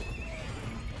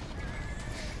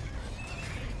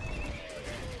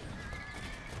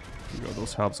 God,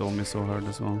 those helps owe me so hard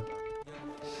as well.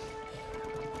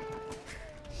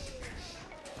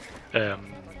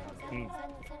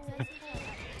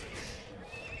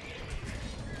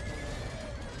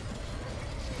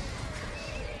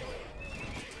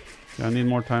 Yeah, I need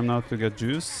more time now to get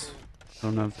juice.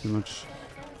 Don't have too much.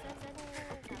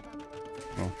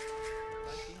 Oh.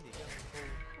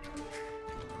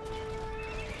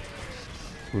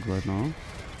 Good right now.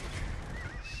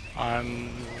 I'm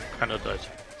kinda dead.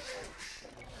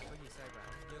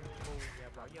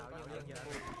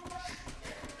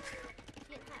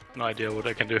 No idea what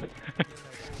I can do.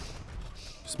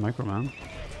 Just micro, man.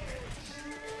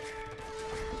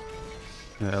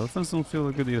 Yeah, elephants don't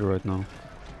feel good either right now.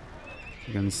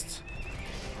 Against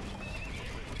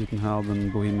Putin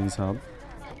and Bohemian's Halb.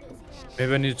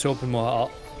 Maybe I need to open more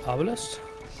Arbalest?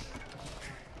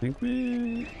 I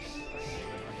think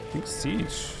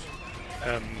siege.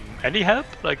 Any help?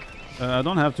 Like, I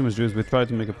don't have too much juice. We try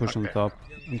to make a push on the Okay. top.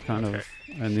 I'm kind of.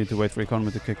 I need to wait for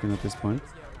economy to kick in at this point.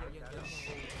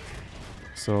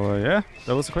 So yeah,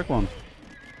 that was a quick one.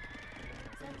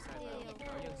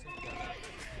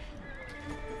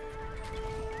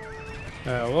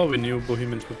 Well, we knew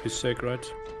Bohemians would be sick, right?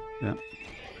 Yeah.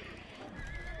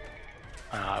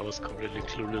 I was completely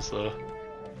clueless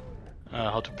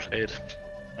how to play it.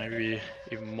 Maybe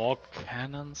even more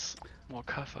cannons, more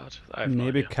covered. I have no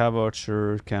Maybe idea. cav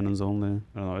archer cannons only.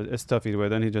 I don't know. It's tough either way.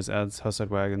 Then he just adds hussite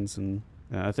wagons, and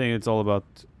yeah, I think it's all about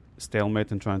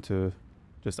stalemate and trying to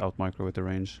just out micro with the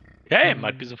range. Yeah, it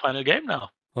might be the final game now.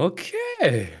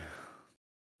 Okay.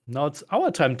 Now it's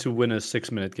our time to win a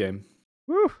 6-minute game.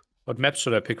 Woo! What maps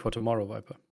should I pick for tomorrow,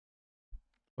 Viper?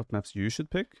 What maps you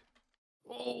should pick?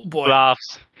 Oh boy.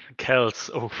 Bluffs, Kelts.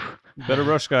 Oh, Better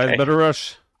rush, guys. Okay. Better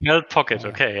rush. Kelt pocket.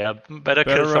 Okay, yeah, better Better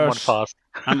kill someone rush. fast.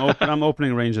 I'm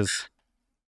opening ranges.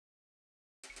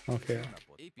 Okay.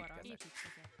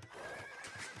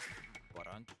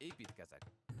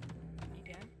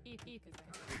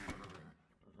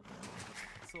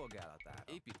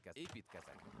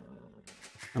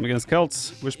 I'm against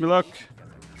Celts. Wish me luck.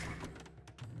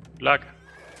 Luck.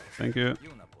 Thank you.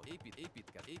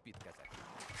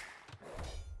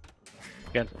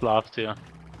 Against bluffs here.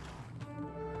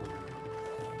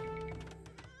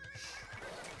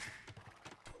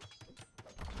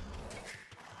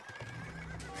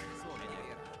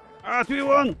 Ah,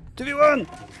 2v1! 2v1!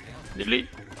 Lily,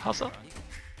 Hassa.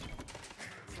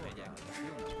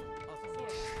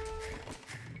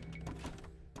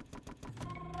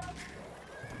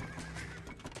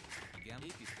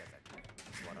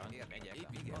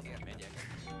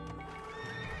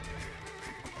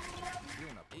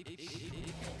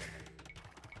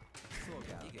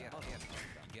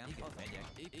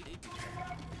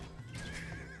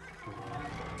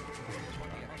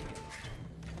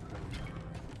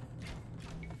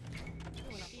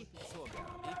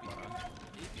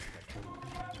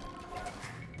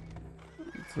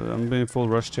 So I'm being full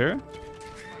rushed here.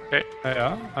 Okay,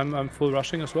 Yeah, I'm full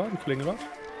rushing as well. I'm killing a lot.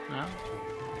 yeah.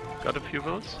 Got a few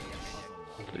votes.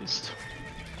 At least.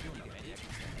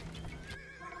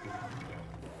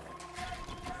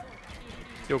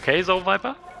 You okay, though,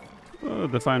 Viper?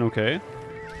 Define okay.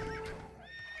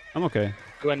 I'm okay.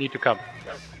 Do I need to come?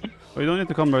 Well, you don't need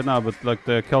to come right now, but like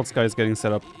the Celts guy is getting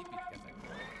set up.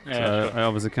 Yeah, So I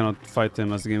obviously cannot fight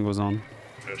him as the game goes on.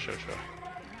 sure.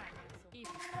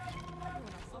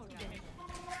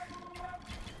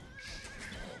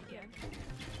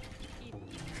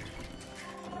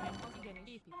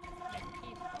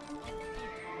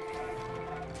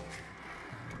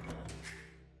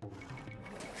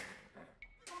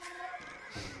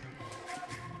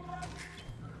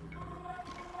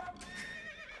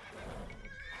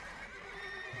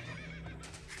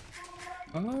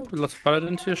 Oh, lots of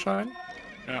paladins here shine.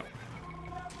 Yeah.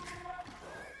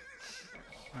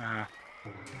 Ah.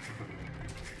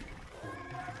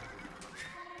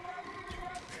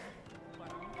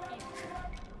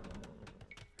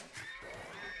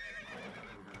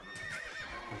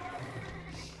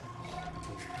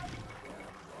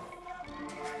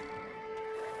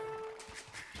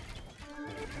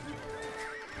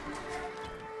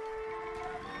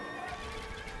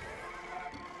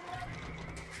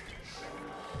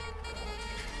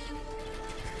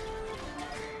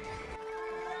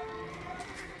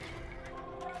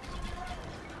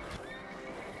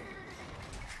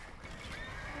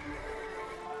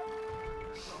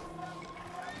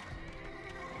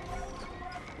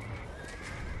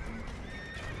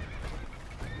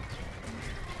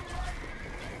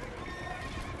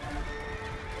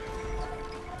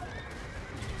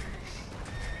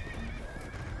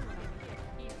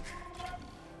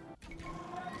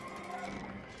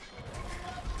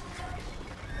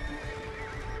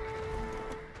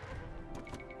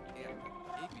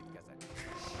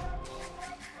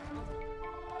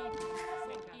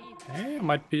 Okay, I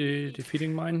might be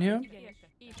defeating mine here.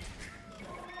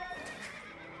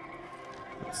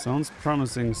 Sounds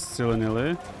promising,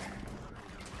 silly-nilly.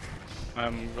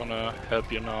 I'm gonna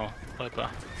help you now, Viper.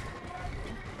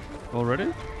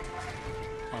 Already?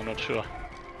 I'm not sure.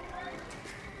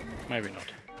 Maybe not.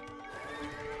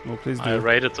 Well, please I do.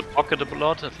 raided the pocket a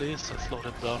lot at least. I slowed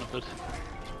him down a bit.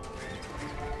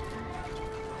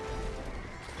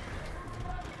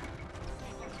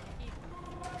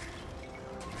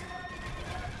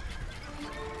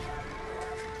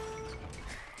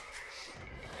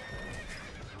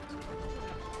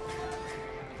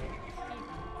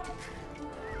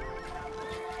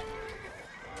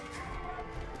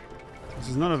 This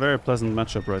is not a very pleasant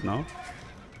matchup right now.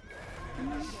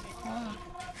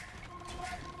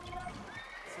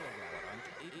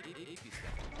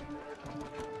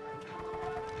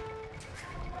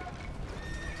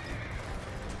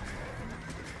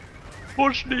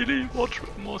 Push, Needy, watch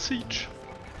more siege.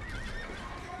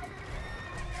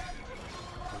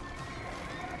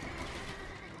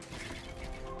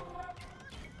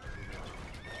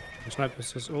 Sniper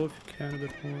says, oh, if you can a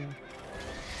bit more.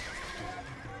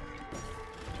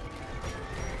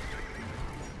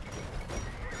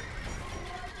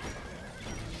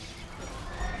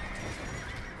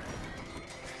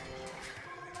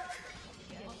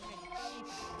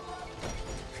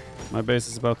 My base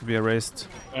is about to be erased.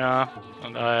 Yeah,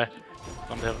 and I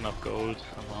don't have enough gold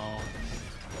somehow.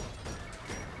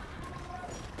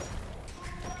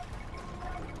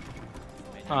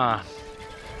 Ah.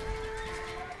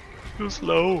 Too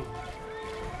slow.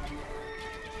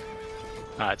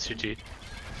 Ah, it's GG.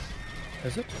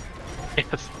 Is it?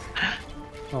 Yes.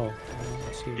 Oh,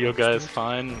 I see. Your guy is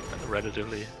fine,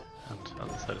 relatively, and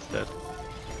other side is dead.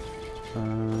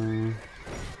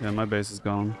 Yeah, my base is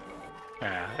gone.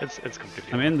 Yeah, it's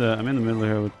completely. I'm in the middle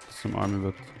here with some army,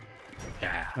 but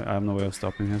Yeah, I have no way of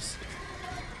stopping his.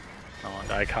 no,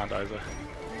 and I can't either.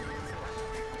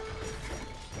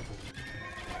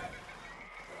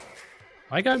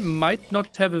 My guy might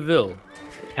not have a will.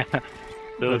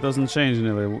 That doesn't change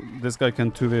anyway. This guy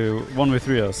can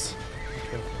 1v3 us.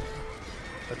 Okay.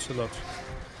 That's a lot.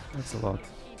 That's a lot.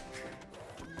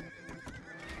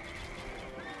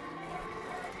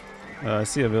 I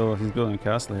see a vill. He's building a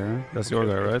castle here. That's your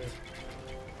guy, right?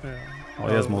 Yeah. Oh,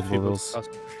 he has Oh, multiple people vills.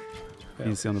 ask- You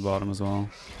can see on the bottom as well.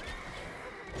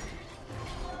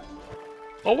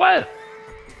 Oh well,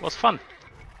 was fun.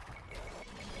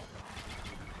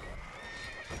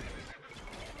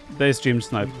 They stream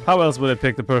snipe. How else would I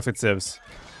pick the perfect civs?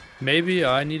 Maybe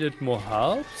I needed more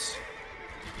helps.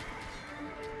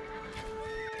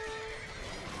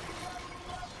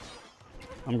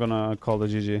 I'm gonna call the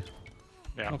GG.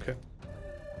 Yeah. Okay.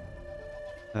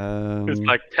 It's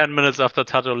like 10 minutes after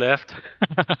Tato left.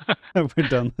 We're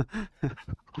done.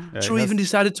 Yeah, True even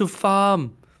decided to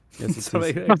farm. yes, it's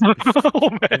Sorry. Oh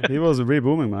man. he was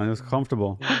rebooming, man. He was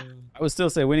comfortable. I would still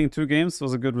say winning 2 games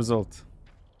was a good result.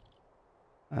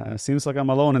 Seems like I'm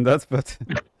alone in that, but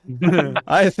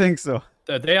I think so.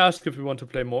 They asked if we want to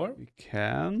play more. We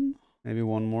can. Maybe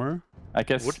one more. I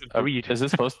guess. Would agreed. Is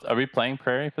this supposed? Are we playing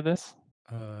Prairie for this?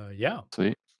 Yeah.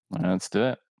 Sweet. All right, let's do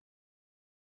it.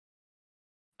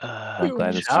 I'm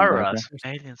glad it's Jaras,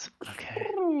 aliens. Okay.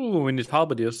 Ooh, we need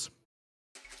halberdiers.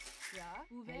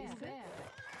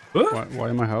 Huh? Why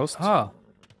am I host? Ah.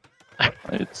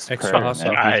 It's Extra Prairie,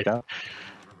 hustle. man. Right. Let's go.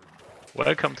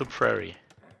 Welcome to Prairie.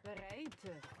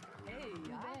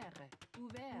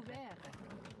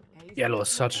 Yellow is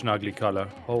such an ugly color.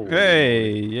 Oh.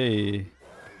 Hey, yay.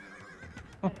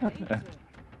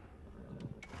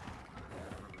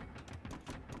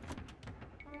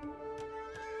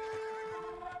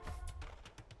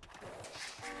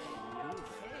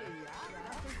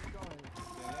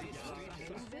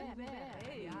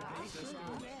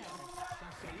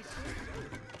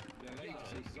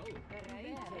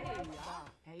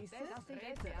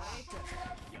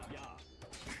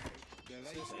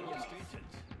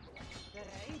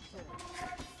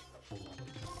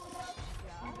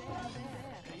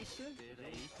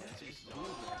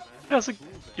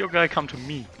 Your guy come to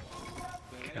me.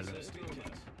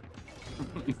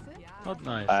 Not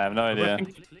nice. I have no idea.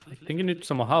 I think you need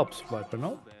some more helps, Viper,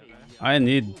 no? I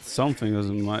need something because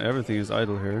everything is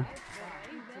idle here.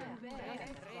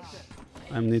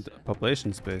 I need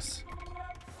population space.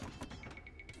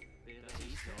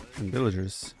 And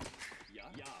villagers.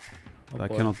 But I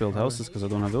cannot build houses because I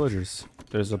don't have villagers.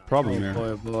 There's a problem here.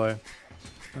 Boy, boy.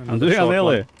 I'm doing a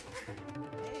melee.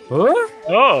 Huh?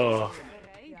 Oh!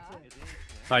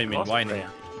 Ah, you mean Awesome. whining.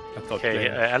 I thought Okay,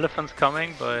 playing. elephants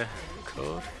coming by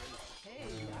code.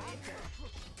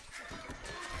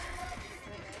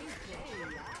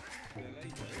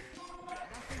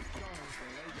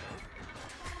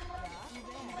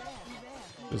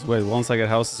 Just wait, once I get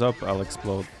houses up, I'll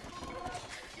explode.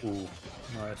 Ooh,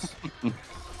 nice. Not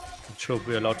sure if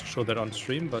we're allowed to show that on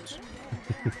stream, but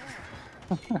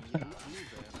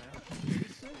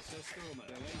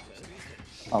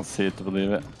I'll see it to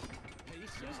believe it.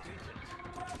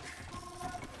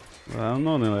 Well, I don't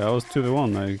know, Nearly. I was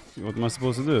 2v1. What am I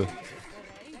supposed to do?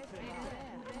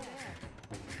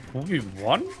 we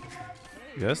won?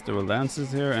 Yes, there were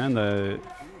lances here, and I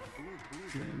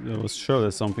was sure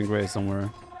there's something grey somewhere.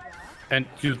 And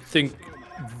you think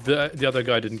the other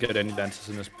guy didn't get any lances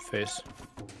in his face?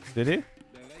 Did he?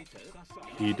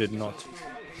 He did not.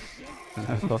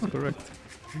 I thought correct.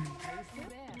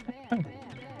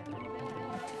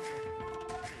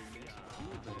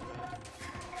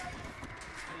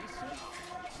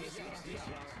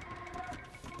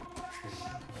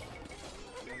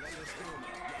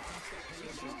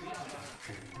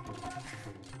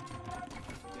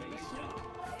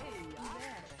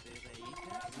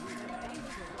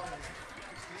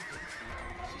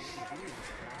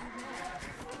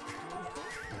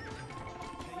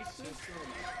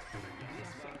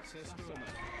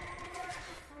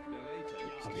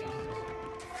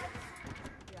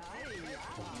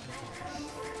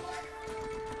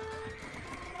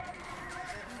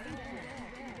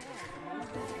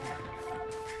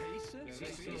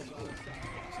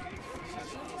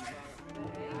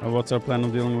 What's our plan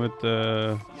of dealing with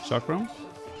Chakram?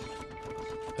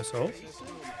 SO?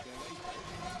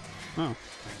 Oh.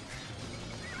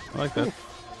 I like that.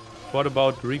 What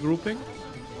about regrouping?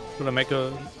 Should I make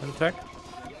an attack?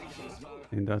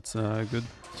 I think that's a good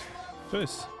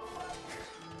choice.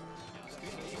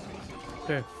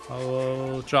 Okay, I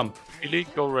will jump. Really?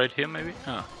 Go right here, maybe?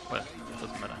 Ah, well,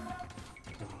 doesn't matter.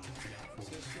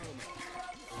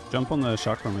 Jump on the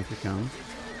Chakram if you can.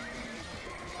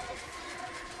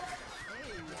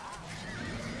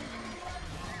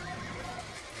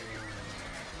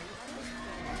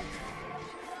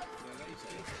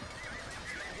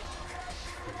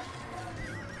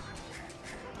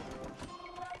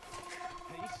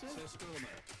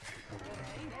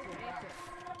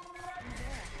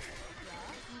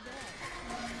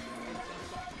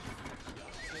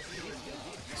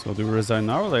 So do we resign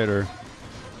now or later?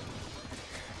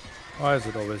 Why is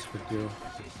it always with you?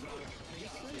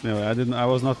 No, I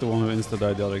was not the one who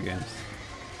insta-died the other games.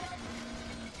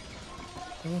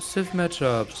 Oh, Civ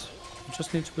matchups. You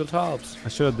just need to build hubs. I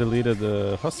should have deleted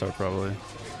the Hussar probably.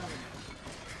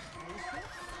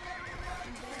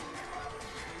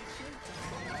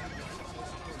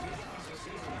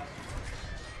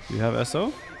 Do you have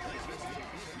SO?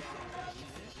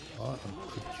 Oh, I'm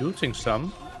producing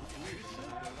some.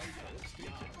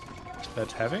 Is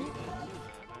that having?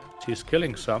 She's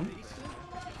killing some.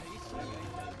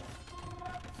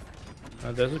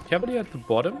 There's a cavity at the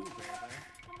bottom.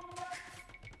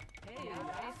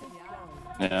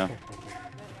 Yeah.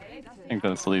 I think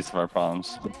that's the least of our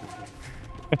problems.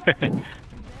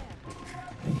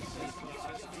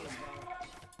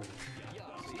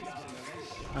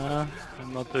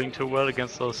 I'm not doing too well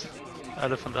against those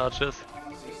elephant archers.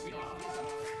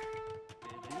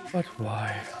 But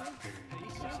why?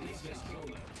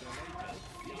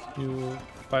 You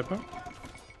Viper?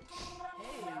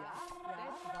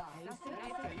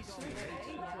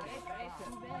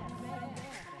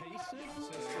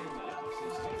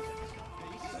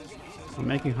 I'm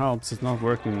making helps, it's not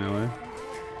working now, eh?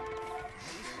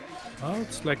 Oh,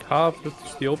 it's like half with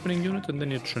the opening unit and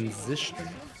then you transition.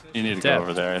 You need to Depth. go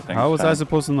over there, I think. How was I Pat.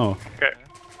 supposed to know? Okay.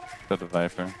 To the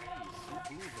Viper.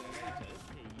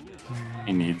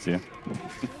 He needs you.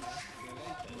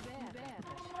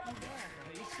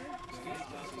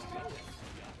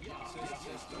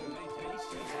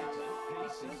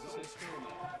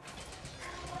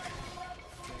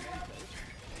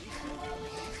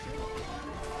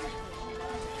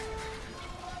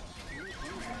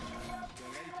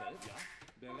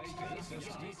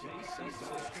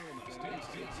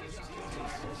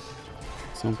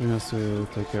 Something has to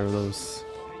take care of those.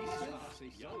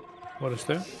 What is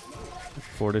there?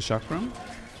 For the Chakram?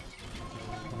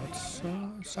 That's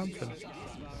something.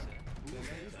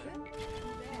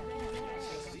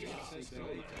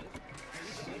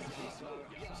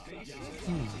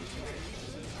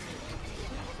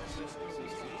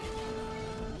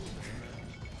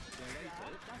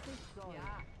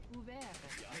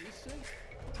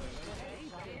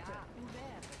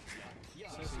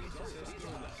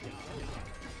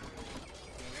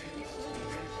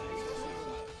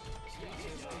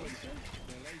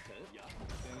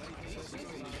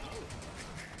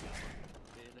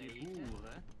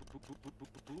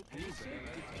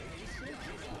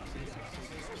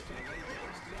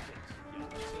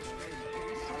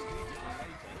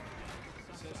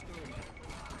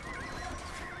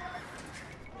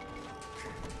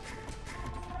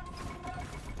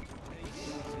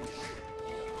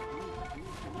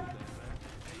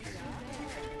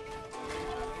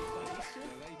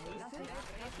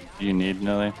 You need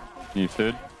Nelly? You need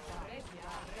food?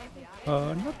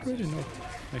 Not really, no.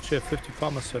 Actually, I have 50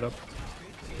 farmers set up.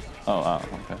 Oh, wow,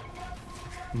 okay.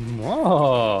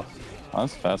 Whoa!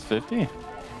 That's fast 50.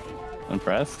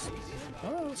 Impressed?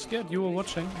 Oh, I was scared you were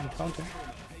watching and counting.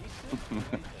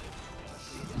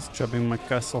 He's chopping my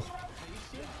castle.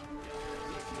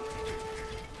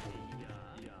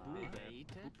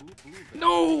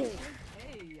 No!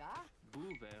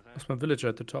 That's my villager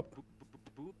at the top.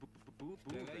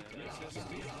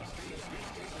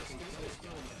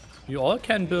 You all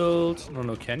can build...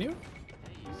 No, can you?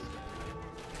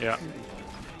 Yeah.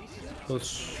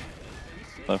 Those...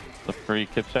 The free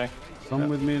Kipchak? Come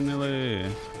with me, Nelly.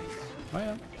 Oh,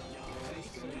 yeah.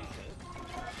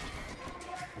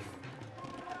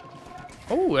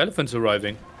 Oh, elephants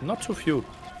arriving. Not too few.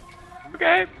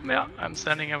 Okay, yeah, I'm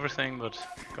sending everything, but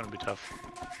it's gonna be tough.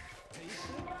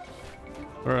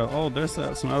 Alright, oh, there's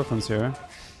some elephants here.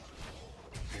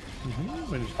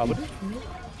 When it's harvested.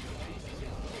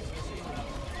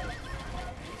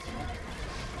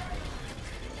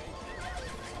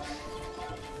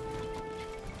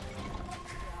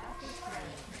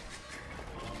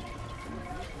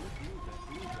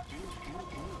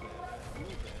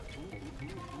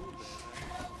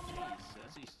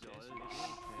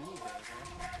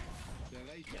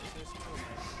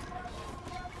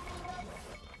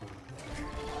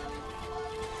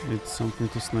 Need something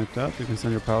to snipe that. You can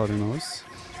send your paladinos.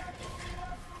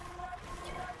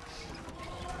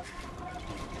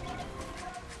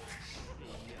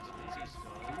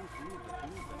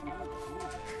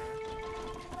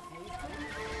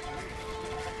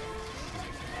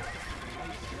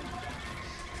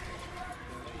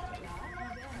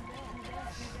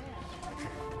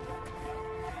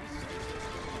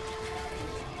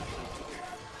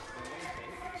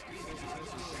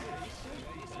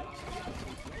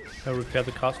 Can I repair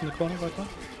the castle in the corner right now?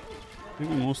 I think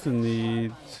we mostly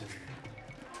need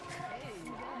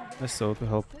SO to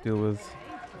help deal with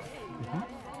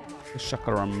the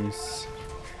chakarams.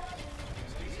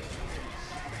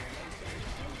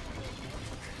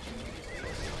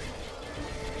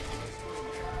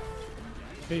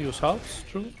 Okay, use hearts,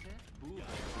 true.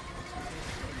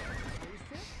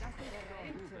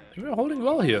 We're holding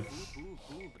well here.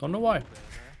 Don't know why.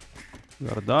 We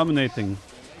are dominating.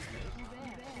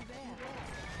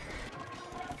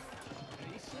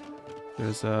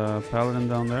 There's a paladin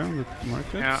down there on the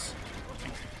markets. Yeah.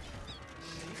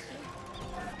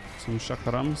 Some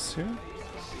chakarams here.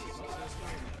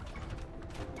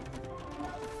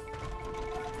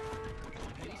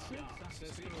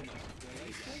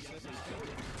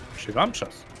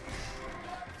 Shiramchas.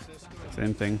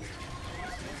 Same thing.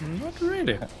 Not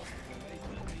really.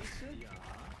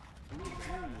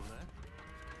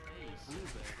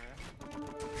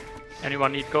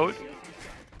 Anyone need gold?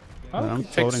 I'm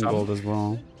take floating some. gold as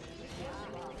well.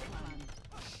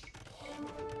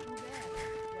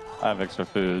 I have extra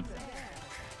food.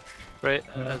 Great.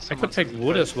 I could take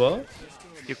wood as well.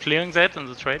 You clearing that in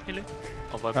the trade, Neely?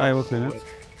 Or Viper? I will clean it.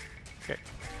 Okay.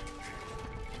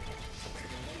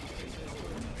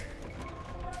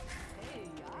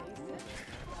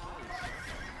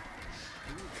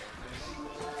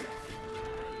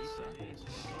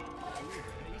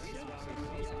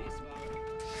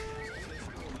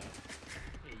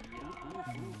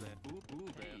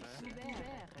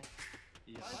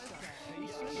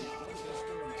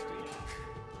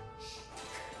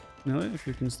 Nelly, if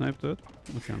you can snipe that.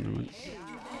 Okay, never mind.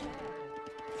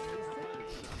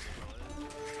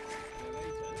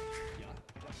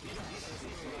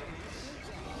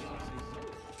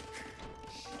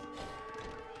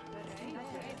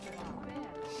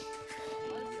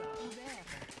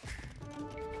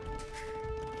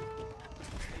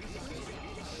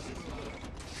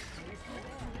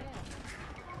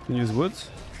 Can use wood.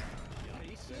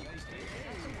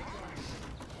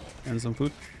 And some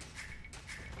food.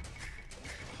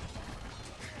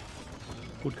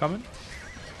 Food coming.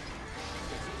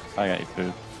 I got you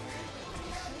food.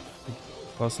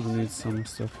 Possibly need some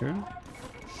stuff here.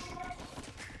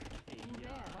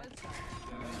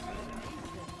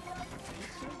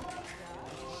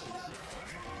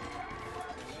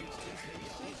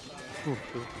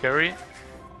 Carry?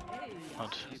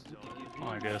 Not. Oh,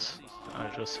 I guess. I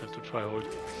just have to try hold.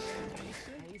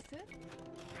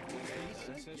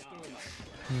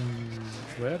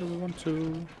 Where do we want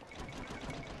to?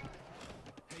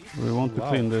 We want to Wow.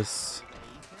 clean this.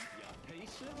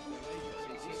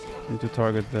 Need to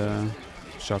target the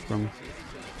chakram.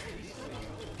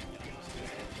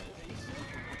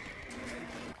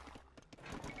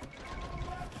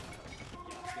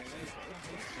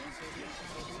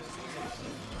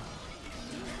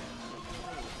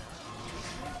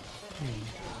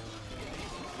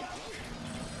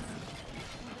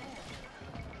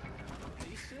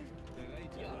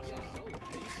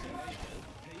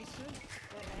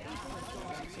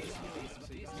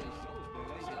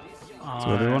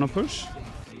 So do you want to push?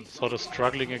 Sort of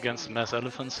struggling against mass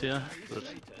elephants here, but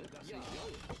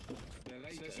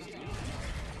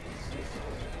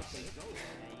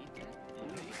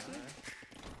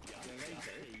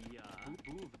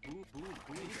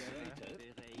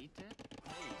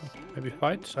Maybe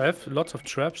fight. I have lots of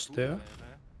traps there.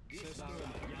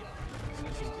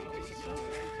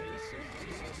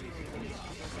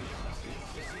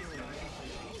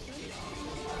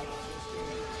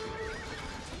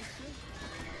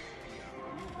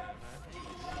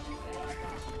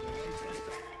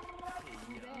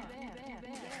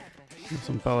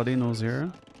 Some Paladinos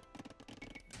here.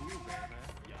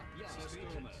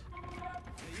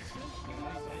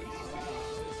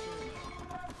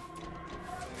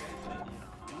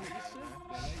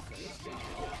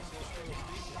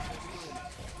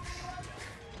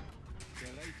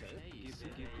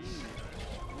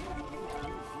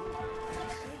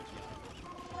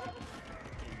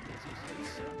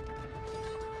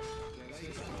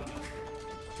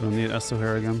 Don't need Esso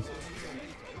here again.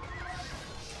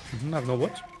 I have no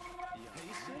what?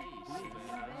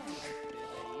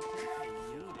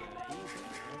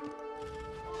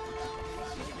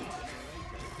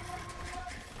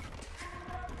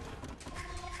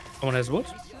 Someone has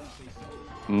what?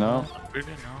 No. really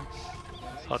no.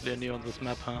 Hardly any on this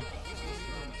map, huh?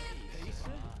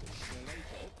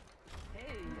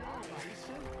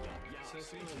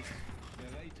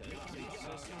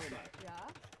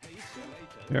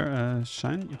 Here,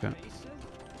 Shine? Okay.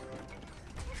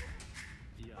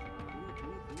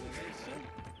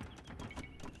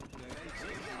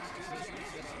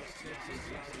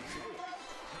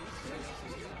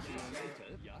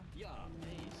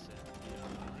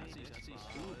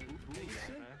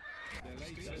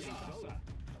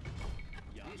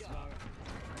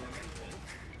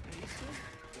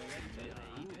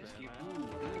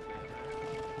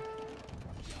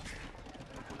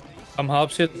 Some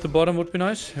harps here at the bottom would be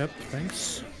nice. Yep,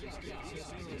 thanks.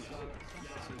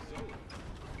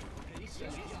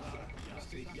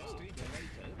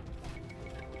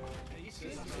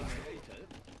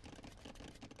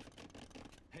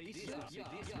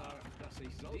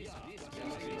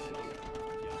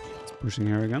 It's pushing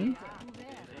here again.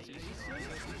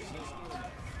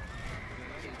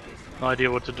 No idea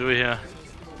what to do here.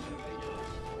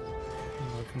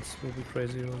 I can still be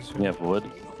crazy also. You have wood?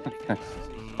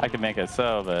 I can make it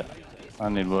so, but I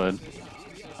need wood.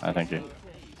 I thank you.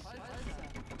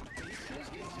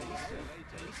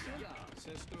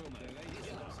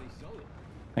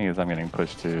 Thing is, I'm getting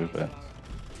pushed too, but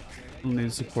We'll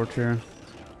need support here.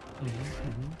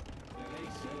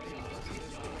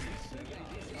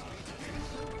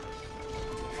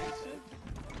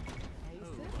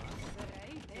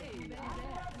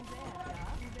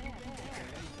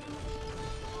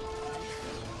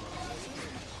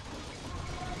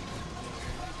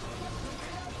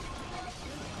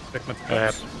 Check my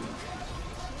traps.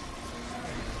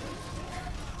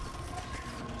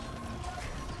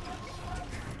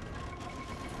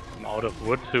 I'm out of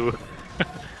wood too.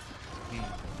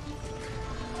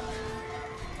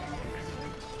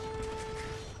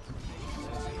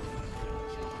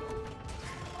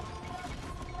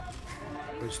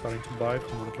 We're starting to buy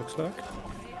from what it looks like.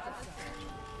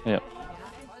 yep.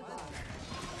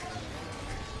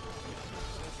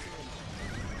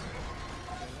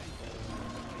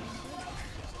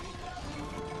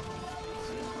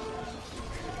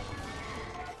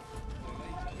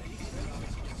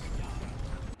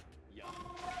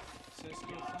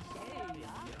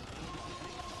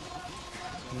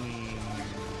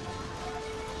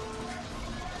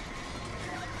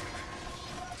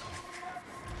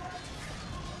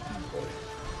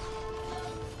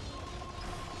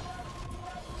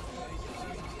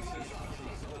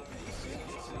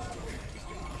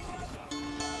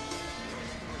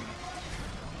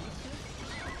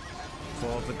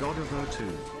 For the god of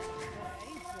O2.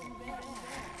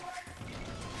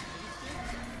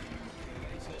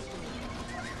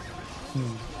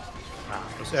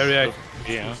 This area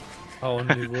Yeah,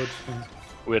 only wood.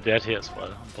 we're dead here as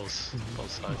well on both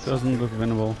sides. Doesn't look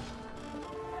winnable.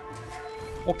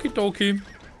 Okie dokie.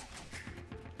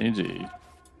 GG.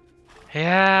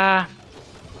 Yeah.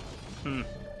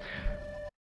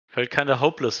 Felt kind of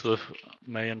hopeless with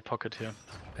May in pocket here.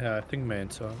 Yeah, I think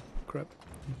mains are crap.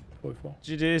 44.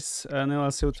 GG's, Neil,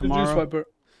 I'll see you tomorrow. Viper.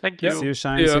 Thank you. See you,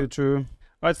 Shine, Yeah. see you, True.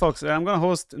 Alright, folks, I'm gonna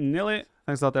host Nilly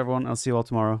Thanks a lot, everyone. I'll see you all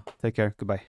tomorrow. Take care. Goodbye.